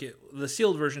felt like the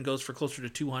sealed version goes for closer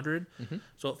to $200. Mm-hmm.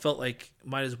 So it felt like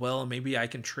might as well, maybe I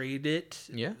can trade it.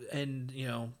 Yeah. And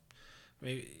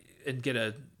maybe and get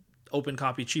a open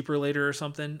copy cheaper later or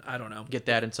something. I don't know. Get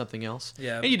that and something else.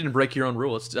 Yeah. And you didn't break your own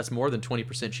rule. That's more than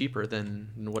 20% cheaper than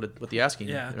what the asking.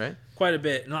 Yeah. Right. Quite a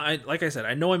bit. No, like I said,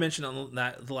 I know I mentioned on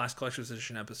the last Collector's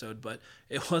Edition episode, but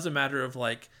it was a matter of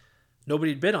like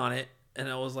nobody bid on it, and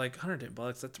I was like,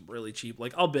 $110. That's really cheap.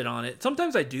 Like I'll bid on it.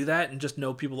 Sometimes I do that and just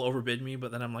know people overbid me,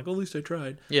 but then I'm like, well, at least I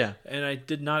tried. Yeah. And I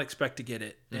did not expect to get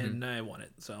it, and I won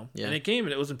it. So yeah. And it came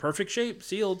and it was in perfect shape,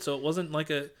 sealed. So it wasn't like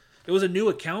it was a new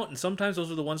account, and sometimes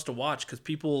those are the ones to watch because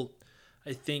people,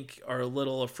 I think, are a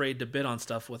little afraid to bid on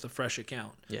stuff with a fresh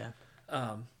account. Yeah.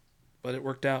 But it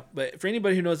worked out. But for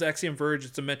anybody who knows Axiom Verge,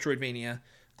 it's a Metroidvania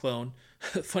clone.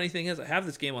 Funny thing is, I have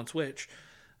this game on Switch,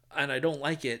 and I don't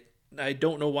like it. I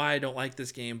don't know why I don't like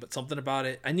this game, but something about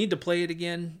it. I need to play it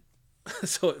again.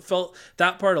 So it felt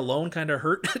that part alone kind of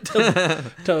hurt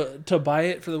to buy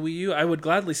it for the Wii U. I would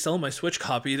gladly sell my Switch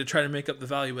copy to try to make up the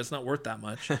value, but it's not worth that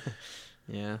much.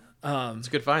 Yeah. It's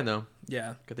a good find though.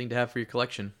 Yeah. Good thing to have for your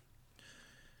collection.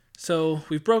 So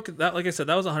we broke that. Like I said,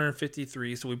 that was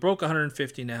 153. So we broke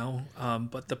 150 now.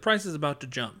 But the price is about to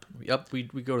jump. Yep. We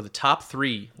go to the top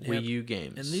 3 Wii U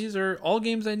games. And these are all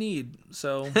games I need.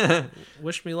 So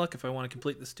wish me luck if I want to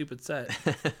complete the stupid set.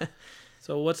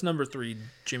 So what's number 3,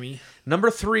 Jimmy? Number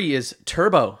 3 is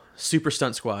Turbo Super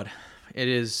Stunt Squad. It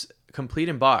is complete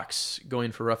in box,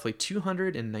 going for roughly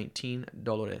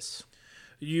 $219.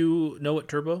 You know what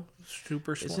Turbo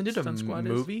Super Isn't it Stunt a Squad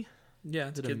movie? Is? Yeah,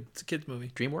 it's a kid's movie.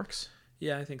 DreamWorks?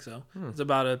 Yeah, I think so. It's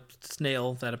about a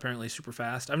snail that apparently is super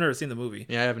fast. I've never seen the movie.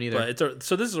 Yeah, I haven't either. But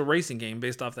so this is a racing game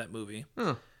based off that movie.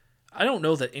 Huh. I don't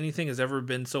know that anything has ever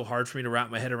been so hard for me to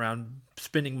wrap my head around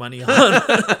spending money on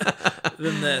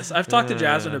than this. I've talked to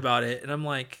Jasmine about it, and I'm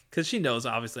like, because she knows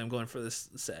obviously I'm going for this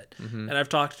set, and I've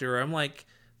talked to her. I'm like,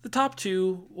 the top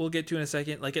 2 we'll get to in a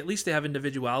second. Like at least they have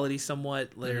individuality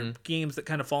somewhat. They're games that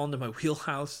kind of fall into my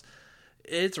wheelhouse.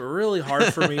 It's really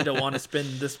hard for me to want to spend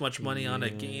this much money on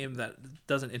a game that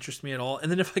doesn't interest me at all.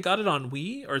 And then if I got it on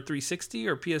Wii or 360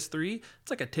 or PS3, it's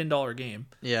like a $10 game.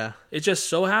 Yeah. It just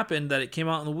so happened that it came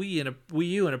out on the Wii and a Wii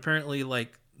U, and apparently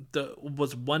like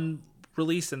was one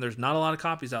release, and there's not a lot of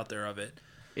copies out there of it.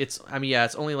 It's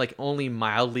only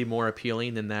mildly more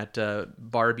appealing than that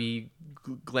Barbie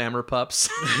glamour pups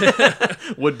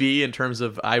would be in terms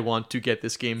of I want to get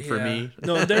this game for me.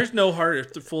 No, there's no harder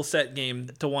full set game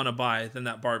to want to buy than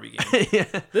that Barbie game.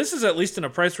 Yeah. This is at least in a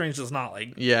price range that's not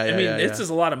like It's just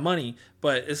a lot of money,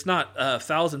 but it's not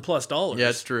 $1,000+. Yeah,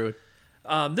 it's true.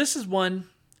 This is one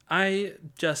I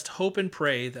just hope and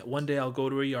pray that one day I'll go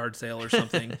to a yard sale or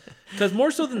something. Because more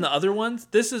so than the other ones,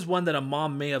 this is one that a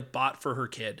mom may have bought for her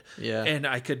kid. Yeah. And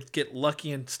I could get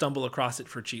lucky and stumble across it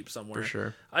for cheap somewhere. For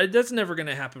sure. That's never going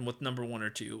to happen with number 1 or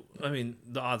 2. I mean,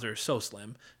 the odds are so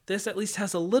slim. This at least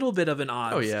has a little bit of an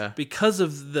odds. Oh, yeah. Because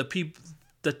of the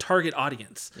target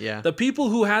audience. Yeah. The people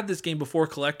who had this game before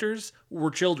collectors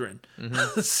were children.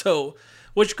 Mm-hmm. So...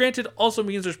 Which, granted, also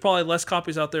means there's probably less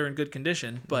copies out there in good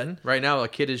condition. But right now, a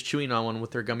kid is chewing on one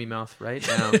with their gummy mouth right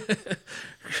now. Give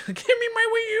me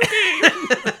my Wii U game!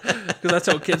 Because that's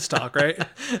how kids talk, right?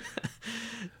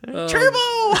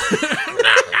 Turbo!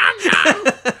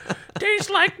 Tastes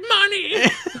like money!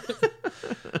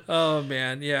 Oh,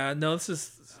 man. Yeah, no, this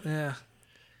is... Yeah.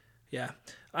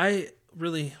 I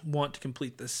really want to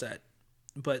complete this set.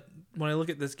 But when I look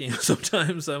at this game,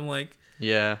 sometimes I'm like...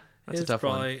 Yeah. That's a tough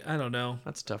one. I don't know.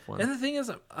 That's a tough one. And the thing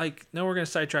is, like, now we're going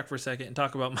to sidetrack for a second and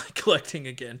talk about my collecting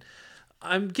again.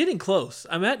 I'm getting close.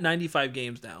 I'm at 95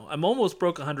 games now. I'm almost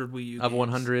broke 100 Wii U games. Of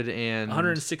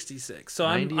 166. So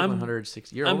 90 I'm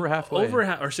 160. You're over halfway.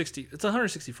 Or 60. It's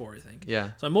 164, I think. Yeah.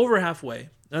 So I'm over halfway.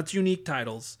 That's unique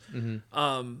titles.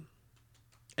 Mm-hmm.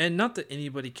 And not that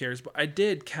anybody cares, but I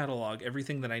did catalog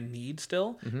everything that I need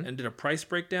still and did a price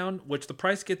breakdown, which the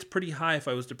price gets pretty high if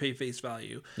I was to pay face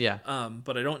value. Yeah.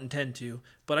 But I don't intend to.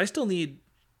 But I still need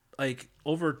like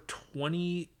over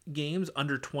 20 games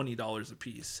under $20 a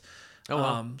piece. Oh,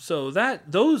 wow. So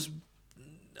those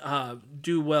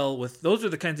do well with, those are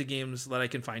the kinds of games that I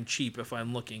can find cheap if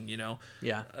I'm looking,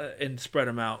 Yeah. And spread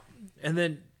them out. And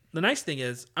then the nice thing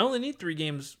is I only need 3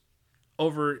 games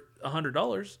over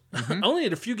 $100. I only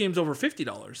need a few games over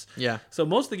 $50. Yeah. So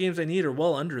most of the games I need are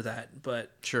well under that, but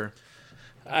Sure.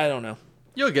 I don't know.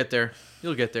 You'll get there.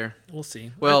 We'll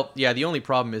see. Well, yeah, the only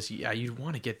problem is, you'd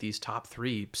want to get these top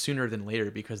 3 sooner than later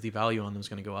because the value on them is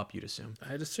going to go up, you'd assume.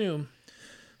 I'd assume.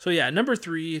 So yeah, number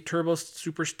 3, Turbo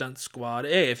Super Stunt Squad.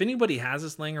 Hey, if anybody has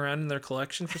this laying around in their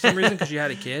collection for some reason because you had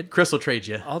a kid, Chris will trade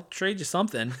you. I'll trade you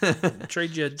something.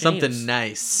 Trade you games. Something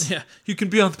nice. Yeah, you can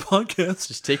be on the podcast.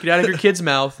 Just take it out of your kid's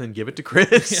mouth and give it to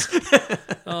Chris. Yeah.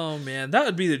 Oh man, that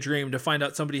would be the dream, to find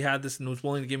out somebody had this and was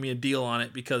willing to give me a deal on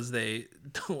it because they're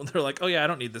like, oh yeah, I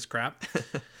don't need this crap.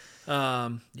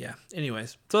 Yeah.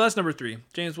 Anyways, so that's number 3.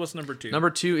 James, what's number 2? Number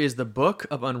 2 is The Book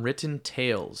of Unwritten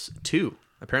Tales 2.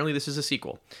 Apparently, this is a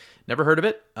sequel. Never heard of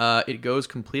it. It goes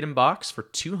complete in box for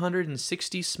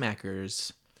 260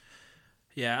 smackers.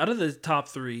 Yeah, out of the top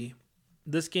 3,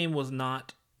 this game was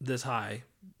not this high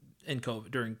in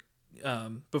COVID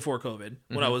before COVID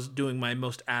when I was doing my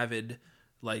most avid,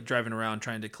 like driving around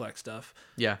trying to collect stuff.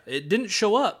 Yeah. It didn't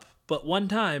show up, but one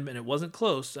time, and it wasn't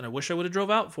close, and I wish I would have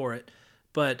drove out for it.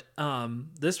 But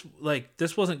this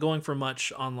wasn't going for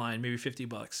much online, maybe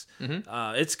 $50. It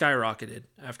skyrocketed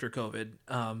after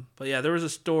COVID. But yeah, there was a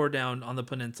store down on the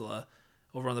peninsula,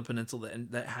 over on the peninsula,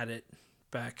 that had it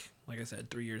back, like I said,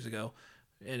 3 years ago,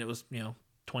 and it was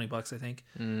 $20, I think.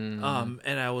 And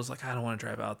I was like, I don't want to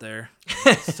drive out there.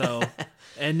 So,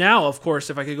 and now, of course,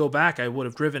 if I could go back, I would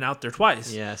have driven out there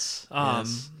twice. Yes.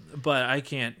 But I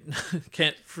can't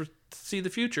see the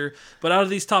future. But out of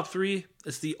these top 3,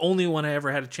 it's the only one I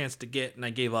ever had a chance to get, and I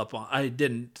gave up on. I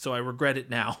didn't, so I regret it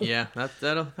now. Yeah,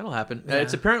 that'll happen. Yeah.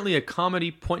 It's apparently a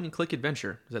comedy point-and-click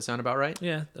adventure. Does that sound about right?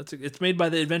 Yeah, it's made by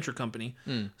the Adventure Company,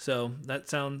 so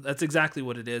that's exactly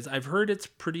what it is. I've heard it's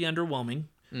pretty underwhelming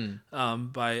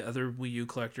by other Wii U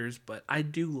collectors, but I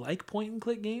do like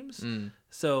point-and-click games.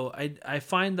 So I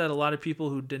find that a lot of people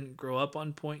who didn't grow up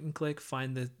on point-and-click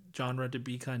find the genre to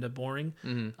be kind of boring,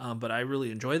 but I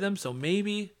really enjoy them. So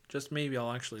maybe, just maybe,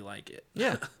 I'll actually like it.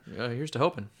 Yeah, here's to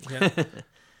hoping. Yeah.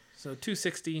 So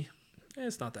 260,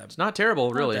 it's not that. It's not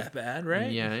terrible, really. Not that bad,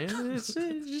 right? Yeah, it's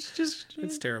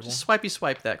it's terrible. Just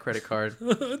swipe that credit card.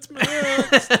 It's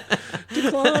maxed.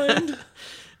 Declined.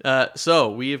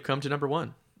 So we have come to number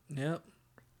 1. Yep.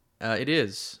 It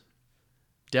is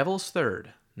Devil's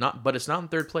Third. But it's not in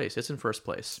third place. It's in first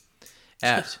place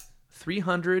at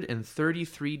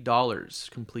 $333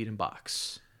 complete in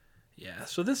box. Yeah,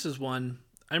 so this is one.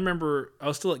 I remember I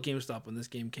was still at GameStop when this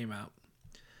game came out.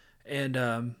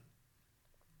 And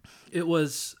it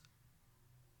was...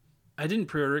 I didn't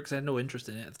pre-order it because I had no interest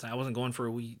in it at the time. I wasn't going for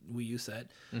a Wii U set.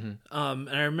 And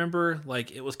I remember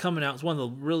it was coming out. It was one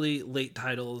of the really late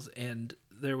titles, and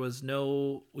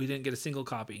we didn't get a single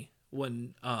copy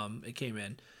when it came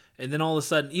in. And then all of a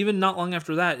sudden, even not long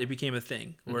after that, it became a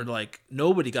thing where like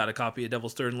nobody got a copy of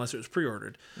Devil's Third unless it was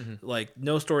pre-ordered. Like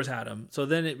no stores had them. So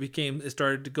then it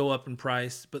started to go up in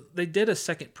price, but they did a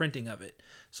second printing of it.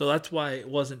 So that's why it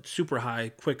wasn't super high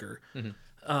quicker.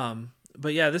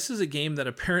 But yeah, this is a game that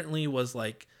apparently was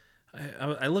like,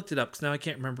 I looked it up because now I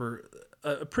can't remember,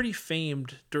 a pretty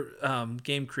famed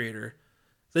game creator.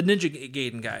 The Ninja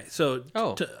Gaiden guy. So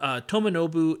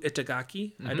Tomonobu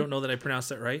Itagaki. I don't know that I pronounced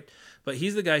that right, but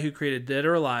he's the guy who created Dead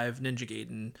or Alive, Ninja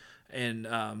Gaiden, and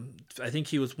I think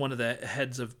he was one of the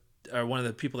heads of, or one of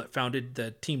the people that founded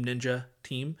the Team Ninja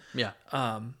team. Yeah.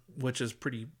 Which is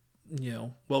pretty,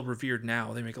 well revered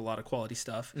now. They make a lot of quality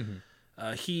stuff.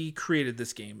 He created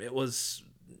this game. It was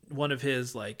one of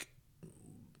his like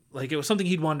it was something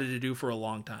he'd wanted to do for a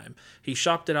long time. He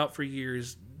shopped it out for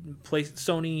years.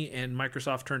 Sony and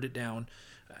Microsoft turned it down.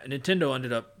 Nintendo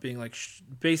ended up being like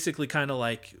basically kind of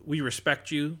like, we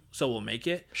respect you, so we'll make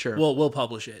it. Sure. We'll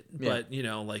publish it. Yeah.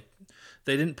 But like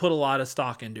they didn't put a lot of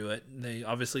stock into it. They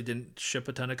obviously didn't ship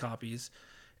a ton of copies.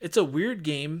 It's a weird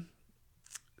game.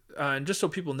 And just so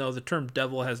people know, the term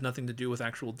devil has nothing to do with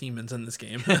actual demons in this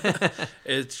game.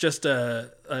 It's just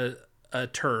a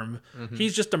term.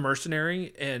 He's just a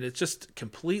mercenary, and it's just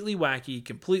completely wacky,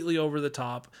 completely over the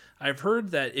top. I've heard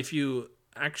that if you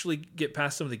actually get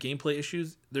past some of the gameplay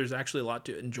issues, there's actually a lot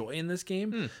to enjoy in this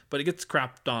game, but it gets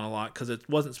crapped on a lot because it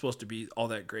wasn't supposed to be all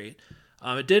that great.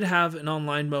 It did have an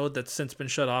online mode that's since been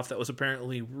shut off that was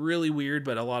apparently really weird,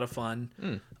 but a lot of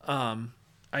fun.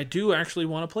 I do actually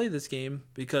want to play this game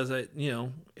because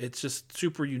it's just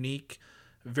super unique,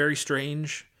 very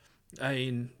strange. I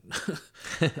mean,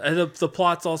 the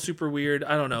plot's all super weird.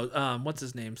 I don't know. What's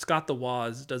his name? Scott the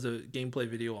Woz does a gameplay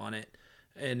video on it,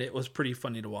 and it was pretty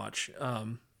funny to watch.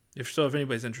 If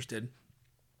anybody's interested,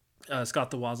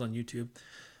 Scott the Woz on YouTube.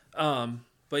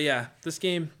 But yeah, this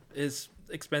game is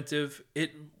expensive.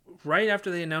 Right after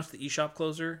they announced the eShop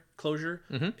closure,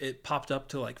 it popped up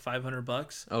to like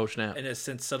 $500. Oh snap! And it's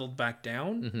since settled back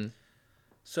down.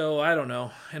 So I don't know.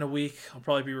 In a week, I'll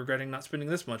probably be regretting not spending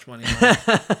this much money on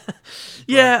it.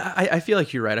 Yeah, I feel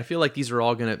like you're right. I feel like these are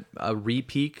all going to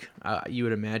re-peak, you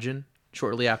would imagine,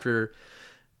 shortly after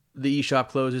the eShop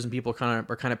closes and people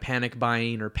are kind of panic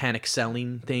buying or panic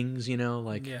selling things,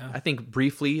 I think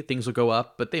briefly things will go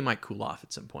up, but they might cool off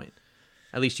at some point.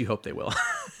 At least you hope they will.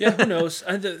 Yeah, who knows?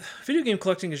 The video game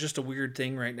collecting is just a weird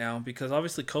thing right now because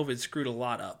obviously COVID screwed a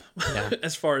lot up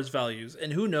as far as values.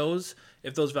 And who knows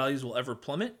if those values will ever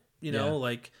plummet?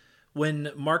 Like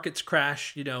when markets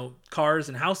crash, cars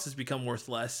and houses become worth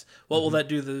less. What will that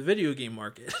do to the video game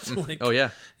market?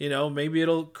 Maybe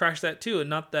it'll crash that too. And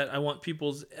not that I want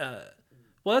people's...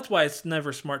 well, that's why it's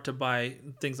never smart to buy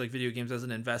things like video games as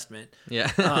an investment.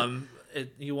 Yeah.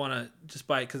 You want to just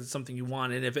buy it because it's something you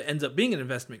want, and if it ends up being an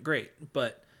investment, great.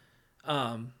 But,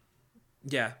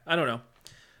 yeah, I don't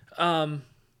know.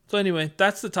 So anyway,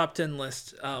 that's the top 10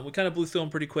 list. We kind of blew through them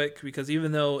pretty quick because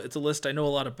even though it's a list I know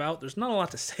a lot about, there's not a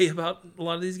lot to say about a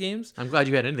lot of these games. I'm glad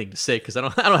you had anything to say because I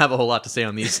don't have a whole lot to say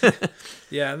on these.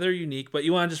 Yeah, they're unique. But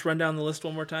you want to just run down the list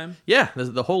one more time? Yeah,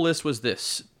 the whole list was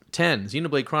this. 10,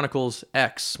 Xenoblade Chronicles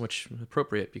X, which is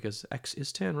appropriate because X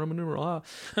is 10, Roman numeral.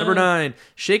 Number 9,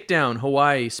 Shakedown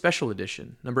Hawaii Special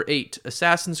Edition. Number 8,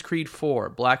 Assassin's Creed 4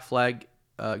 Black Flag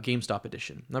GameStop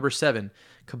Edition. Number 7,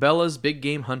 Cabela's Big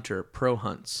Game Hunter Pro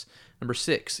Hunts. Number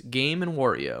 6, Game &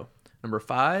 Wario. Number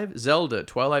 5, Zelda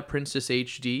Twilight Princess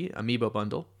HD Amiibo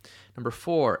Bundle. Number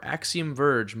 4, Axiom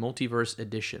Verge Multiverse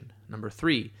Edition. Number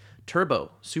 3,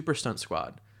 Turbo Super Stunt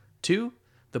Squad. 2,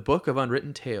 The Book of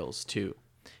Unwritten Tales 2.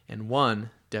 And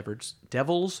 1,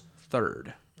 Devil's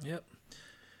Third. Yep.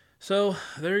 So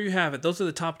there you have it. Those are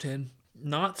the top 10.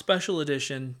 Not special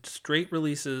edition, straight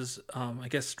releases,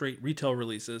 straight retail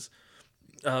releases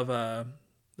of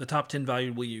the top 10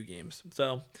 valued Wii U games.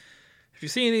 So if you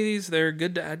see any of these, they're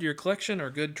good to add to your collection or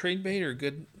good trade bait or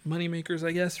good money makers,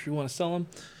 I guess, if you want to sell them.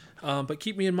 But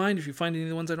keep me in mind if you find any of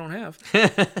the ones I don't have.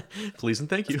 Please and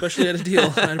thank you. Especially at a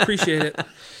deal. I'd appreciate it.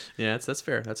 Yeah, that's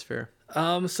fair. That's fair.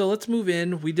 So let's move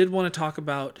in. We did want to talk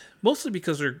about, mostly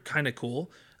because they're kind of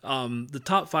cool, the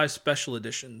top 5 special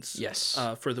editions. Yes.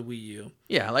 For the Wii U.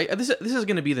 Yeah, like this is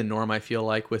going to be the norm, I feel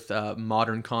like, with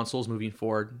modern consoles moving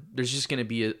forward. There's just going to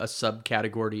be a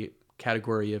subcategory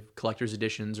of collector's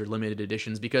editions or limited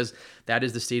editions because that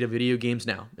is the state of video games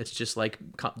now. It's just like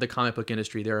the comic book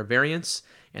industry. There are variants,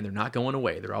 and they're not going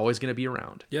away. They're always going to be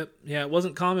around. Yep. Yeah, it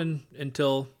wasn't common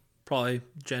until probably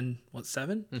Gen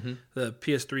 7? Mm-hmm. The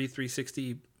PS3,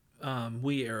 360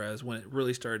 Wii era is when it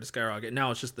really started to skyrocket.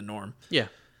 Now it's just the norm. Yeah.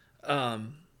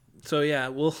 So yeah,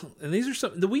 well, and these are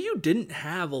some. The Wii U didn't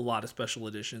have a lot of special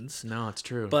editions. No, it's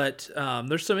true. But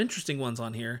there's some interesting ones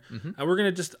on here. And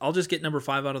I'll just get number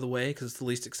 5 out of the way because it's the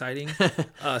least exciting.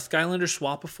 Skylanders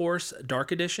Swap-A-Force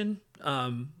Dark Edition,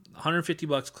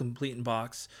 $150 complete in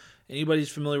box. Anybody who's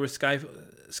familiar with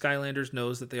Skylanders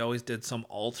knows that they always did some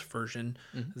alt version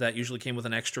that usually came with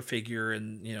an extra figure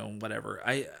and whatever.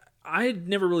 I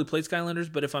never really played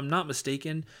Skylanders, but if I'm not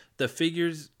mistaken, the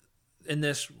figures in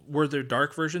this were their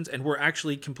dark versions and were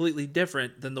actually completely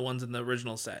different than the ones in the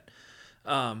original set.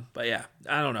 But yeah,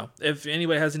 I don't know. If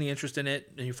anybody has any interest in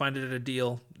it and you find it at a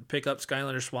deal, pick up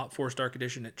Skylanders Swap-A-Force Dark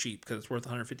Edition at cheap because it's worth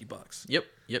 $150.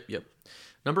 Yep.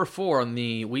 Number 4 on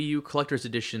the Wii U Collector's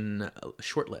Edition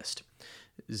shortlist.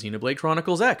 Xenoblade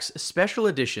Chronicles X Special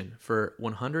Edition for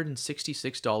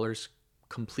 $166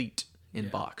 complete in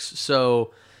box.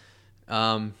 So,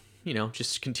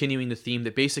 just continuing the theme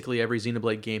that basically every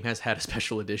Xenoblade game has had a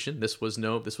special edition. This was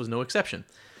no exception.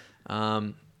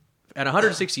 At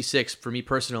 166, for me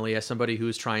personally, as somebody who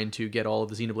is trying to get all of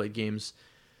the Xenoblade games,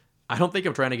 I don't think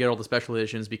I'm trying to get all the special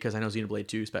editions because I know Xenoblade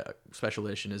 2 special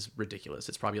edition is ridiculous.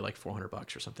 It's probably like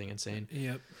 $400 or something insane.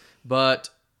 Yep. But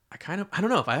I don't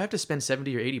know if I have to spend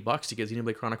 $70 or $80 to get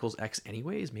Xenoblade Chronicles X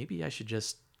anyways. Maybe I should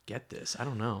just get this. I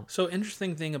don't know. So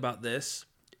interesting thing about this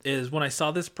is when I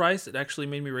saw this price, it actually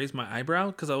made me raise my eyebrow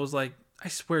because I was like, I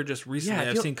swear just recently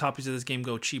I've seen copies of this game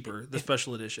go cheaper, the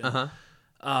special edition.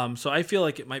 So I feel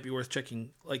like it might be worth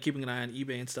keeping an eye on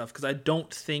eBay and stuff because I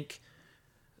don't think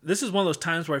this is one of those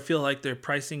times where I feel like their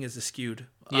pricing is skewed.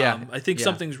 I think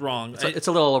something's wrong. It's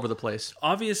a little all over the place.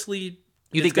 Obviously,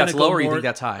 you think that's low or you think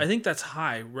that's high? I think that's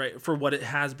high, right, for what it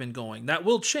has been going. That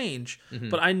will change,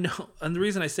 but I know, and the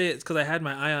reason I say it is because I had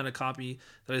my eye on a copy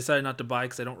that I decided not to buy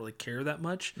because I don't really care that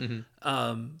much.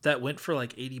 That went for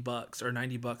like $80 or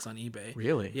 $90 on eBay.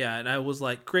 Really? Yeah, and I was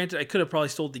like, granted, I could have probably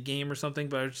sold the game or something,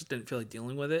 but I just didn't feel like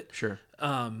dealing with it. Sure.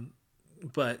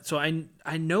 But so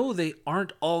I know they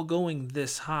aren't all going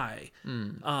this high.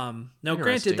 Now,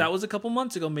 granted, that was a couple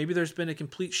months ago. Maybe there's been a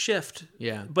complete shift.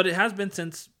 Yeah. But it has been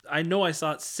since I know I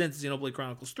saw it since Xenoblade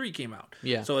Chronicles 3 came out.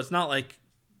 Yeah. So it's not like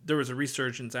there was a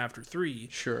resurgence after 3.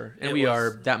 Sure. And we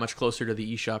are that much closer to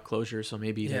the eShop closure, so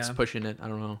maybe that's pushing it. I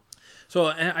don't know. So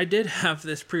I did have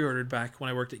this pre-ordered back when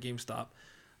I worked at GameStop,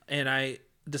 and I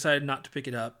decided not to pick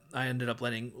it up. I ended up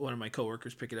letting one of my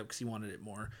coworkers pick it up because he wanted it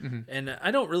more. And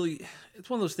I don't really... It's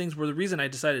one of those things where the reason I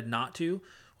decided not to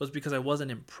was because I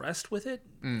wasn't impressed with it,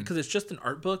 because it's just an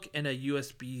art book and a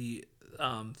USB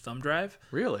thumb drive.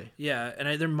 Really? Yeah,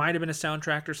 and there might have been a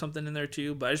soundtrack or something in there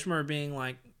too, but I just remember being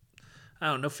like, I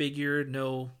don't know, no figure,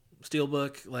 no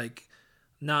steelbook, like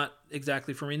not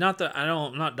exactly for me. Not that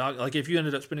I'm not dog, like if you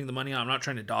ended up spending the money on it, I'm not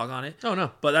trying to dog on it. Oh no.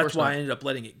 But that's why I ended up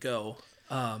letting it go.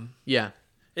 Yeah.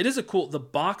 It is the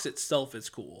box itself is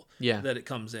cool. Yeah. That it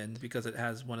comes in because it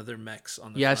has one of their mechs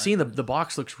on the Yeah, front. I've seen the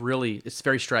box looks it's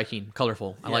very striking,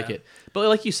 colorful. I like it. But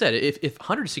like you said, if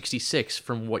 166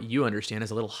 from what you understand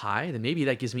is a little high, then maybe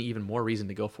that gives me even more reason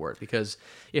to go for it. Because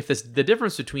if the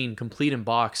difference between complete in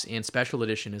box and special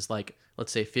edition is like,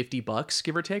 let's say $50,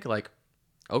 give or take, like,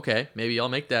 okay, maybe I'll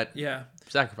make that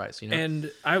sacrifice,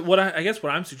 And I guess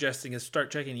what I'm suggesting is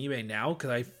start checking eBay now because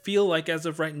I feel like as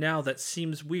of right now that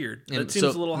seems weird. That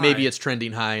seems a little high. Maybe it's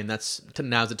trending high, and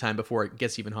now's the time before it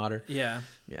gets even hotter. Yeah.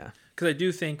 Because I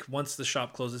do think once the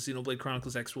shop closes, Xenoblade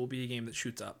Chronicles X will be a game that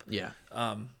shoots up. Yeah.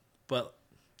 But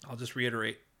I'll just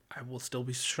reiterate, I will still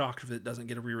be shocked if it doesn't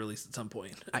get a re-release at some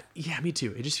point. Me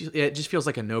too. It just feels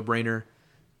like a no-brainer.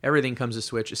 Everything comes to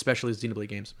Switch, especially Xenoblade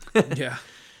games. Yeah.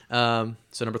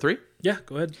 So number 3? Yeah,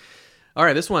 go ahead. All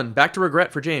right, this one, back to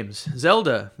regret for James.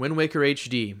 Zelda Wind Waker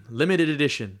HD, limited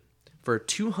edition, for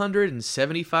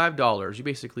 $275. You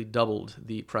basically doubled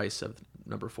the price of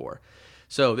number 4.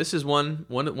 So this is one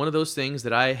of those things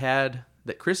that I had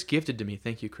that Chris gifted to me.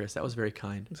 Thank you, Chris. That was very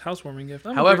kind. It's a housewarming gift.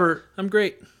 However, I'm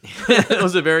great. It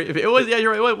was you're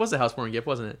right. It was a housewarming gift,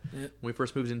 wasn't it? Yeah. When we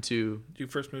first moved into. You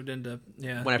first moved into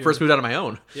When I first moved out on my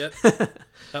own. Yep.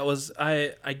 That was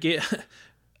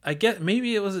I get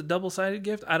maybe it was a double-sided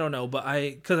gift. I don't know, but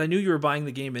because I knew you were buying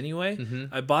the game anyway,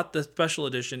 I bought the special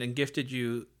edition and gifted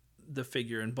you the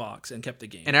figure and box and kept the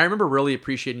game. And I remember really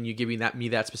appreciating you giving me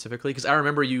that specifically because I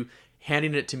remember you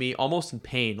handing it to me almost in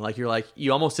pain, like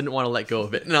you almost didn't want to let go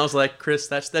of it. And I was like, Chris,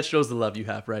 that shows the love you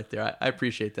have right there. I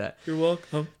appreciate that. You're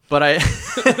welcome. But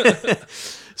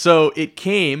so it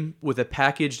came with a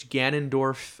packaged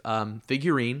Ganondorf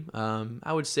figurine.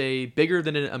 I would say bigger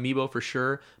than an amiibo for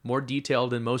sure, more detailed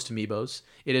than most amiibos.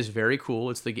 It is very cool.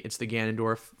 It's the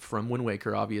Ganondorf from Wind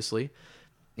Waker, obviously,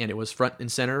 and it was front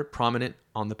and center, prominent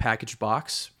on the packaged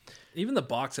box. Even the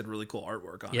box had really cool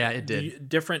artwork on it. Yeah, it did.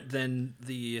 Different than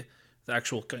the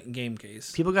actual game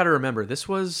case. People got to remember, this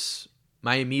was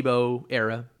my Amiibo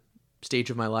era stage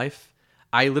of my life.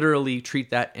 I literally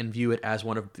treat that and view it as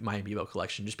one of my Amiibo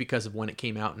collection just because of when it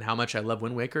came out and how much I love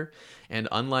Wind Waker. And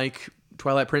unlike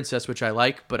Twilight Princess, which I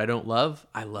like but I don't love,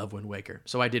 I love Wind Waker.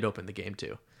 So I did open the game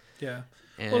too. Yeah.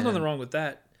 And Well, there's nothing wrong with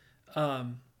that.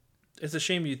 It's a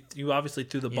shame you obviously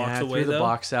threw the box away, I threw the though.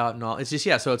 box out and all. It's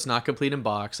just, so it's not complete in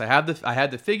box. I had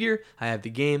the figure, I have the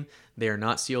game. They are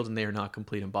not sealed and they are not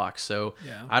complete in box. So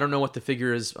Yeah. I don't know what the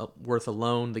figure is worth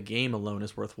alone. The game alone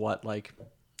is worth what, like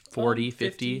 40,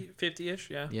 50? 50-ish,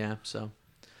 yeah. Yeah, so.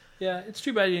 Yeah, it's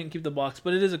too bad you didn't keep the box,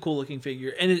 but it is a cool looking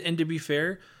figure. And to be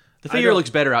fair, The figure looks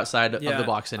better outside of Yeah, the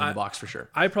box than in the box for sure.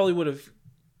 I probably would have.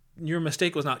 Your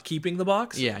mistake was not keeping the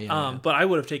box. Yeah. But I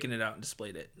would have taken it out and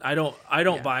displayed it. I don't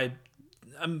buy.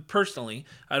 Personally,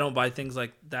 I don't buy things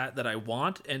like that I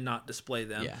want and not display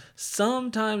them. Yeah.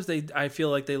 Sometimes I feel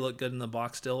like they look good in the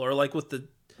box still, or like with the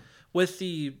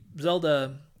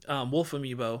Zelda Wolf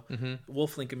amiibo, Mm-hmm.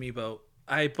 Wolf Link amiibo.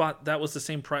 I bought that was the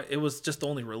same price. It was just the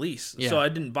only release, Yeah. so I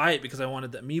didn't buy it because I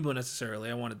wanted the amiibo necessarily.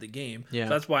 I wanted the game. Yeah. So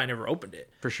that's why I never opened it.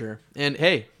 For sure. And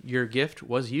hey, your gift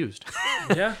was used.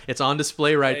 Yeah. It's on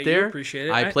display right Hey, you there. appreciate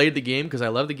it. I played the game because I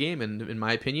love the game, and in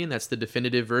my opinion, that's the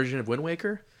definitive version of Wind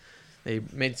Waker. They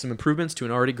made some improvements to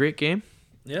an already great game.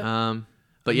 Yeah.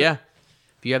 But yeah,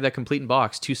 if you have that complete in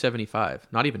box, $275.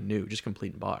 Not even new, just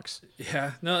complete in box.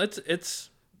 Yeah, no, it's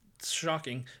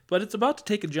shocking, but it's about to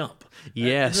take a jump.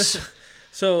 Yes.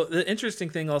 So the interesting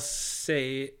thing I'll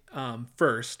say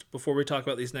first, before we talk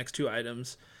about these next two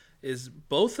items, is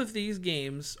both of these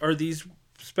games, or these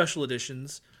special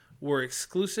editions, were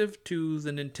exclusive to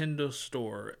the Nintendo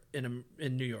store in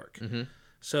New York. Mm-hmm.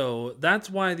 So that's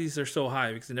why these are so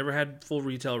high, because they never had full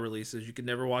retail releases. You could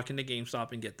never walk into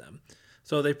GameStop and get them.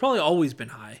 So they've probably always been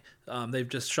high. They've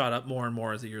just shot up more and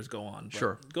more as the years go on. But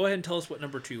Sure. Go ahead and tell us what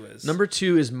number 2 is. Number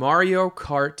 2 is Mario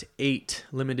Kart 8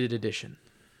 Limited Edition.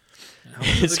 And how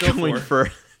much does It's it go going for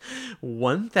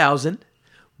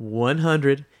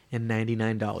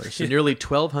 $1,199. So nearly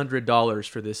 $1,200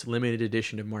 for this limited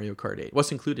edition of Mario Kart 8.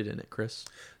 What's included in it, Chris?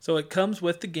 So it comes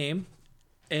with the game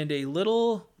and a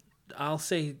little, I'll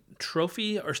say,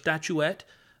 trophy or statuette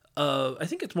of, I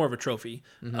think it's more of a trophy,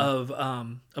 of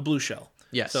a blue shell.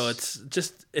 Yes. So it's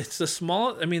a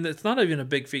small, I mean, it's not even a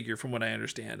big figure from what I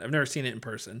understand. I've never seen it in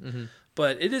person.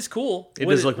 But it is cool. It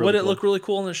does look really Would it cool. look really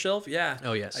cool on the shelf? Yeah.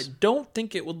 Oh, yes. I don't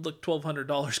think it would look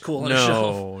 $1,200 cool on a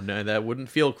shelf. No, that wouldn't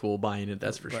feel cool buying it,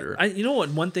 that's for sure. You know what?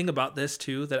 One thing about this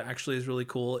too that actually is really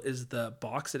cool is the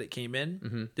box that it came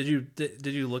in. Did you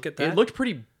look at that? It looked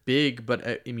pretty big,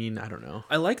 but I mean, I don't know.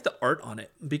 I like the art on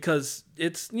it because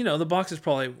it's, the box is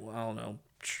probably, I don't know,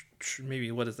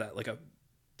 maybe what is that, like a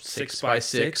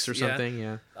 6x6 or something,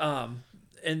 yeah.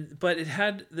 But it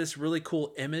had this really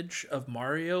cool image of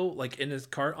Mario like in his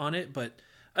cart on it, but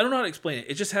I don't know how to explain it.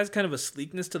 It just has kind of a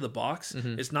sleekness to the box.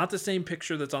 It's not the same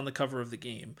picture that's on the cover of the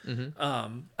game. I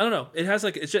don't know. It has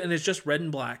like it's just red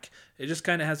and black. It just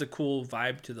kind of has a cool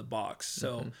vibe to the box.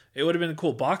 So it would have been a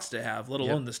cool box to have, let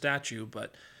alone the statue.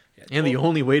 But And the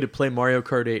only way to play Mario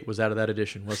Kart 8 was out of that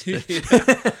edition, wasn't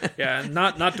it? yeah.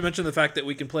 Not to mention the fact that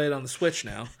we can play it on the Switch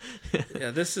now.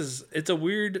 Yeah,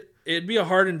 it'd be a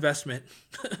hard investment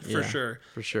for sure.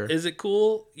 For sure. Is it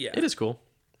cool? Yeah. It is cool.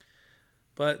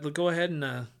 But go ahead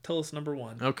and tell us number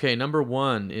 1. Okay, number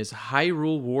 1 is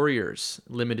Hyrule Warriors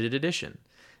Limited Edition.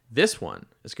 This one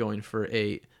is going for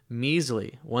a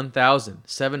measly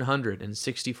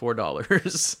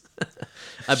 $1,764.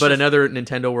 But another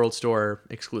Nintendo World Store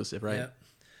exclusive, right?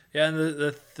 Yeah, and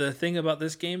the thing about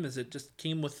this game is it just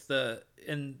came with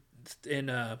in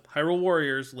Hyrule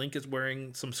Warriors, Link is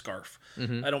wearing some scarf.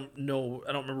 I don't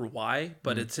remember why,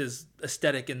 but it's his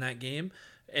aesthetic in that game,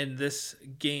 and this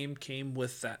game came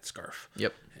with that scarf.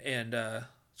 Yep. And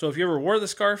so if you ever wore the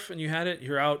scarf and you had it,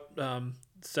 you're out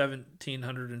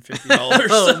 $1,750.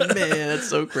 Oh man, that's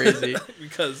so crazy.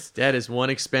 Because that is one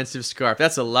expensive scarf.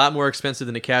 That's a lot more expensive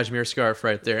than a cashmere scarf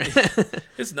right there.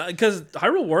 it's not, because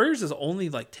Hyrule Warriors is only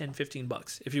like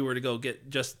 $10-15 if you were to go get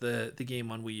just the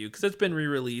game on Wii U, because it's been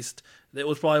re-released. It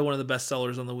was probably one of the best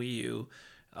sellers on the Wii U.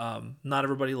 Not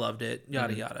everybody loved it,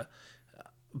 yada yada.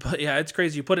 But yeah, it's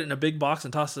crazy. You put it in a big box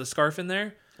and toss the scarf in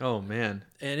there. Oh man,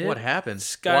 and what happened?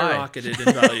 Skyrocketed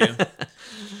in value.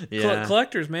 Yeah,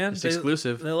 collectors, man, it's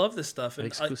exclusive. They love this stuff. And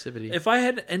exclusivity. If I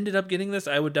had ended up getting this,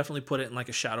 I would definitely put it in like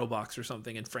a shadow box or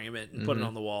something and frame it and put it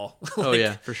on the wall. Oh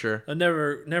yeah, for sure. I'd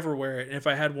never wear it. And if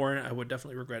I had worn it, I would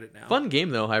definitely regret it now. Fun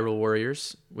game though, Hyrule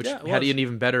Warriors, which had an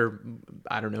even better,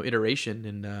 iteration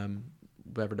in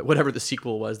whatever the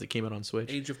sequel was that came out on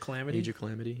Switch. Age of Calamity.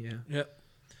 Yeah. Yep.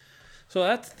 So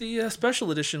that's the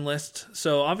special edition list.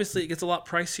 So obviously it gets a lot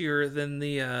pricier than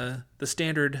the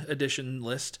standard edition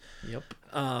list. Yep.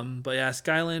 But yeah,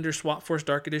 Skylander Swap Force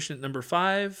Dark Edition at number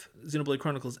 5, Xenoblade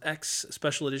Chronicles X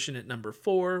Special Edition at number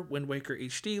 4, Wind Waker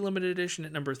HD Limited Edition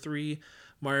at number 3,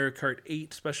 Mario Kart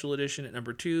 8 Special Edition at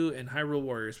number 2, and Hyrule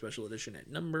Warriors Special Edition at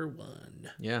number 1.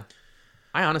 Yeah.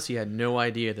 I honestly had no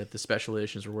idea that the special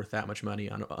editions were worth that much money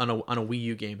on a Wii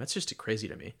U game. That's just crazy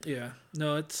to me. Yeah,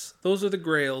 no, those are the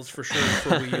grails for sure for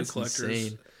Wii U collectors,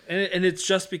 insane. And it's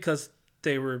just because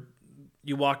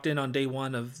you walked in on day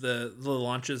one of the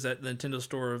launches at the Nintendo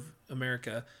Store of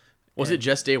America. Was it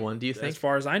just day one? Do you think? As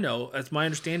far as I know, as my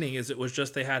understanding is, it was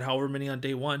just they had however many on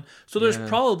day one. So there's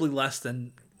probably less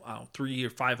than 300 or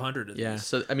 500 of these. Yeah,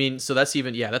 so that's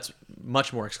even that's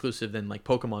much more exclusive than like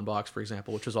Pokemon Box, for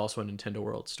example, which was also a Nintendo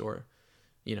World Store,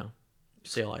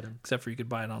 sale item. Except for you could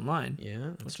buy it online.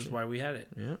 Yeah, which is why we had it.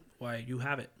 Yeah, why you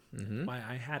have it. Mm-hmm. Why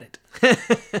I had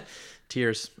it.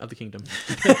 Tears of the Kingdom.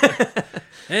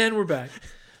 And we're back.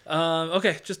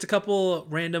 Okay, just a couple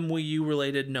random Wii U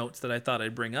related notes that I thought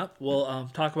I'd bring up. We'll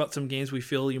talk about some games we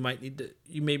feel you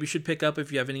maybe should pick up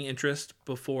if you have any interest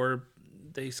before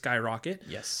they skyrocket.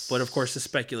 Yes. But of course, it's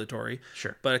speculatory.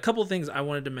 Sure. But a couple of things I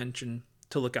wanted to mention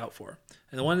to look out for.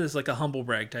 And the one is like a humble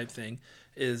brag type thing.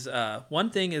 Is one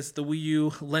thing is the Wii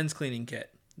U lens cleaning kit.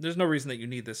 There's no reason that you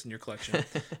need this in your collection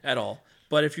at all.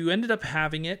 But if you ended up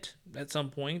having it at some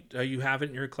point, you have it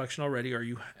in your collection already, or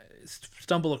you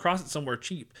stumble across it somewhere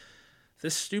cheap,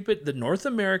 the North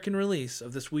American release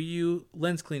of this Wii U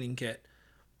lens cleaning kit,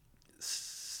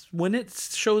 when it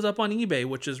shows up on eBay,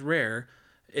 which is rare,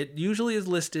 it usually is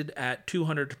listed at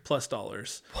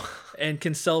 $200+ and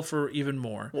can sell for even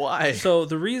more. Why? So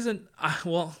the reason, I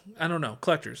don't know,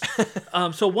 collectors.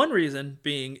 So one reason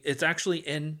being it's actually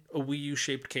in a Wii U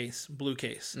shaped case, blue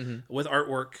case, with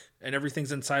artwork and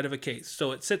everything's inside of a case.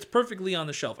 So it sits perfectly on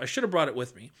the shelf. I should have brought it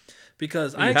with me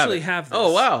because I actually have this.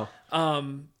 Oh, wow.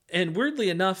 And weirdly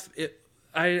enough,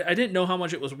 I didn't know how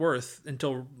much it was worth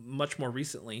until much more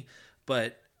recently,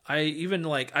 but I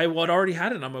already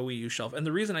had it on my Wii U shelf. And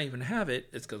the reason I even have it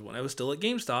is because when I was still at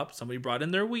GameStop, somebody brought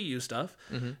in their Wii U stuff,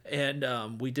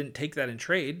 and we didn't take that in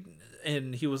trade.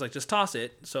 And he was like, just toss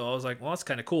it. So I was like, well, that's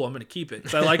kind of cool. I'm going to keep it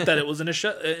because I like that it was in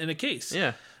a case.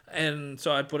 Yeah. And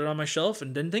so I put it on my shelf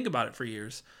and didn't think about it for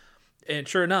years. And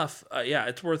sure enough,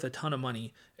 it's worth a ton of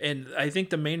money. And I think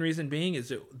the main reason being is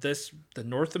the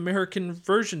North American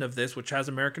version of this, which has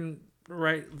American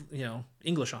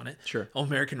English on it. Sure.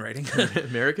 American writing.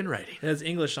 American writing. It has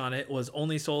English on it, was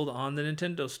only sold on the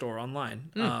Nintendo Store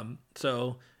online.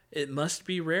 So it must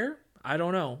be rare. I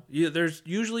don't know. There's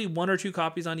usually 1 or 2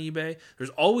 copies on eBay. There's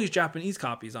always Japanese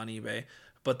copies on eBay,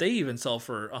 but they even sell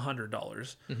for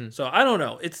 $100. So I don't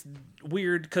know. It's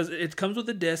weird because it comes with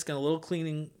a disc and a little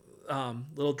cleaning,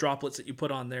 little droplets that you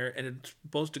put on there, and it's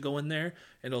supposed to go in there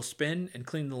and it'll spin and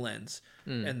clean the lens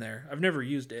in there. I've never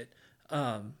used it.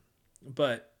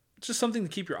 But it's just something to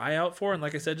keep your eye out for. And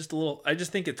like I said, I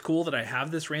just think it's cool that I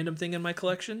have this random thing in my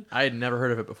collection. I had never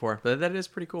heard of it before, but that is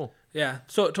pretty cool. Yeah.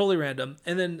 So totally random.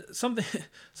 And then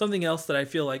something else that I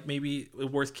feel like maybe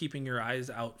worth keeping your eyes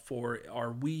out for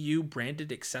are Wii U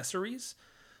branded accessories.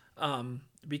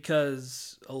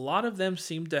 Because a lot of them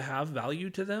seem to have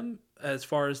value to them as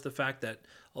far as the fact that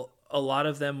a lot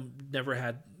of them never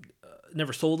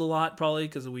sold a lot, probably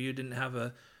because the Wii U didn't have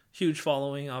a huge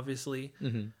following, obviously.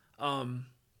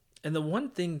 And the one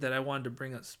thing that I wanted to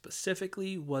bring up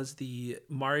specifically was the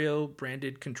Mario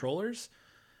branded controllers,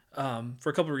 for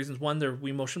a couple of reasons. One, they're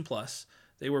Wii Motion Plus.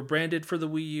 They were branded for the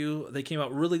Wii U. They came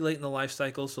out really late in the life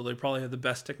cycle, so they probably have the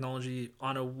best technology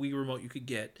on a Wii remote you could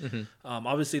get.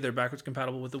 Obviously, they're backwards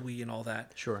compatible with the Wii and all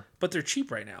that. Sure. But they're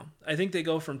cheap right now. I think they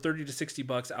go from $30 to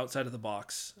 $60 outside of the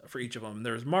box for each of them.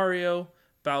 There's Mario,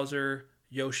 Bowser,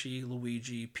 Yoshi,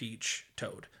 Luigi, Peach,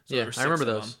 Toad. So yeah, I remember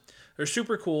those. They're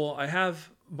super cool. I have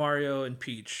Mario and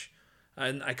Peach,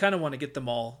 and I kind of want to get them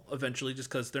all eventually just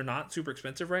because they're not super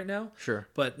expensive right now. Sure.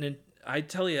 But I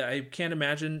tell you, I can't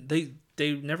imagine.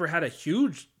 They never had a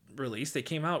huge release. They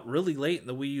came out really late in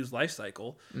the Wii U's life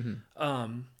cycle.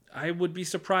 I would be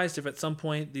surprised if at some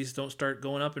point these don't start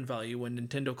going up in value when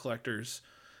Nintendo collectors,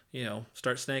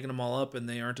 start snagging them all up and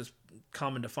they aren't as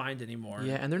common to find anymore.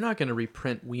 Yeah, and they're not going to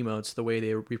reprint Wiimotes the way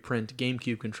they reprint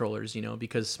GameCube controllers,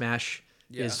 because Smash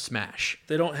is Smash.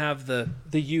 They don't have the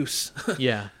use.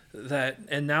 Yeah.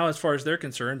 And now as far as they're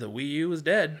concerned, the Wii U is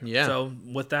dead. Yeah. So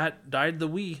with that died the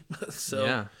Wii. So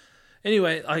yeah.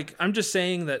 Anyway, I'm just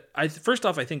saying that first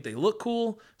off, I think they look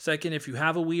cool. Second, if you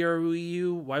have a Wii or a Wii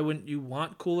U, why wouldn't you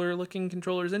want cooler looking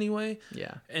controllers anyway?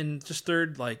 Yeah. And just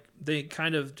third, they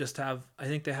kind of just have, I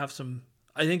think they have some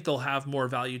I think they'll have more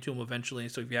value to them eventually.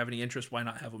 So if you have any interest, why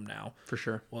not have them now? For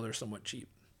sure. While they're somewhat cheap.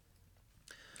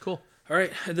 Cool. All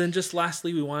right, and then just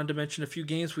lastly, we wanted to mention a few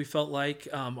games we felt like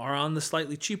are on the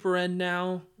slightly cheaper end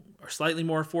now, or slightly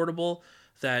more affordable,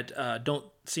 that don't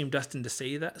seem destined to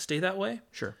stay that way.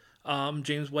 Sure.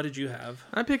 James, what did you have?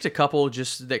 I picked a couple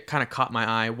just that kind of caught my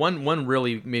eye. One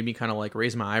really made me kind of like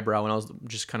raise my eyebrow when I was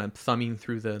just kind of thumbing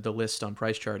through the list on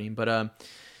price charting. But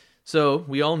so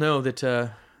we all know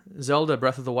that Zelda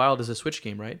Breath of the Wild is a Switch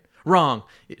game, right? Wrong.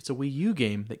 It's a Wii U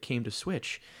game that came to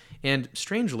Switch, and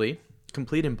strangely,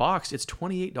 complete in box, it's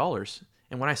 $28.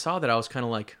 And when I saw that, I was kind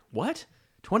of like, what?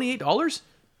 $28?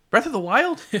 Breath of the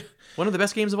Wild? One of the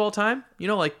best games of all time? You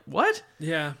know, like, what?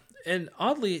 Yeah, and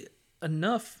oddly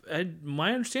enough,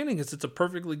 my understanding is it's a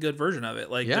perfectly good version of it.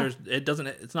 Like,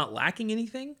 it's not lacking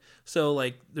anything. So,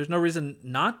 like, there's no reason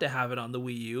not to have it on the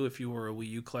Wii U if you were a Wii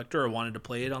U collector or wanted to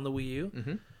play it on the Wii U.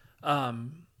 Mm-hmm.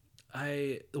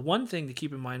 The one thing to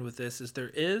keep in mind with this is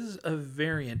there is a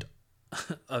variant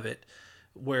of it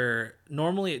where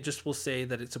normally it just will say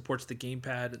that it supports the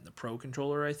gamepad and the Pro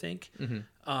controller, I think.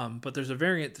 Mm-hmm. But there's a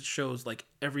variant that shows like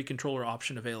every controller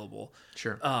option available.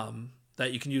 Sure.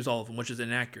 That you can use all of them, which is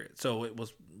inaccurate. So it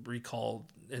was recalled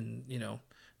and,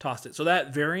 tossed it. So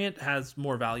that variant has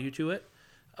more value to it.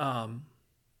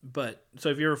 But so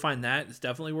if you ever find that, it's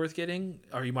definitely worth getting,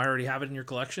 or you might already have it in your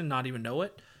collection, not even know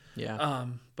it. Yeah.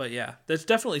 But yeah, that's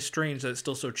definitely strange that it's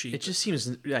still so cheap. It just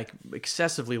seems like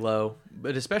excessively low,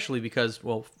 but especially because,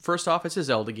 well, first off, it's a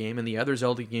Zelda game, and the other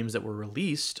Zelda games that were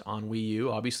released on Wii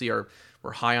U obviously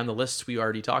were high on the lists we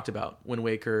already talked about, Wind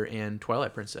Waker and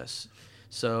Twilight Princess.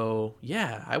 So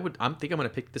yeah, I think I'm gonna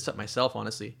pick this up myself,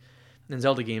 honestly. And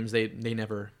Zelda games, they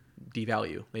never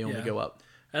devalue; they only go up.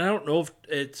 And I don't know if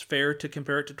it's fair to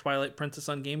compare it to Twilight Princess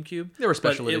on GameCube. There were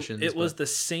special editions. It was the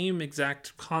same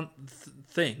exact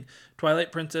thing.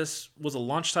 Twilight Princess was a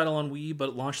launch title on Wii, but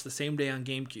it launched the same day on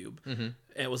GameCube. Mm-hmm.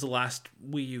 It was the last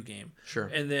Wii U game. Sure.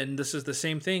 And then this is the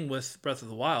same thing with Breath of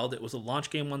the Wild. It was a launch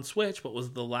game on Switch, but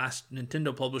was the last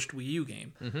Nintendo published Wii U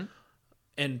game. Mm-hmm.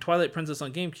 And Twilight Princess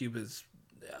on GameCube is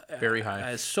very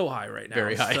high. Is so high right now.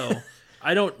 Very high. So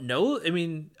I don't know. I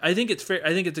mean, I think it's fair. I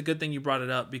think it's a good thing you brought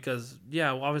it up because,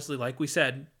 yeah, well, obviously, like we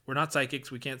said, we're not psychics.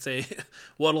 We can't say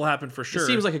what'll happen for sure. It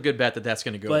seems like a good bet that's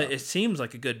going to go but up. It seems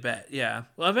like a good bet, yeah.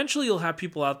 Well, eventually you'll have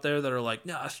people out there that are like,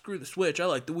 nah, screw the Switch. I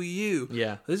like the Wii U.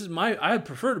 Yeah. I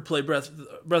prefer to play Breath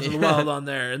of the Wild on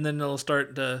there. And then they'll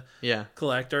start to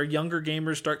collect. Or younger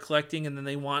gamers start collecting, and then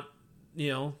they want,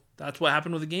 that's what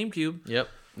happened with the GameCube. Yep.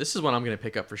 This is one I'm going to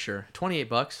pick up for sure.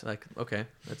 $28. Like, okay,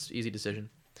 that's an easy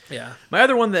decision. Yeah. My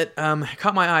other one that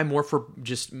caught my eye more for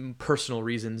just personal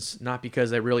reasons, not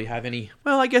because I really have any.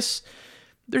 Well, I guess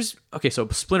so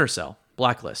Splinter Cell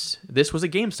Blacklist. This was a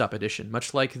GameStop edition,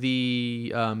 much like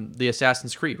the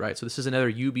Assassin's Creed, right? So this is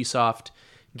another Ubisoft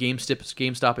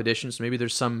GameStop edition. So maybe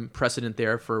there's some precedent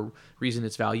there for reason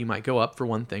its value might go up for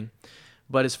one thing.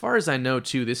 But as far as I know,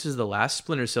 too, this is the last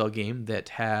Splinter Cell game that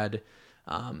had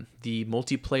the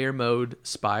multiplayer mode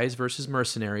Spies versus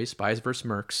Mercenaries, Spies versus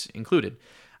Mercs included.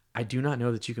 I do not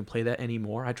know that you can play that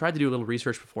anymore. I tried to do a little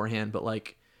research beforehand, but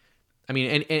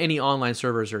any online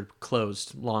servers are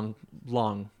closed long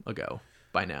ago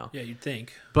by now. Yeah, you'd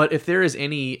think. But if there is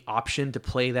any option to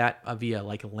play that via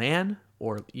like LAN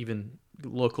or even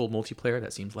local multiplayer,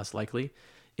 that seems less likely.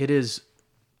 It is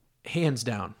hands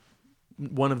down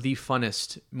one of the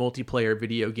funnest multiplayer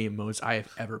video game modes I have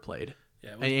ever played.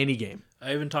 Yeah, in any game.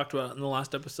 I even talked about it in the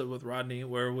last episode with Rodney,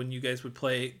 where when you guys would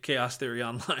play Chaos Theory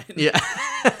online,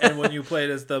 and when you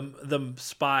played as the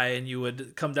spy, and you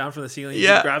would come down from the ceiling, you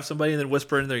would grab somebody and then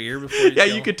whisper in their ear before you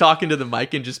kill you could talk into the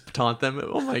mic and just taunt them.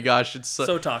 Oh my gosh, it's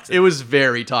so toxic. It was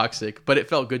very toxic, but it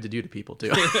felt good to do to people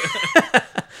too.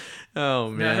 Oh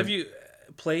man, now, have you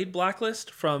played Blacklist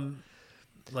from?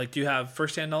 Like, do you have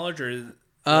firsthand knowledge or?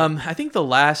 I think the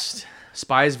last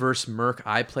Spies vs. Merc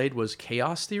I played was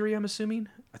Chaos Theory, I'm assuming.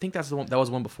 I think that's the one. That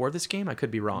was one before this game. I could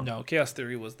be wrong. No, Chaos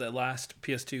Theory was the last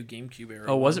PS2 GameCube era.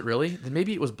 Oh, was it really? Then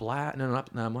maybe it was Black. No,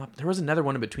 there was another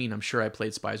one in between. I'm sure I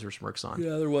played Spies vs. Mercs on.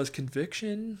 Yeah, there was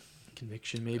Conviction.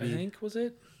 Maybe. I think, was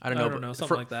it? I don't know.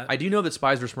 Something like that. I do know that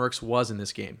Spies vs. Mercs was in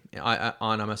this game.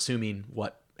 I'm assuming,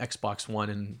 Xbox One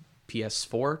and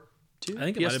PS4 too? I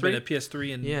think it might have been a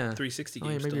PS3 and 360 game.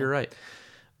 Oh, yeah, maybe still. you're right.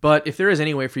 But if there is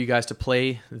any way for you guys to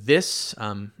play this,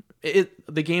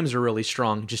 the games are really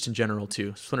strong just in general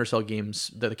too. Splinter Cell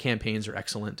games, the campaigns are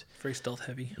excellent. Very stealth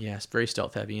heavy. Yeah, it's very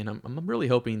stealth heavy, and I'm really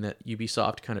hoping that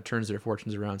Ubisoft kind of turns their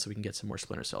fortunes around so we can get some more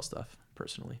Splinter Cell stuff,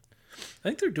 personally. I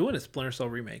think they're doing a Splinter Cell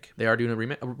remake. They are doing a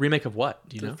remake. A remake of what?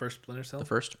 Do you know? The first Splinter Cell. The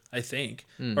first? I think,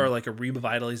 or like a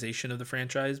revitalization of the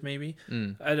franchise, maybe.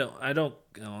 I don't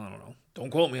know. Don't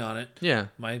quote me on it. Yeah.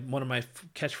 One of my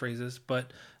catchphrases,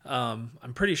 but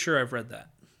I'm pretty sure I've read that.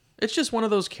 It's just one of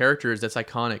those characters that's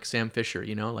iconic, Sam Fisher,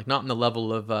 like not in the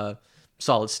level of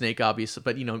Solid Snake, obviously,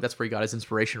 but that's where he got his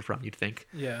inspiration from, you'd think.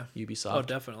 Yeah. Ubisoft. Oh,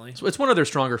 definitely. So it's one of their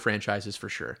stronger franchises for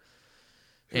sure.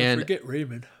 And forget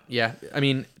Raymond. yeah, I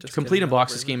mean, Just complete kidding, in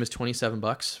box not this game is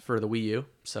 $27 for the Wii U.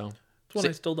 So It's one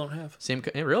I still don't have. same,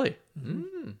 really?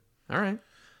 All right.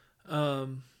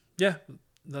 Yeah,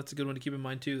 that's a good one to keep in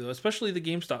mind too, though, especially the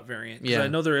GameStop variant. Yeah. I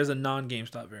know there is a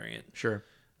non-GameStop variant. Sure.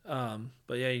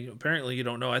 But yeah, apparently you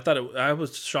don't know. I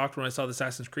was shocked when I saw the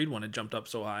Assassin's Creed one. It jumped up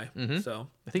so high. So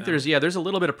I think there's a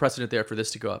little bit of precedent there for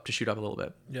this to shoot up a little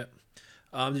bit. yeah.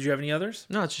 Did you have any others?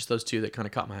 No, it's just those two that kind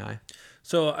of caught my eye.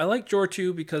 So I like Jor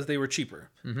 2 because they were cheaper.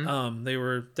 They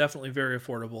were definitely very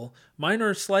affordable. Mine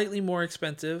are slightly more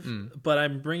expensive, but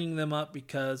I'm bringing them up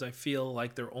because I feel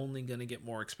like they're only going to get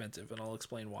more expensive, and I'll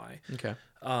explain why. Okay.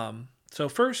 So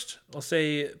first, I'll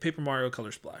say Paper Mario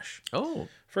Color Splash. Oh,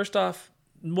 First off,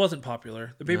 wasn't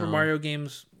popular. The Paper Mario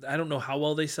games, I don't know how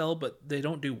well they sell, but they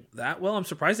don't do that well. I'm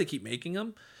surprised they keep making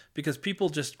them because people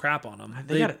just crap on them.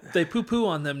 They poo-poo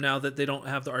on them now that they don't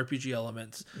have the RPG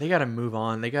elements. they got to move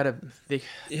on. They have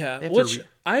Which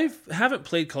I haven't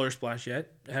played Color Splash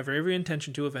yet. I have every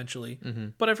intention to eventually,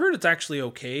 but I've heard it's actually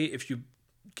okay if you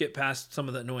get past some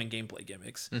of the annoying gameplay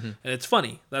gimmicks, and it's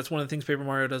funny. That's one of the things Paper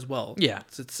Mario does well. Yeah,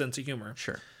 it's its sense of humor.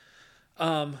 Sure.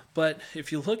 But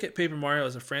if you look at Paper Mario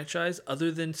as a franchise,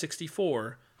 other than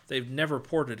 64, they've never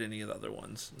ported any of the other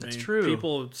ones. That's true.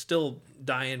 People still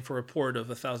dying for a port of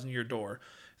A Thousand Year Door.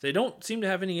 They don't seem to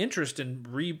have any interest in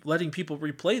letting people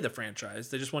replay the franchise.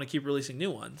 They just want to keep releasing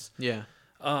new ones. Yeah.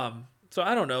 So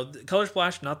I don't know. Color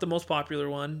Splash, not the most popular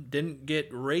one. Didn't get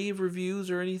rave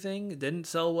reviews or anything. It didn't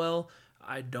sell well.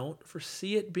 I don't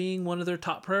foresee it being one of their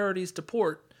top priorities to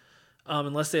port.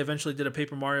 Unless they eventually did a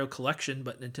Paper Mario collection,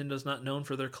 but Nintendo's not known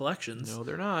for their collections. No,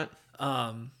 they're not.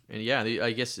 And yeah,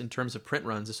 I guess in terms of print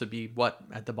runs, this would be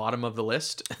at the bottom of the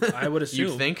list. I would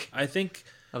assume. You think? I think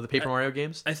of the Paper Mario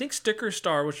games. I think Sticker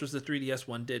Star, which was the 3DS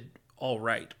one, did all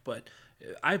right, but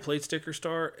I played Sticker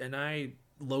Star and I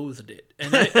loathed it,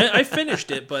 and I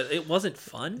finished it, but it wasn't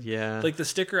fun. Yeah, like the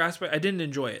sticker aspect, I didn't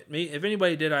enjoy it. If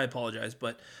anybody did, I apologize,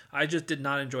 but I just did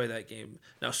not enjoy that game.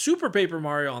 Now, Super Paper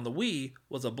Mario on the Wii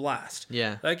was a blast.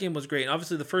 Yeah, that game was great. And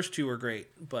obviously, the first two were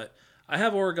great, but I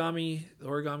have Origami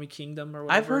Kingdom or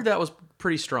whatever. I've heard that was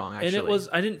pretty strong, actually. And it was.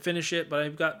 I didn't finish it, but I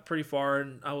got pretty far,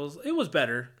 and it was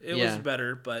better. It was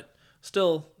better, but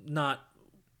still not.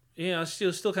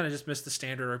 Still kind of just missed the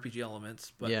standard RPG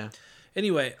elements. But yeah.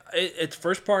 Anyway, it's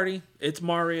first party. It's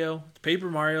Mario. It's Paper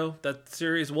Mario. That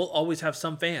series will always have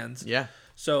some fans. Yeah.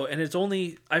 So, and it's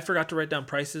only, I forgot to write down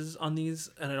prices on these,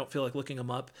 and I don't feel like looking them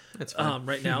up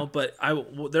right now. But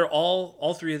they're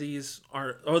all three of these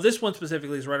this one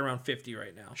specifically is right around 50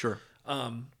 right now. Sure.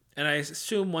 And I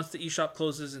assume once the eShop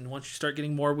closes and once you start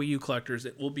getting more Wii U collectors,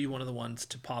 it will be one of the ones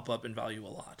to pop up in value a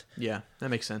lot. Yeah, that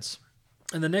makes sense.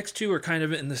 And the next two are kind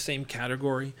of in the same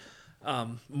category.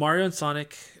 Mario and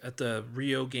Sonic at the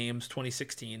Rio Games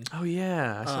 2016. Oh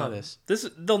yeah, I saw this.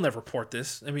 They'll never port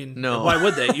this. I mean, no. Why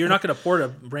would they? You're not going to port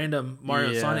a random Mario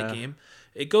and Sonic game.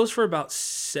 It goes for about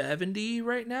 70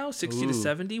 right now, 60 to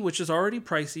 70, which is already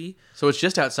pricey. So it's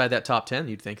just outside that top 10,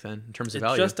 you'd think then, in terms of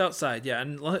value. Just outside, yeah.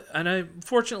 And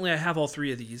fortunately I have all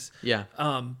three of these. Yeah.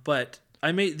 But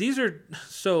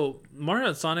so Mario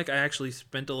and Sonic I actually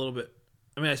spent a little bit.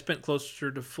 I mean, I spent closer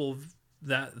to full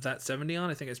that 70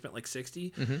 on. I think I spent like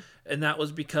 60, and that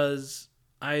was because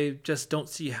I just don't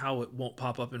see how it won't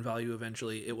pop up in value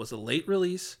eventually. It was a late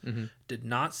release, did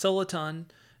not sell a ton,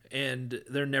 and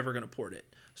they're never going to port it.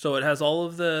 So it has all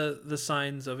of the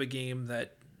signs of a game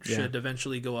that should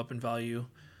eventually go up in value,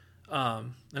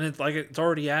 and it's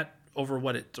already at over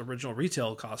what its original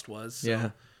retail cost was.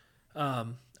 So, I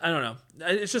don't know.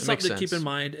 It's just something to keep in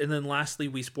mind. And then lastly,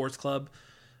 Wii Sports Club.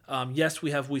 Yes, we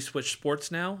have Wii Switch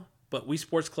Sports now. But Wii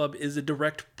Sports Club is a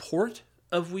direct port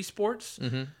of Wii Sports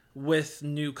with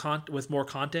with more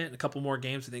content and a couple more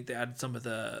games. I think they added some of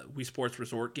the Wii Sports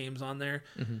Resort games on there.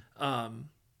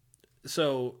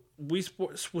 So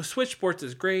Switch Sports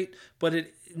is great, but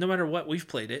no matter what, we've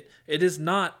played it. It is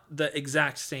not the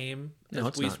exact same as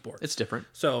Wii Sports. It's different.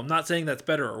 So I'm not saying that's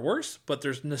better or worse, but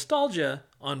there's nostalgia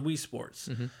on Wii Sports.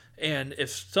 And if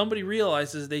somebody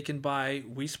realizes they can buy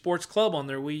Wii Sports Club on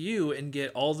their Wii U and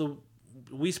get all the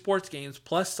Wii Sports games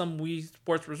plus some Wii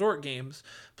Sports Resort games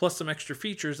plus some extra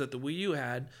features that the Wii U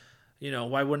had,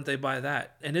 Why wouldn't they buy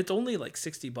that? And it's only like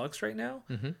 $60 right now.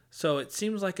 Mm-hmm. So it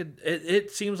seems like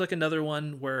it seems like another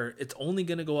one where it's only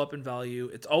going to go up in value.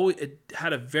 It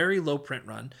had a very low print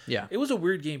run. Yeah. It was a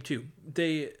weird game too.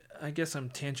 I guess I'm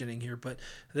tangenting here, but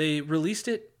they released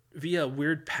it via a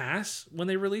weird pass when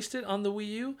they released it on the Wii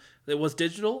U. It was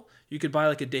digital. You could buy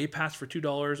like a day pass for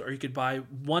 $2, or you could buy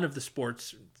one of the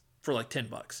sports for like $10.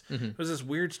 Mm-hmm. It was this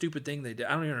weird, stupid thing they did.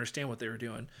 I don't even understand what they were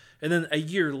doing. And then a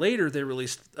year later, they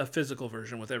released a physical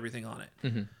version with everything on it.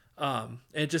 Mm-hmm. And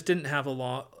it just didn't have a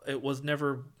lot. It was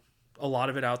never a lot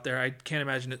of it out there. I can't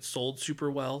imagine it sold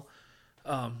super well.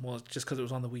 Well, just because it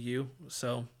was on the Wii U.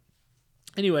 So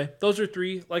anyway, those are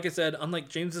three. Like I said, unlike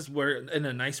James's, where in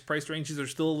a nice price range, these are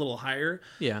still a little higher.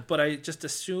 Yeah. But I just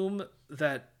assume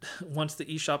that once the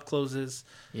eShop closes,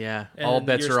 Yeah. and All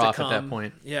bets years are to off at that come,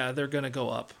 point. Yeah, they're gonna go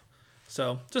up.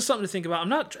 So just something to think about.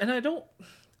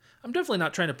 I'm definitely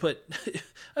not trying to put.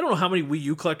 I don't know how many Wii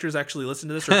U collectors actually listen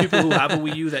to this, or people who have a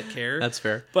Wii U that care. That's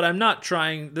fair. But I'm not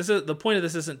trying. The point of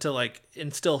this isn't to like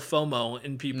instill FOMO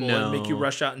in people and make you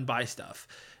rush out and buy stuff.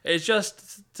 It's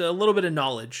just a little bit of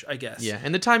knowledge, I guess. Yeah,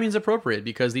 and the timing's appropriate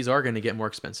because these are going to get more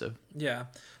expensive. Yeah.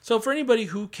 So for anybody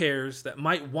who cares that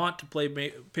might want to play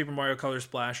Paper Mario Color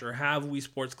Splash or have Wii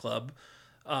Sports Club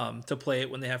to play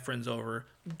it when they have friends over,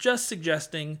 just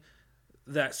suggesting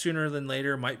that sooner than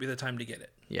later might be the time to get it.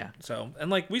 Yeah. So,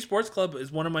 and like Wii Sports Club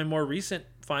is one of my more recent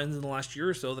finds in the last year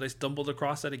or so that I stumbled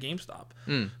across at a GameStop.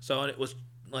 So, and it was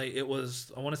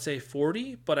I want to say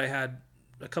 40, but I had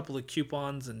a couple of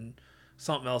coupons and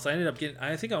something else. I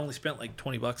think I only spent like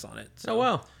 $20 on it. So. Oh,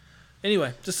 wow.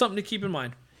 Anyway, just something to keep in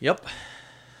mind. Yep.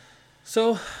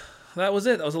 So that was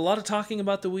it. That was a lot of talking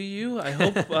about the Wii U. I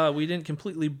hope we didn't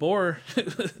completely bore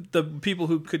the people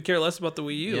who could care less about the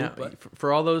Wii U. Yeah. But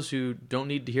For all those who don't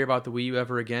need to hear about the Wii U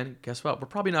ever again, guess what? We're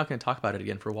probably not going to talk about it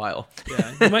again for a while.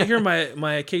 yeah, you might hear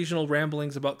my occasional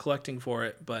ramblings about collecting for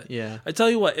it. But Yeah. I tell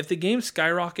you what, if the games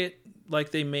skyrocket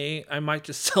like they may, I might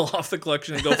just sell off the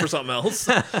collection and go for something else.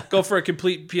 Go for a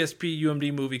complete PSP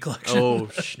UMD movie collection. Oh,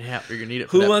 snap. You're going to need it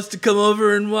for Who that. wants to come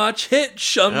over and watch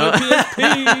Hitch on my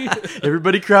PSP?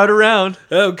 Everybody crowd around.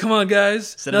 Oh, come on, guys.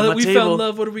 Sit Now on that my we table. found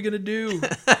love, what are we going to do?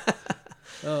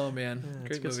 Oh, man. It's a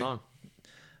Great good movie.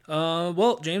 song.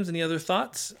 Well, James, any other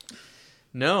thoughts?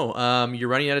 No, you're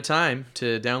running out of time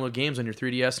to download games on your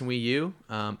 3DS and Wii U.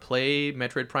 Play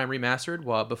Metroid Prime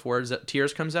Remastered before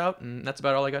Tears comes out, and that's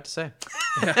about all I got to say.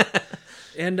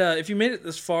 And if you made it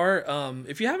this far,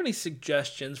 if you have any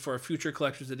suggestions for a future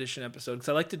Collector's Edition episode, because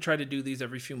I like to try to do these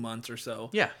every few months or so.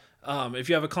 Yeah. If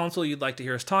you have a console you'd like to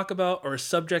hear us talk about, or a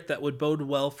subject that would bode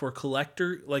well for a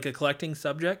collecting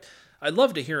subject, I'd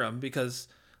love to hear them because,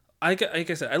 like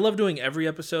I said, I love doing every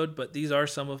episode, but these are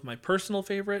some of my personal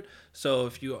favorite. So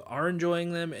if you are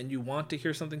enjoying them and you want to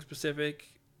hear something specific,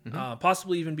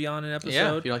 possibly even beyond an episode,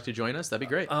 Yeah, if you'd like to join us, that'd be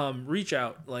great. reach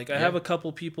out. I have a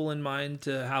couple people in mind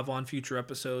to have on future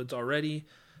episodes already.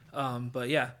 But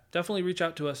yeah, definitely reach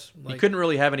out to us. You couldn't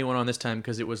really have anyone on this time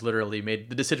because it was literally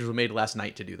the decisions were made last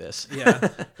night to do this. Yeah,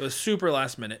 it was super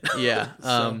last minute. Yeah.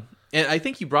 So- And I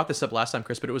think you brought this up last time,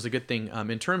 Chris, but it was a good thing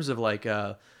in terms of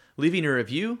leaving a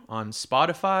review on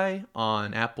Spotify,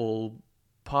 on Apple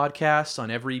Podcasts,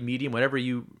 on every medium, whatever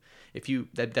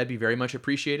that'd be very much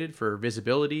appreciated for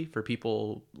visibility for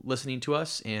people listening to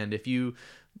us. And if you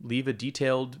leave a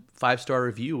detailed 5-star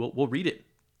review, we'll read it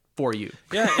for you.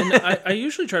 Yeah, and I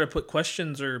usually try to put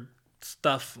questions or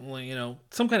stuff,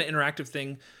 some kind of interactive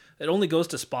thing that only goes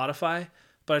to Spotify.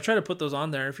 But I try to put those on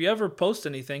there. If you ever post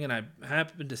anything and I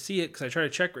happen to see it, because I try to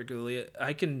check regularly,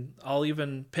 I'll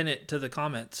even pin it to the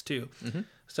comments too. Mm-hmm.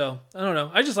 So I don't know.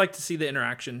 I just like to see the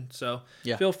interaction. So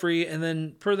Yeah. Feel free. And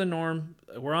then per the norm,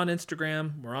 we're on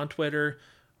Instagram, we're on Twitter,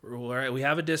 we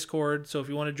have a Discord. So if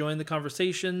you want to join the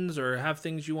conversations or have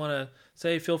things you want to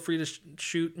say, feel free to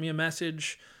shoot me a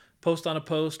message, post on a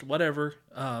post, whatever.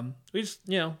 We just,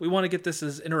 we want to get this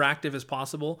as interactive as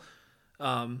possible.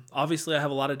 Obviously I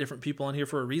have a lot of different people on here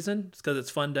for a reason. It's because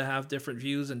it's fun to have different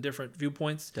views and different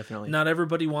viewpoints. Definitely. Not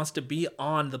everybody wants to be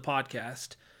on the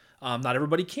podcast. Not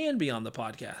everybody can be on the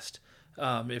podcast.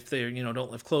 If they,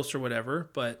 don't live close or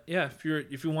whatever. But yeah,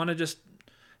 if you want to just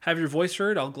have your voice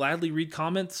heard, I'll gladly read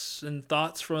comments and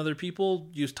thoughts from other people,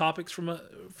 use topics from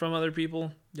other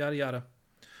people, yada, yada.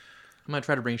 I'm going to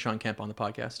try to bring Sean Kemp on the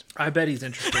podcast. I bet he's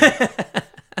interested.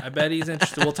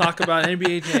 We'll talk about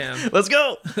NBA Jam. Let's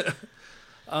go.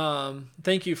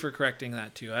 Thank you for correcting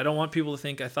that too. I don't want people to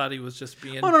think I thought he was just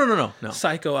being No.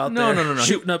 psycho out No, there no.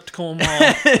 shooting up Tacoma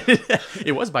Mall.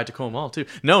 It was by Tacoma Mall too.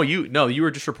 No, you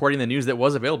were just reporting the news that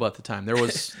was available at the time. There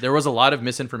was a lot of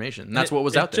misinformation. And that's what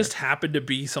was out there. It just happened to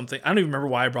be something. I don't even remember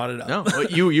why I brought it up. No,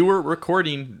 you were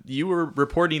reporting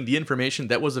the information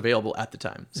that was available at the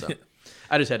time. So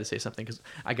I just had to say something because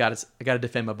I got to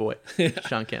defend my boy,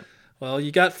 Sean Kemp. Well,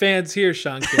 you got fans here,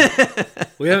 Sean Kemp.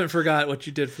 We haven't forgot what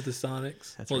you did for the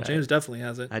Sonics. That's well, right. James definitely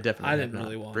hasn't. I didn't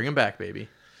really want. Bring him back, baby.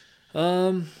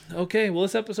 Okay, well,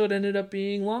 this episode ended up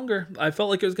being longer. I felt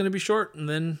like it was going to be short, and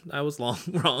then I was wrong.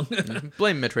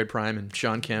 Blame Metroid Prime and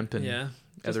Sean Kemp and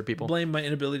other people. Blame my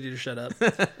inability to shut up.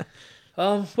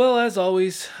 Well, as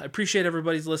always, I appreciate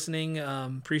everybody's listening.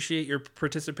 Appreciate your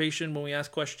participation when we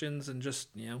ask questions and just,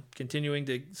 continuing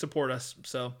to support us.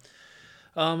 So,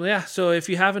 so if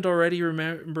you haven't already,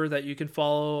 remember that you can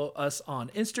follow us on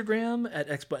Instagram at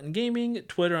XButton Gaming,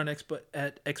 Twitter on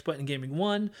at XButton Gaming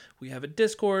 1. We have a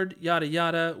Discord, yada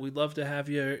yada. We'd love to have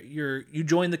you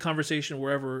join the conversation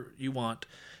wherever you want.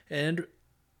 And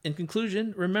in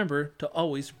conclusion, remember to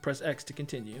always press X to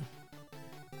continue.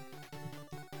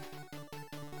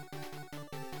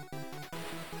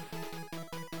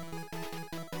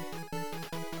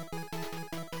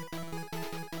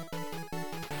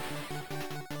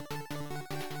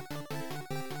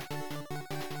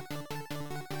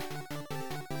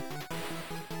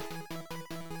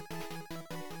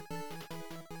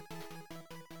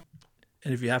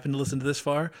 And if you happen to listen to this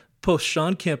far, post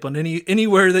Sean Kemp on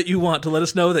anywhere that you want to let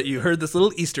us know that you heard this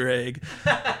little Easter egg.